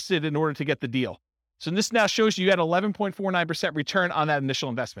you invested in order to get the deal. So this now shows you had 11.49% return on that initial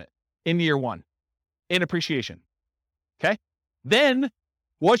investment in year one in appreciation. Okay. Then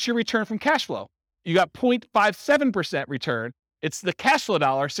what's your return from cash flow? You got 0.57% return. It's the cash flow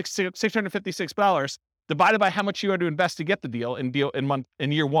dollar, $656 divided by how much you had to invest to get the deal in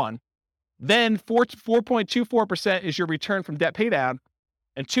year one. Then 4.24% is your return from debt paydown,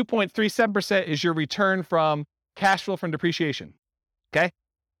 and 2.37% is your return from cash flow from depreciation. Okay.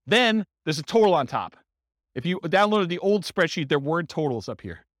 Then there's a total on top. If you downloaded the old spreadsheet, there weren't totals up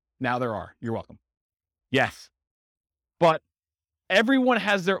here. Now there are. You're welcome. Yes. But everyone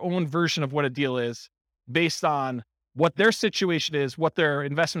has their own version of what a deal is based on what their situation is, what their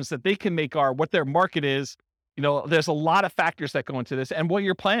investments that they can make are, what their market is. There's a lot of factors that go into this and what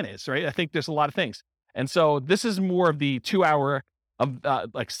your plan is, right? I think there's a lot of things. And so this is more of the 2 hour of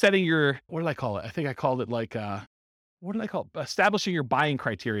like setting your, what did I call it? I think I called it like, what did I call it? Establishing your buying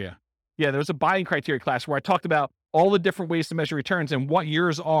criteria. Yeah, there was a buying criteria class where I talked about all the different ways to measure returns and what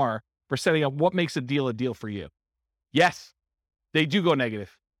yours are for setting up what makes a deal for you. Yes, they do go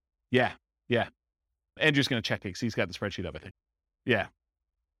negative. Yeah. Andrew's going to check it because he's got the spreadsheet up, I think. Yeah.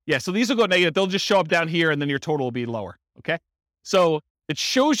 So these will go negative. They'll just show up down here and then your total will be lower. Okay. So it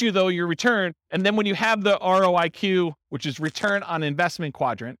shows you though your return. And then when you have the ROIQ, which is return on investment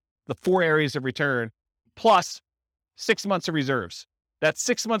quadrant, the 4 areas of return plus 6 months of reserves. That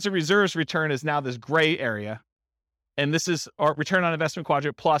 6 months of reserves return is now this gray area. And this is our return on investment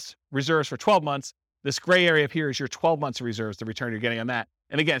quadrant plus reserves for 12 months. This gray area up here is your 12 months of reserves, the return you're getting on that.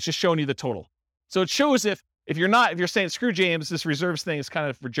 And again, it's just showing you the total. So it shows if you're saying, screw James, this reserves thing is kind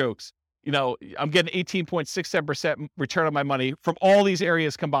of for jokes. I'm getting 18.67% return on my money from all these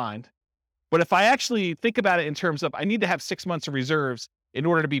areas combined. But if I actually think about it in terms of I need to have 6 months of reserves in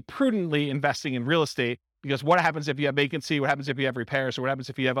order to be prudently investing in real estate, because what happens if you have vacancy? What happens if you have repairs? Or what happens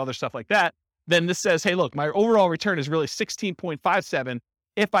if you have other stuff like that? Then this says, hey, look, my overall return is really 16.57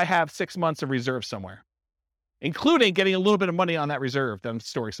 if I have 6 months of reserve somewhere, including getting a little bit of money on that reserve that I'm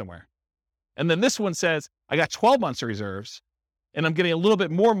storing somewhere. And then this one says, I got 12 months of reserves and I'm getting a little bit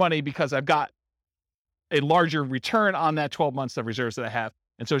more money because I've got a larger return on that 12 months of reserves that I have.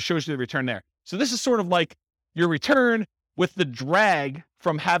 And so it shows you the return there. So this is sort of like your return with the drag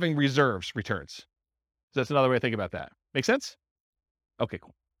from having reserves returns. So that's another way to think about that. Make sense? Okay,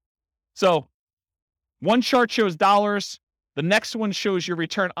 cool. So one chart shows dollars. The next one shows your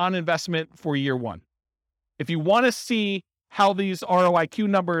return on investment for year one. If you want to see how these ROIQ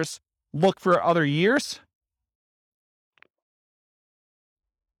numbers look for other years,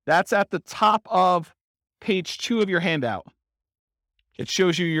 that's at the top of page 2 of your handout. It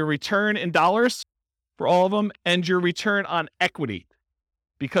shows you your return in dollars for all of them and your return on equity.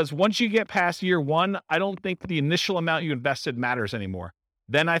 Because once you get past year one, I don't think the initial amount you invested matters anymore.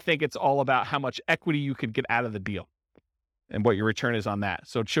 Then I think it's all about how much equity you could get out of the deal and what your return is on that.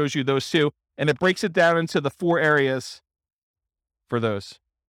 So it shows you those two, and it breaks it down into the 4 areas for those.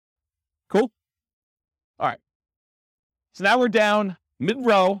 Cool? All right. So now we're down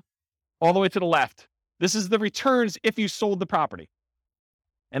mid-row all the way to the left. This is the returns if you sold the property.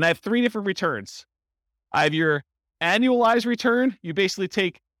 And I have 3 different returns. I have your annualized return. You basically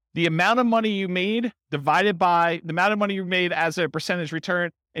take the amount of money you made divided by the amount of money you made as a percentage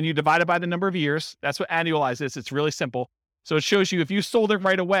return, and you divide it by the number of years. That's what annualized is. It's really simple. So it shows you if you sold it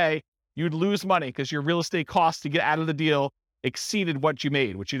right away, you'd lose money because your real estate costs to get out of the deal exceeded what you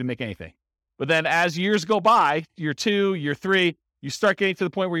made, which you didn't make anything. But then as years go by, year 2, year 3, you start getting to the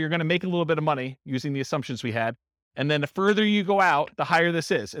point where you're going to make a little bit of money using the assumptions we had. And then the further you go out, the higher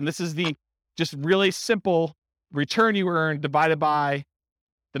this is. And this is the just really simple return you earn divided by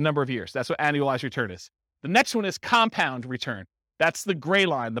the number of years. That's what annualized return is. The next one is compound return. That's the gray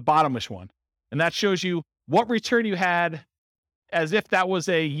line, the bottomish one. And that shows you what return you had as if that was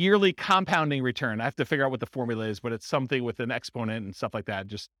a yearly compounding return. I have to figure out what the formula is, but it's something with an exponent and stuff like that.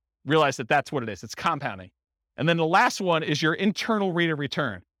 Just realize that that's what it is. It's compounding. And then the last one is your internal rate of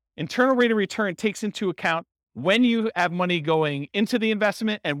return. Internal rate of return takes into account when you have money going into the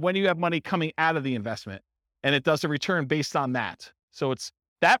investment and when you have money coming out of the investment. And it does a return based on that. So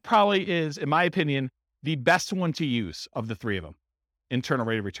that probably is, in my opinion, the best one to use of the three of them, internal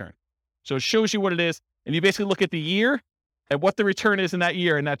rate of return. So it shows you what it is. And you basically look at the year and what the return is in that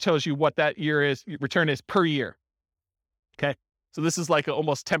year. And that tells you what that return is per year. Okay. So this is like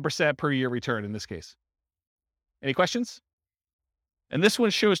almost 10% per year return in this case. Any questions? And this one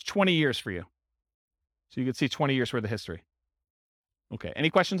shows 20 years for you. So you can see 20 years worth of history. Okay.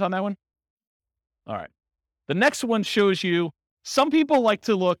 Any questions on that one? All right. The next one shows you, some people like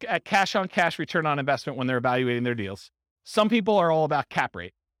to look at cash on cash return on investment when they're evaluating their deals. Some people are all about cap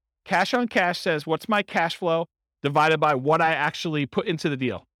rate. Cash on cash says, what's my cash flow divided by what I actually put into the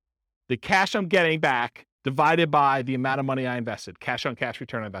deal? The cash I'm getting back divided by the amount of money I invested. Cash on cash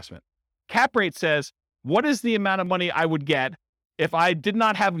return on investment. Cap rate says, what is the amount of money I would get if I did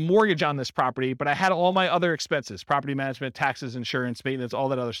not have a mortgage on this property, but I had all my other expenses, property management, taxes, insurance, maintenance, all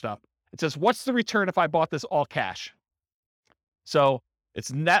that other stuff. It says, what's the return if I bought this all cash? So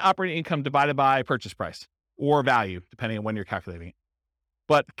it's net operating income divided by purchase price or value, depending on when you're calculating it.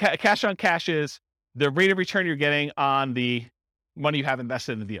 But cash on cash is the rate of return you're getting on the money you have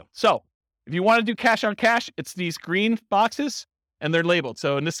invested in the deal. So if you want to do cash on cash, it's these green boxes and they're labeled.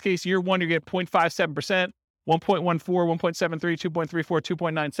 So in this case, year one, you get 0.57%, 1.14, 1.73, 2.34,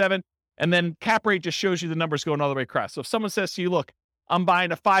 2.97. And then cap rate just shows you the numbers going all the way across. So if someone says to you, look, I'm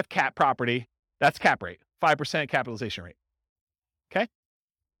buying a 5 cap property, that's cap rate, 5% capitalization rate. Okay.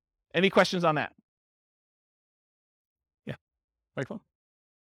 Any questions on that? Yeah. Microphone.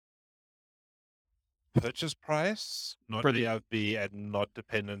 Purchase price, not for the ERV, and not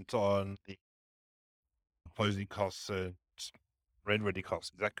dependent on the closing costs and rent ready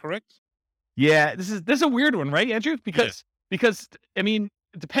costs. Is that correct? Yeah, this is a weird one, right, Andrew? Because I mean,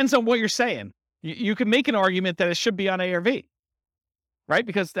 it depends on what you're saying. You can make an argument that it should be on ARV, right?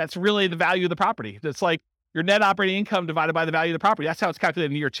 Because that's really the value of the property. It's like your net operating income divided by the value of the property. That's how it's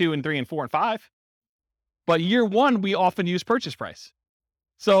calculated in year 2 and 3 and 4 and 5. But year 1, we often use purchase price.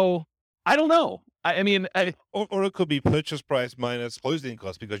 So I don't know. I mean, or it could be purchase price minus closing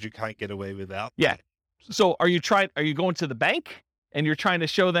costs because you can't get away without. Yeah. So are you going to the bank and you're trying to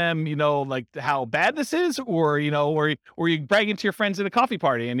show them, like how bad this is, or, or you bragging to your friends at a coffee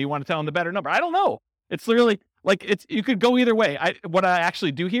party and you want to tell them the better number? I don't know. It's literally like you could go either way. What I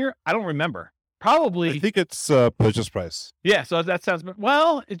actually do here, I don't remember. Probably. I think it's purchase price. Yeah. So that sounds,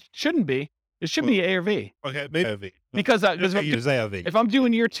 well, it shouldn't be. It should be ARV. Okay, maybe ARV. Because if I'm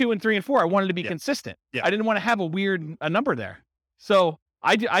doing year 2 and 3 and 4, I wanted to be consistent. Yeah. I didn't want to have a number there. So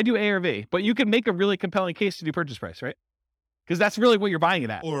I do ARV, but you can make a really compelling case to do purchase price, right? Because that's really what you're buying it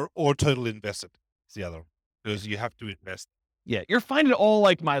at. Or total invested. It's the other, because you have to invest. Yeah, you're finding all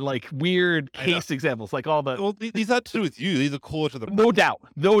like my weird case examples, like all the. Well, these are to do with you. These are core to the. No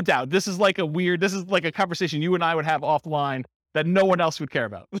doubt. This is like a conversation you and I would have offline that no one else would care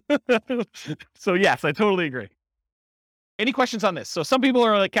about. So yes, I totally agree. Any questions on this? So some people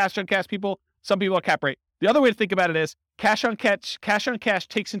are like cash on cash people. Some people are cap rate. The other way to think about it is cash on cash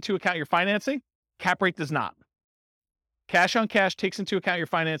takes into account your financing. Cap rate does not. Cash on cash takes into account your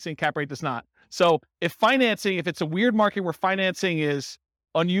financing. Cap rate does not. So if it's a weird market where financing is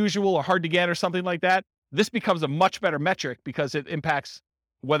unusual or hard to get or something like that, this becomes a much better metric because it impacts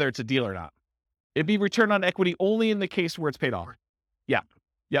whether it's a deal or not. It'd be return on equity only in the case where it's paid off. Yeah.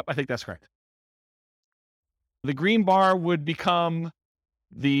 Yep. I think that's correct. The green bar would become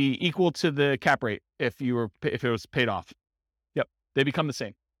equal to the cap rate if it was paid off. Yep. They become the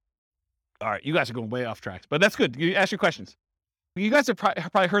same. All right. You guys are going way off track, but that's good. You ask your questions. You guys have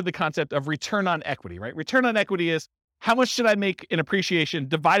probably heard the concept of return on equity, right? Return on equity is how much should I make in appreciation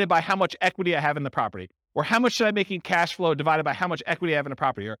divided by how much equity I have in the property, or how much should I make in cash flow divided by how much equity I have in the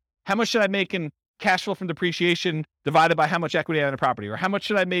property, or how much should I make in cash flow from depreciation divided by how much equity I have in the property, or how much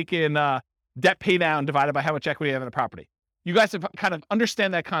should I make in debt pay down divided by how much equity I have in the property. You guys have kind of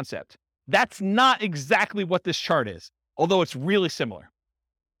understand that concept. That's not exactly what this chart is, although it's really similar.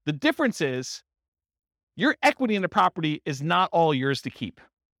 The difference is your equity in the property is not all yours to keep.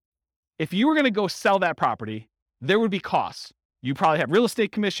 If you were going to go sell that property, there would be costs. You probably have real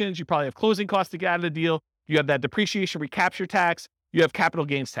estate commissions. You probably have closing costs to get out of the deal. You have that depreciation recapture tax. You have capital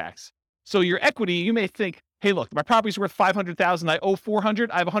gains tax. So your equity, you may think, hey, look, my property's worth $500,000. I owe $400,000.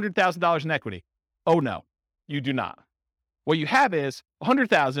 I have $100,000 in equity. Oh no, you do not. What you have is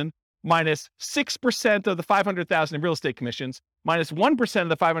 $100,000 minus 6% of the $500,000 in real estate commissions minus 1% of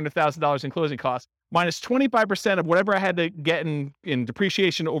the $500,000 in closing costs, minus 25% of whatever I had to get in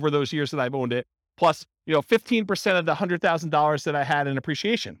depreciation over those years that I've owned it, plus 15% of the $100,000 that I had in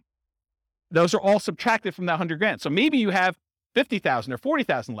appreciation. Those are all subtracted from that $100,000. So maybe you have $50,000 or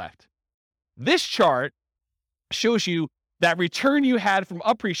 $40,000 left. This chart shows you that return you had from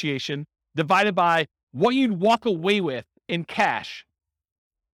appreciation divided by what you'd walk away with in cash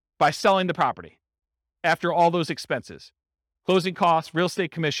by selling the property after all those expenses, closing costs, real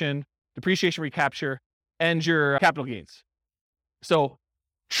estate commission, depreciation recapture, and your capital gains. So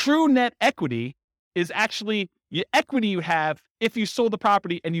true net equity is actually the equity you have if you sold the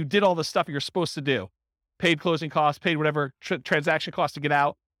property and you did all the stuff you're supposed to do, paid closing costs, paid whatever transaction costs to get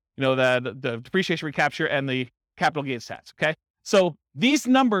out, the depreciation recapture and the capital gains tax. Okay. So these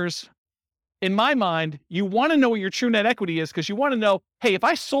numbers, in my mind, you want to know what your true net equity is because you want to know, hey, if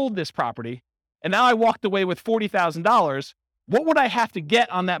I sold this property and now I walked away with $40,000, what would I have to get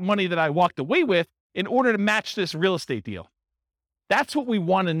on that money that I walked away with in order to match this real estate deal? That's what we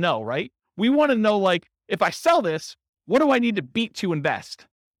want to know, right? We want to know, like, if I sell this, what do I need to beat to invest?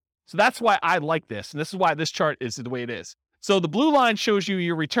 So that's why I like this. And this is why this chart is the way it is. So the blue line shows you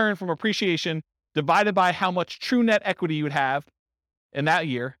your return from appreciation divided by how much true net equity you would have in that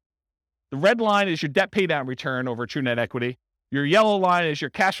year. The red line is your debt paydown return over true net equity. Your yellow line is your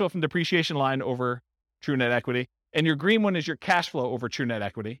cash flow from depreciation line over true net equity. And your green one is your cash flow over true net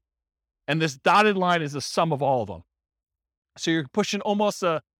equity. And this dotted line is the sum of all of them. So you're pushing almost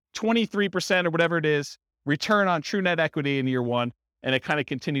a 23% or whatever it is return on true net equity in year one, and it kind of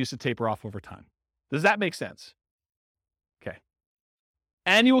continues to taper off over time. Does that make sense? Okay.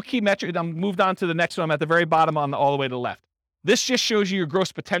 Annual key metric. I'm moved on to the next one. I'm at the very bottom all the way to the left. This just shows you your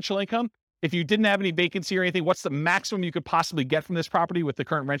gross potential income. If you didn't have any vacancy or anything, what's the maximum you could possibly get from this property with the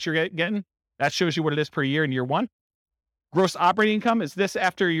current rent you're getting? That shows you what it is per year in year one. Gross operating income is this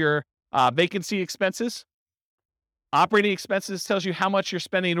after your vacancy expenses. Operating expenses tells you how much you're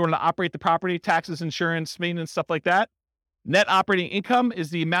spending in order to operate the property, taxes, insurance, maintenance, stuff like that. Net operating income is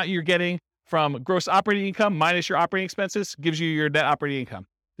the amount you're getting from gross operating income minus your operating expenses, gives you your net operating income.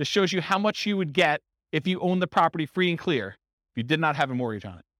 This shows you how much you would get if you own the property free and clear, if you did not have a mortgage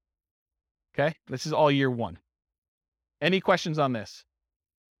on it. Okay, this is all year one. Any questions on this?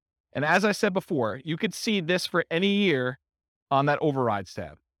 And as I said before, you could see this for any year on that overrides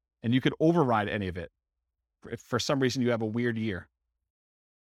tab, and you could override any of it if for some reason you have a weird year.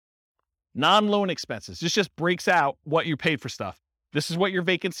 Non-loan expenses. This just breaks out what you paid for stuff. This is what your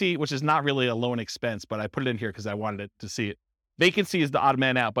vacancy, which is not really a loan expense, but I put it in here because I wanted it to see it. Vacancy is the odd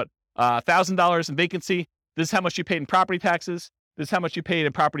man out, but $1,000 in vacancy. This is how much you paid in property taxes. This is how much you paid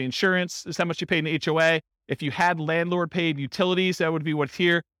in property insurance. This is how much you paid in HOA. If you had landlord paid utilities, that would be what's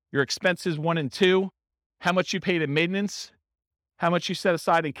here. Your expenses 1 and 2. How much you paid in maintenance. How much you set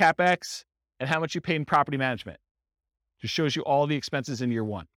aside in CapEx. And how much you pay in property management. Just shows you all the expenses in year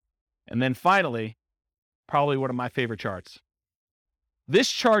one. And then finally, probably one of my favorite charts.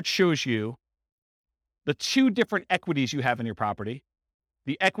 This chart shows you the two different equities you have in your property.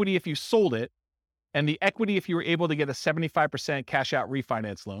 The equity if you sold it, and the equity if you were able to get a 75% cash out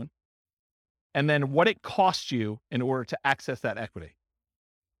refinance loan. And then what it costs you in order to access that equity.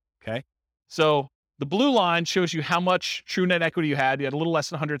 Okay. So the blue line shows you how much true net equity you had. You had a little less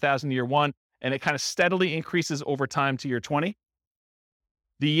than 100,000 in year one. And it kind of steadily increases over time to year 20.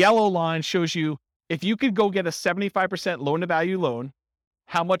 The yellow line shows you if you could go get a 75% loan to value loan,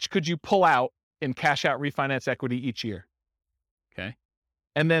 how much could you pull out in cash out refinance equity each year? Okay.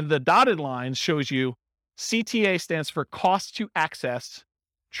 And then the dotted line shows you CTA stands for cost to access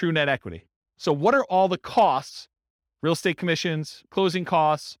true net equity. So what are all the costs, real estate commissions, closing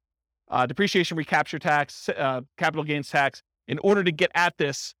costs, depreciation recapture tax, capital gains tax, in order to get at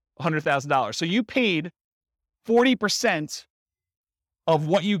this $100,000. So you paid 40% of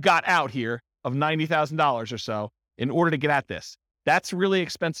what you got out here of $90,000 or so in order to get at this. That's really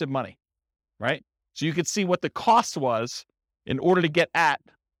expensive money, right? So you could see what the cost was in order to get at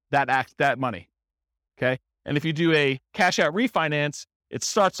that money. Okay. And if you do a cash out refinance, it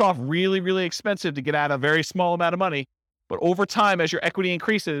starts off really, really expensive to get out a very small amount of money. But over time, as your equity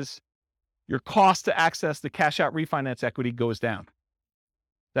increases, your cost to access the cash out refinance equity goes down.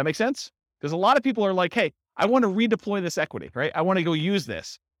 That make sense? Because a lot of people are like, hey, I want to redeploy this equity, right? I want to go use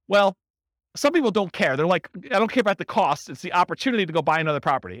this. Well, some people don't care. They're like, I don't care about the cost. It's the opportunity to go buy another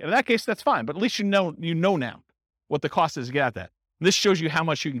property. And in that case, that's fine. But at least you know now what the cost is to get at that. This shows you how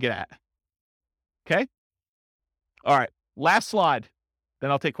much you can get at. Okay? All right. Last slide.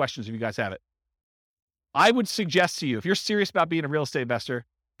 Then I'll take questions if you guys have it. I would suggest to you, if you're serious about being a real estate investor,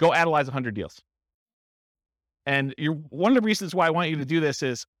 go analyze 100 deals. And one of the reasons why I want you to do this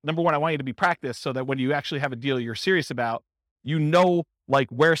is, number one, I want you to be practiced so that when you actually have a deal you're serious about, you know, like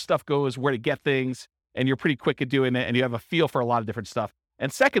where stuff goes, where to get things, and you're pretty quick at doing it, and you have a feel for a lot of different stuff.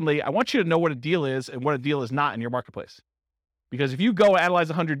 And secondly, I want you to know what a deal is and what a deal is not in your marketplace. Because if you go analyze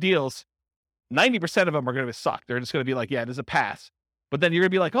 100 deals, 90% of them are going to suck. They're just going to be like, yeah, there's a pass. But then you're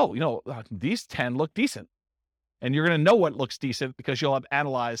going to be like, oh, you know, these 10 look decent. And you're going to know what looks decent because you'll have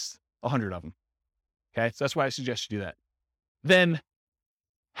analyzed 100 of them. Okay, so that's why I suggest you do that. Then,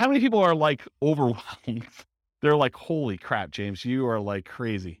 how many people are like overwhelmed? They're like, holy crap, James, you are like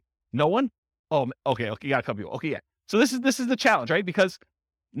crazy. No one? Oh, okay, you got a couple people. Okay, yeah. So this is the challenge, right? Because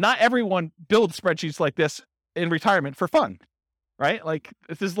not everyone builds spreadsheets like this in retirement for fun, right? Like,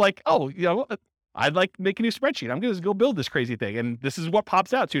 this is like, oh, you know, I'd like to make a new spreadsheet. I'm going to go build this crazy thing. And this is what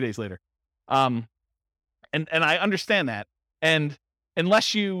pops out 2 days later. And I understand that. And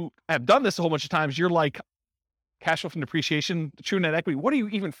unless you have done this a whole bunch of times, you're like, cash flow from depreciation, true net equity, what are you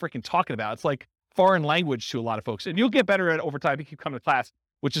even freaking talking about? It's like foreign language to a lot of folks. And you'll get better at it over time if you keep coming to class,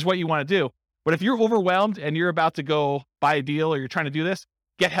 which is what you want to do. But if you're overwhelmed and you're about to go buy a deal or you're trying to do this,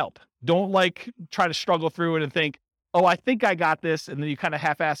 get help. Don't like try to struggle through it and think, oh, I think I got this. And then you kind of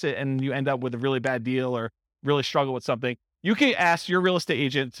half-ass it and you end up with a really bad deal or really struggle with something. You can ask your real estate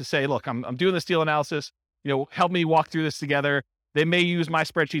agent to say, look, I'm doing this deal analysis. You know, help me walk through this together. They may use my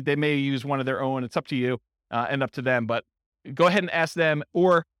spreadsheet. They may use one of their own. It's up to you and up to them. But go ahead and ask them,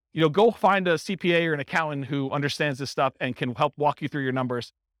 or, you know, go find a CPA or an accountant who understands this stuff and can help walk you through your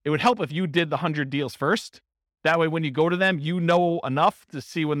numbers. It would help if you did the 100 deals first. That way, when you go to them, you know enough to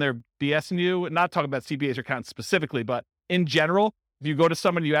see when they're BSing you. Not talking about CPAs or accountants specifically, but in general, if you go to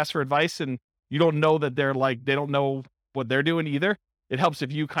someone, you ask for advice and you don't know that they're like, they don't know what they're doing either. It helps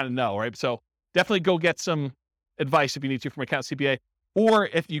if you kind of know, right? So definitely go get some advice if you need to from account CPA. Or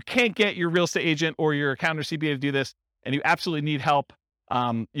if you can't get your real estate agent or your accountant or CPA to do this and you absolutely need help,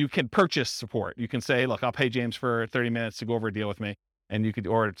 you can purchase support. You can say, look, I'll pay James for 30 minutes to go over a deal with me. And you could,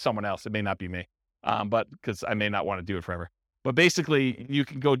 or someone else. It may not be me, but because I may not want to do it forever. But basically, you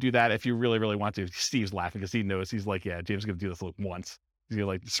can go do that if you really, really want to. Steve's laughing because he knows. He's like, yeah, James is going to do this once. He's going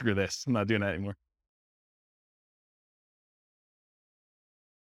to like, screw this. I'm not doing that anymore.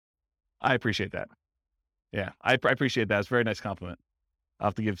 I appreciate that. Yeah, I appreciate that. It's a very nice compliment. I'll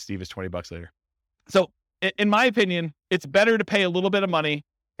have to give Steve his $20 later. So in my opinion, it's better to pay a little bit of money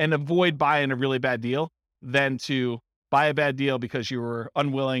and avoid buying a really bad deal than to buy a bad deal because you were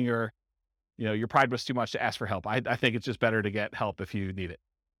unwilling or, you know, your pride was too much to ask for help. I think it's just better to get help if you need it.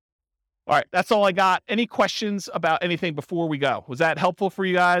 All right, that's all I got. Any questions about anything before we go? Was that helpful for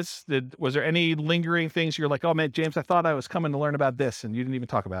you guys? Was there any lingering things you're like, oh man, James, I thought I was coming to learn about this and you didn't even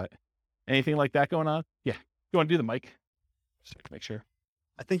talk about it? Anything like that going on? Yeah. You want to do the mic? Just to make sure.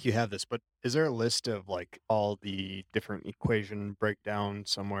 I think you have this, but is there a list of like all the different equation breakdown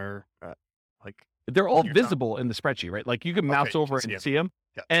somewhere? Like they're all visible in the spreadsheet, right? Like you can mouse over it and see them.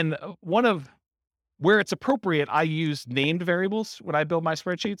 Yeah. And one of where it's appropriate, I use named variables when I build my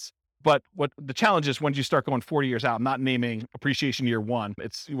spreadsheets. But what the challenge is when you start going 40 years out, not naming appreciation year one,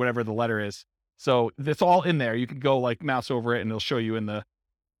 it's whatever the letter is. So it's all in there. You can go like mouse over it and it'll show you in the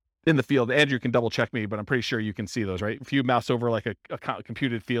field. Andrew can double check me, but I'm pretty sure you can see those, right? If you mouse over like a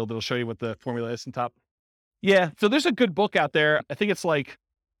computed field, it'll show you what the formula is on top. Yeah. So there's a good book out there. I think it's like,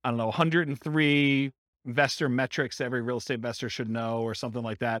 I don't know, 103 investor metrics every real estate investor should know or something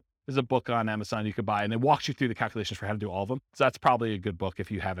like that. There's a book on Amazon you could buy and it walks you through the calculations for how to do all of them. So that's probably a good book if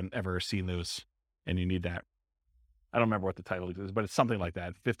you haven't ever seen those and you need that. I don't remember what the title is, but it's something like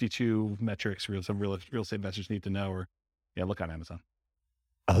that. 52 metrics some real estate investors need to know, or yeah, look on Amazon.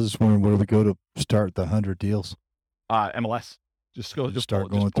 I was just wondering where do we go to start the 100 deals? MLS. Just start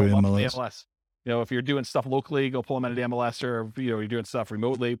going through MLS. You know, if you're doing stuff locally, go pull them out of the MLS, or you know, you're doing stuff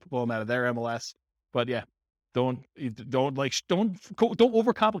remotely, pull them out of their MLS. But yeah, don't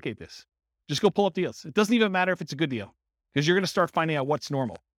overcomplicate this. Just go pull up deals. It doesn't even matter if it's a good deal because you're going to start finding out what's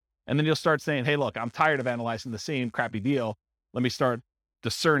normal, and then you'll start saying, "Hey, look, I'm tired of analyzing the same crappy deal. Let me start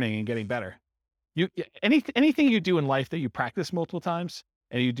discerning and getting better." Anything you do in life that you practice multiple times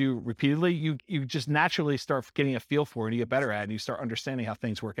and you do repeatedly, you just naturally start getting a feel for it and you get better at it and you start understanding how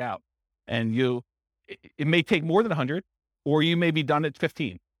things work out. And it may take more than 100, or you may be done at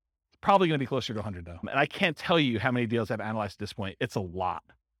 15. It's probably going to be closer to 100 though. And I can't tell you how many deals I've analyzed at this point. It's a lot.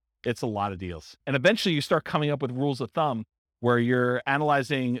 It's a lot of deals. And eventually you start coming up with rules of thumb where you're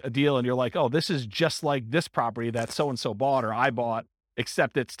analyzing a deal and you're like, oh, this is just like this property that so-and-so bought or I bought,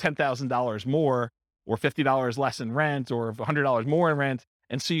 except it's $10,000 more or $50 less in rent or $100 more in rent.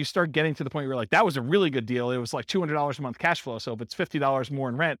 And so you start getting to the point where you're like, that was a really good deal. It was like $200 a month cash flow. So if it's $50 more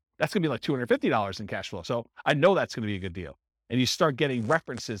in rent, that's going to be like $250 in cash flow. So I know that's going to be a good deal. And you start getting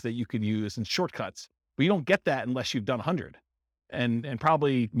references that you can use and shortcuts, but you don't get that unless you've done 100 and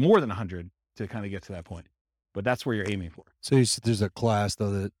probably more than 100 to kind of get to that point. But that's where you're aiming for. So there's a class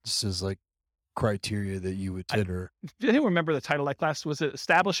though that says like criteria that you would consider. I didn't remember the title of that class. Was it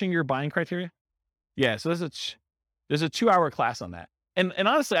Establishing Your Buying Criteria? Yeah. So there's a 2-hour class on that. And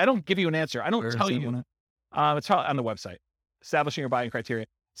honestly, I don't give you an answer. I don't tell you. It's on the website, Establishing Your Buying Criteria.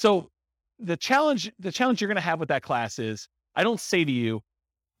 So the challenge you're going to have with that class is, I don't say to you,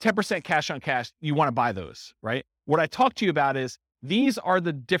 10% cash on cash, you want to buy those, right? What I talk to you about is, these are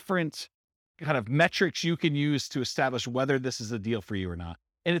the different kind of metrics you can use to establish whether this is a deal for you or not.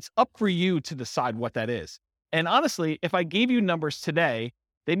 And it's up for you to decide what that is. And honestly, if I gave you numbers today,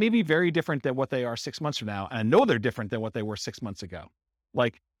 they may be very different than what they are 6 months from now. And I know they're different than what they were 6 months ago.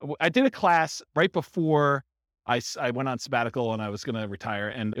 Like, I did a class right before I went on sabbatical and I was going to retire,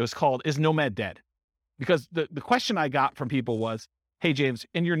 and it was called, Is Nomad Dead? Because the question I got from people was, hey, James,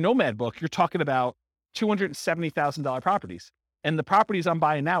 in your Nomad book, you're talking about $270,000 properties. And the properties I'm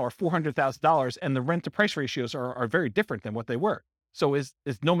buying now are $400,000, and the rent to price ratios are very different than what they were. So is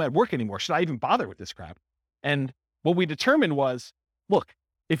Nomad work anymore? Should I even bother with this crap? And what we determined was, look,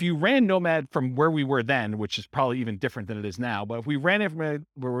 if you ran Nomad from where we were then, which is probably even different than it is now, but if we ran it from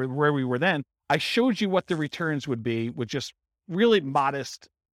where we were then, I showed you what the returns would be with just really modest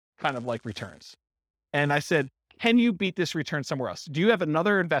kind of like returns. And I said, can you beat this return somewhere else? Do you have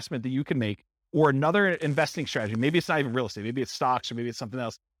another investment that you can make, or another investing strategy? Maybe it's not even real estate, maybe it's stocks, or maybe it's something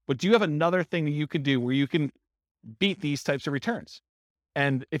else, but do you have another thing that you can do where you can beat these types of returns?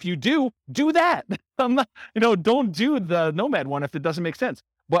 And if you do that. I'm not, don't do the Nomad one if it doesn't make sense.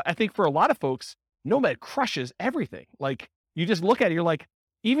 But I think for a lot of folks, Nomad crushes everything. Like, you just look at it, you're like,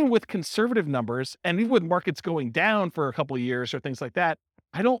 even with conservative numbers, and even with markets going down for a couple of years or things like that,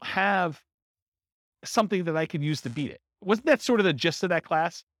 I don't have something that I can use to beat it. Wasn't that sort of the gist of that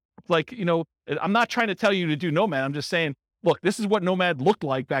class? Like, I'm not trying to tell you to do Nomad. I'm just saying, look, this is what Nomad looked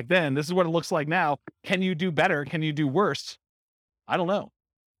like back then. This is what it looks like now. Can you do better? Can you do worse? I don't know.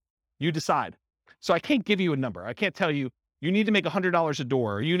 You decide. So I can't give you a number. I can't tell you, you need to make $100 a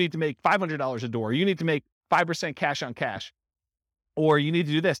door, or you need to make $500 a door, or you need to make 5% cash on cash, or you need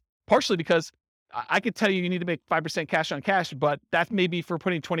to do this. Partially because I could tell you need to make 5% cash on cash, but that may be for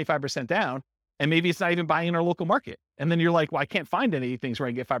putting 25% down. And maybe it's not even buying in our local market. And then you're like, well, I can't find any things where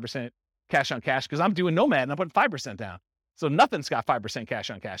I can get 5% cash on cash because I'm doing Nomad and I'm putting 5% down. So nothing's got 5% cash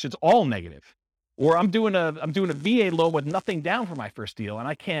on cash. It's all negative. Or I'm doing a VA loan with nothing down for my first deal,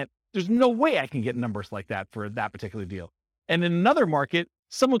 and there's no way I can get numbers like that for that particular deal. And in another market,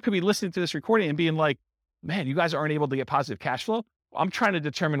 someone could be listening to this recording and being like, man, you guys aren't able to get positive cash flow. I'm trying to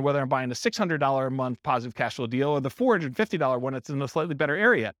determine whether I'm buying a $600 a month positive cash flow deal or the $450 one that's in a slightly better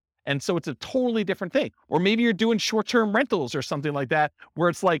area. And so it's a totally different thing. Or maybe you're doing short-term rentals or something like that, where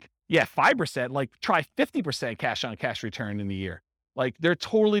it's like, yeah, 5%, like try 50% cash on cash return in the year. Like, they're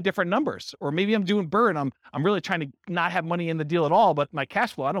totally different numbers. Or maybe I'm doing Burr and I'm really trying to not have money in the deal at all, but my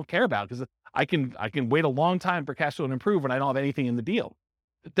cash flow I don't care about, because I can wait a long time for cash flow to improve when I don't have anything in the deal.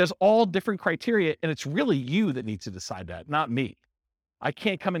 There's all different criteria, and it's really you that needs to decide that, not me. I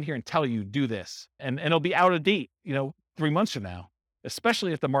can't come in here and tell you do this, and it'll be out of date, 3 months from now.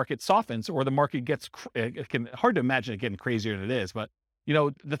 Especially if the market softens or the market gets, hard to imagine it getting crazier than it is, but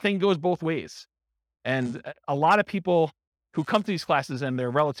the thing goes both ways. And a lot of people who come to these classes and they're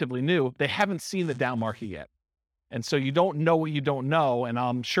relatively new, they haven't seen the down market yet. And so you don't know what you don't know. And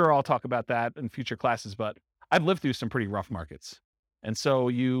I'm sure I'll talk about that in future classes, but I've lived through some pretty rough markets. And so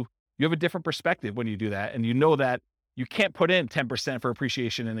you have a different perspective when you do that. And you know that you can't put in 10% for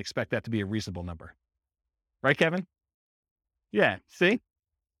appreciation and expect that to be a reasonable number. Right, Kevin? Yeah, see?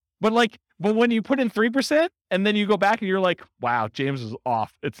 But when you put in 3% and then you go back and you're like, wow, James is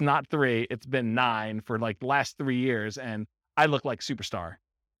off. It's not 3, it's been 9 for like the last 3 years, and I look like superstar.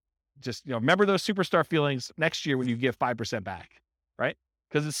 Just, remember those superstar feelings next year when you give 5% back, right?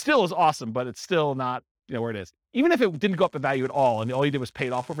 Because it still is awesome, but it's still not, where it is. Even if it didn't go up in value at all and all you did was pay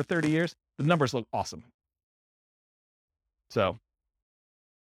it off over 30 years, the numbers look awesome. So,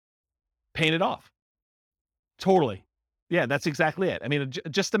 paying it off. Totally. Yeah, that's exactly it. I mean,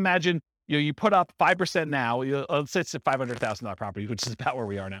 just imagine, you put up 5% now. Let's say it's a $500,000 property, which is about where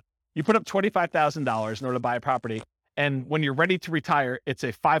we are now. You put up $25,000 in order to buy a property, and when you're ready to retire, it's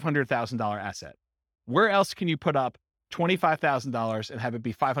a $500,000 asset. Where else can you put up $25,000 and have it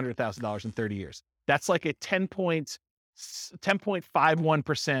be $500,000 in 30 years? That's like a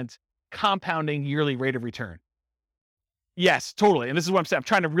 10.51% compounding yearly rate of return. Yes, totally. And this is what I'm saying. I'm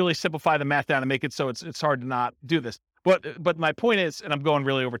trying to really simplify the math down and make it so it's hard to not do this. But my point is, and I'm going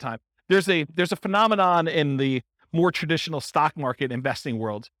really over time, there's a phenomenon in the more traditional stock market investing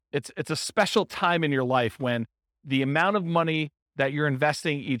world. It's a special time in your life when the amount of money that you're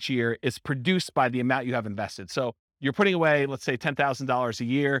investing each year is produced by the amount you have invested. So you're putting away, let's say, $10,000 a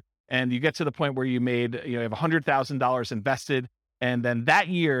year, and you get to the point where you have $100,000 invested, and then that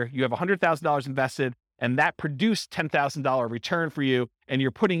year you have $100,000 invested, and that produced $10,000 return for you, and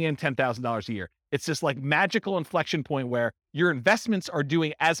you're putting in $10,000 a year. It's this like magical inflection point where your investments are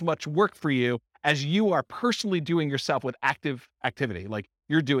doing as much work for you as you are personally doing yourself with active activity, like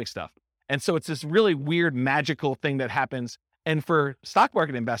you're doing stuff. And so it's this really weird, magical thing that happens. And for stock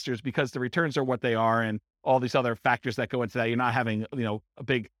market investors, because the returns are what they are and all these other factors that go into that, you're not having, a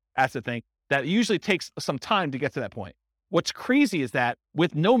big asset thing, that usually takes some time to get to that point. What's crazy is that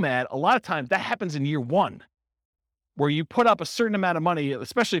with Nomad, a lot of times that happens in year one, where you put up a certain amount of money,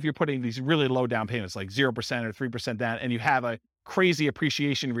 especially if you're putting these really low down payments, like 0% or 3% down, and you have a crazy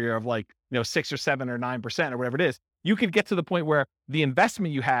appreciation year of 6 or 7 or 9% or whatever it is. You could get to the point where the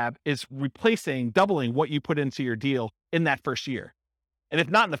investment you have is doubling what you put into your deal in that first year. And if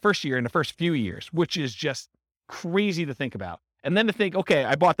not in the first year, in the first few years, which is just crazy to think about. And then to think, okay,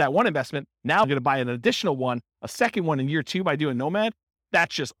 I bought that one investment. Now I'm going to buy an additional one, a second one in year 2 by doing Nomad.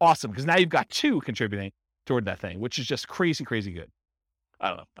 That's just awesome, because now you've got 2 contributing toward that thing, which is just crazy, crazy good. I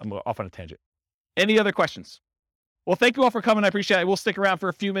don't know. I'm off on a tangent. Any other questions? Well, thank you all for coming. I appreciate it. We'll stick around for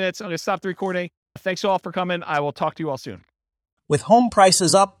a few minutes. I'm going to stop the recording. Thanks all for coming. I will talk to you all soon. With home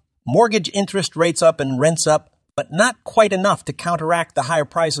prices up, mortgage interest rates up, and rents up, but not quite enough to counteract the higher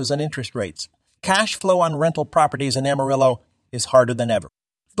prices and interest rates, cash flow on rental properties in Amarillo is harder than ever.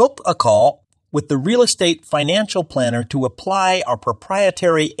 Book a call with the Real Estate Financial Planner to apply our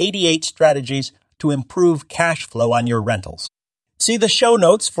proprietary 88 strategies to improve cash flow on your rentals. See the show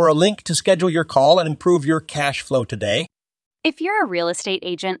notes for a link to schedule your call and improve your cash flow today. If you're a real estate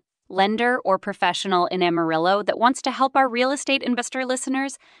agent, lender, or professional in Amarillo that wants to help our real estate investor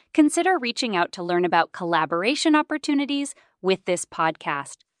listeners, consider reaching out to learn about collaboration opportunities with this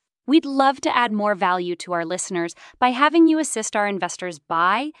podcast. We'd love to add more value to our listeners by having you assist our investors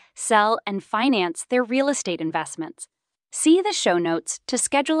buy, sell, and finance their real estate investments. See the show notes to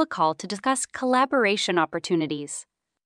schedule a call to discuss collaboration opportunities.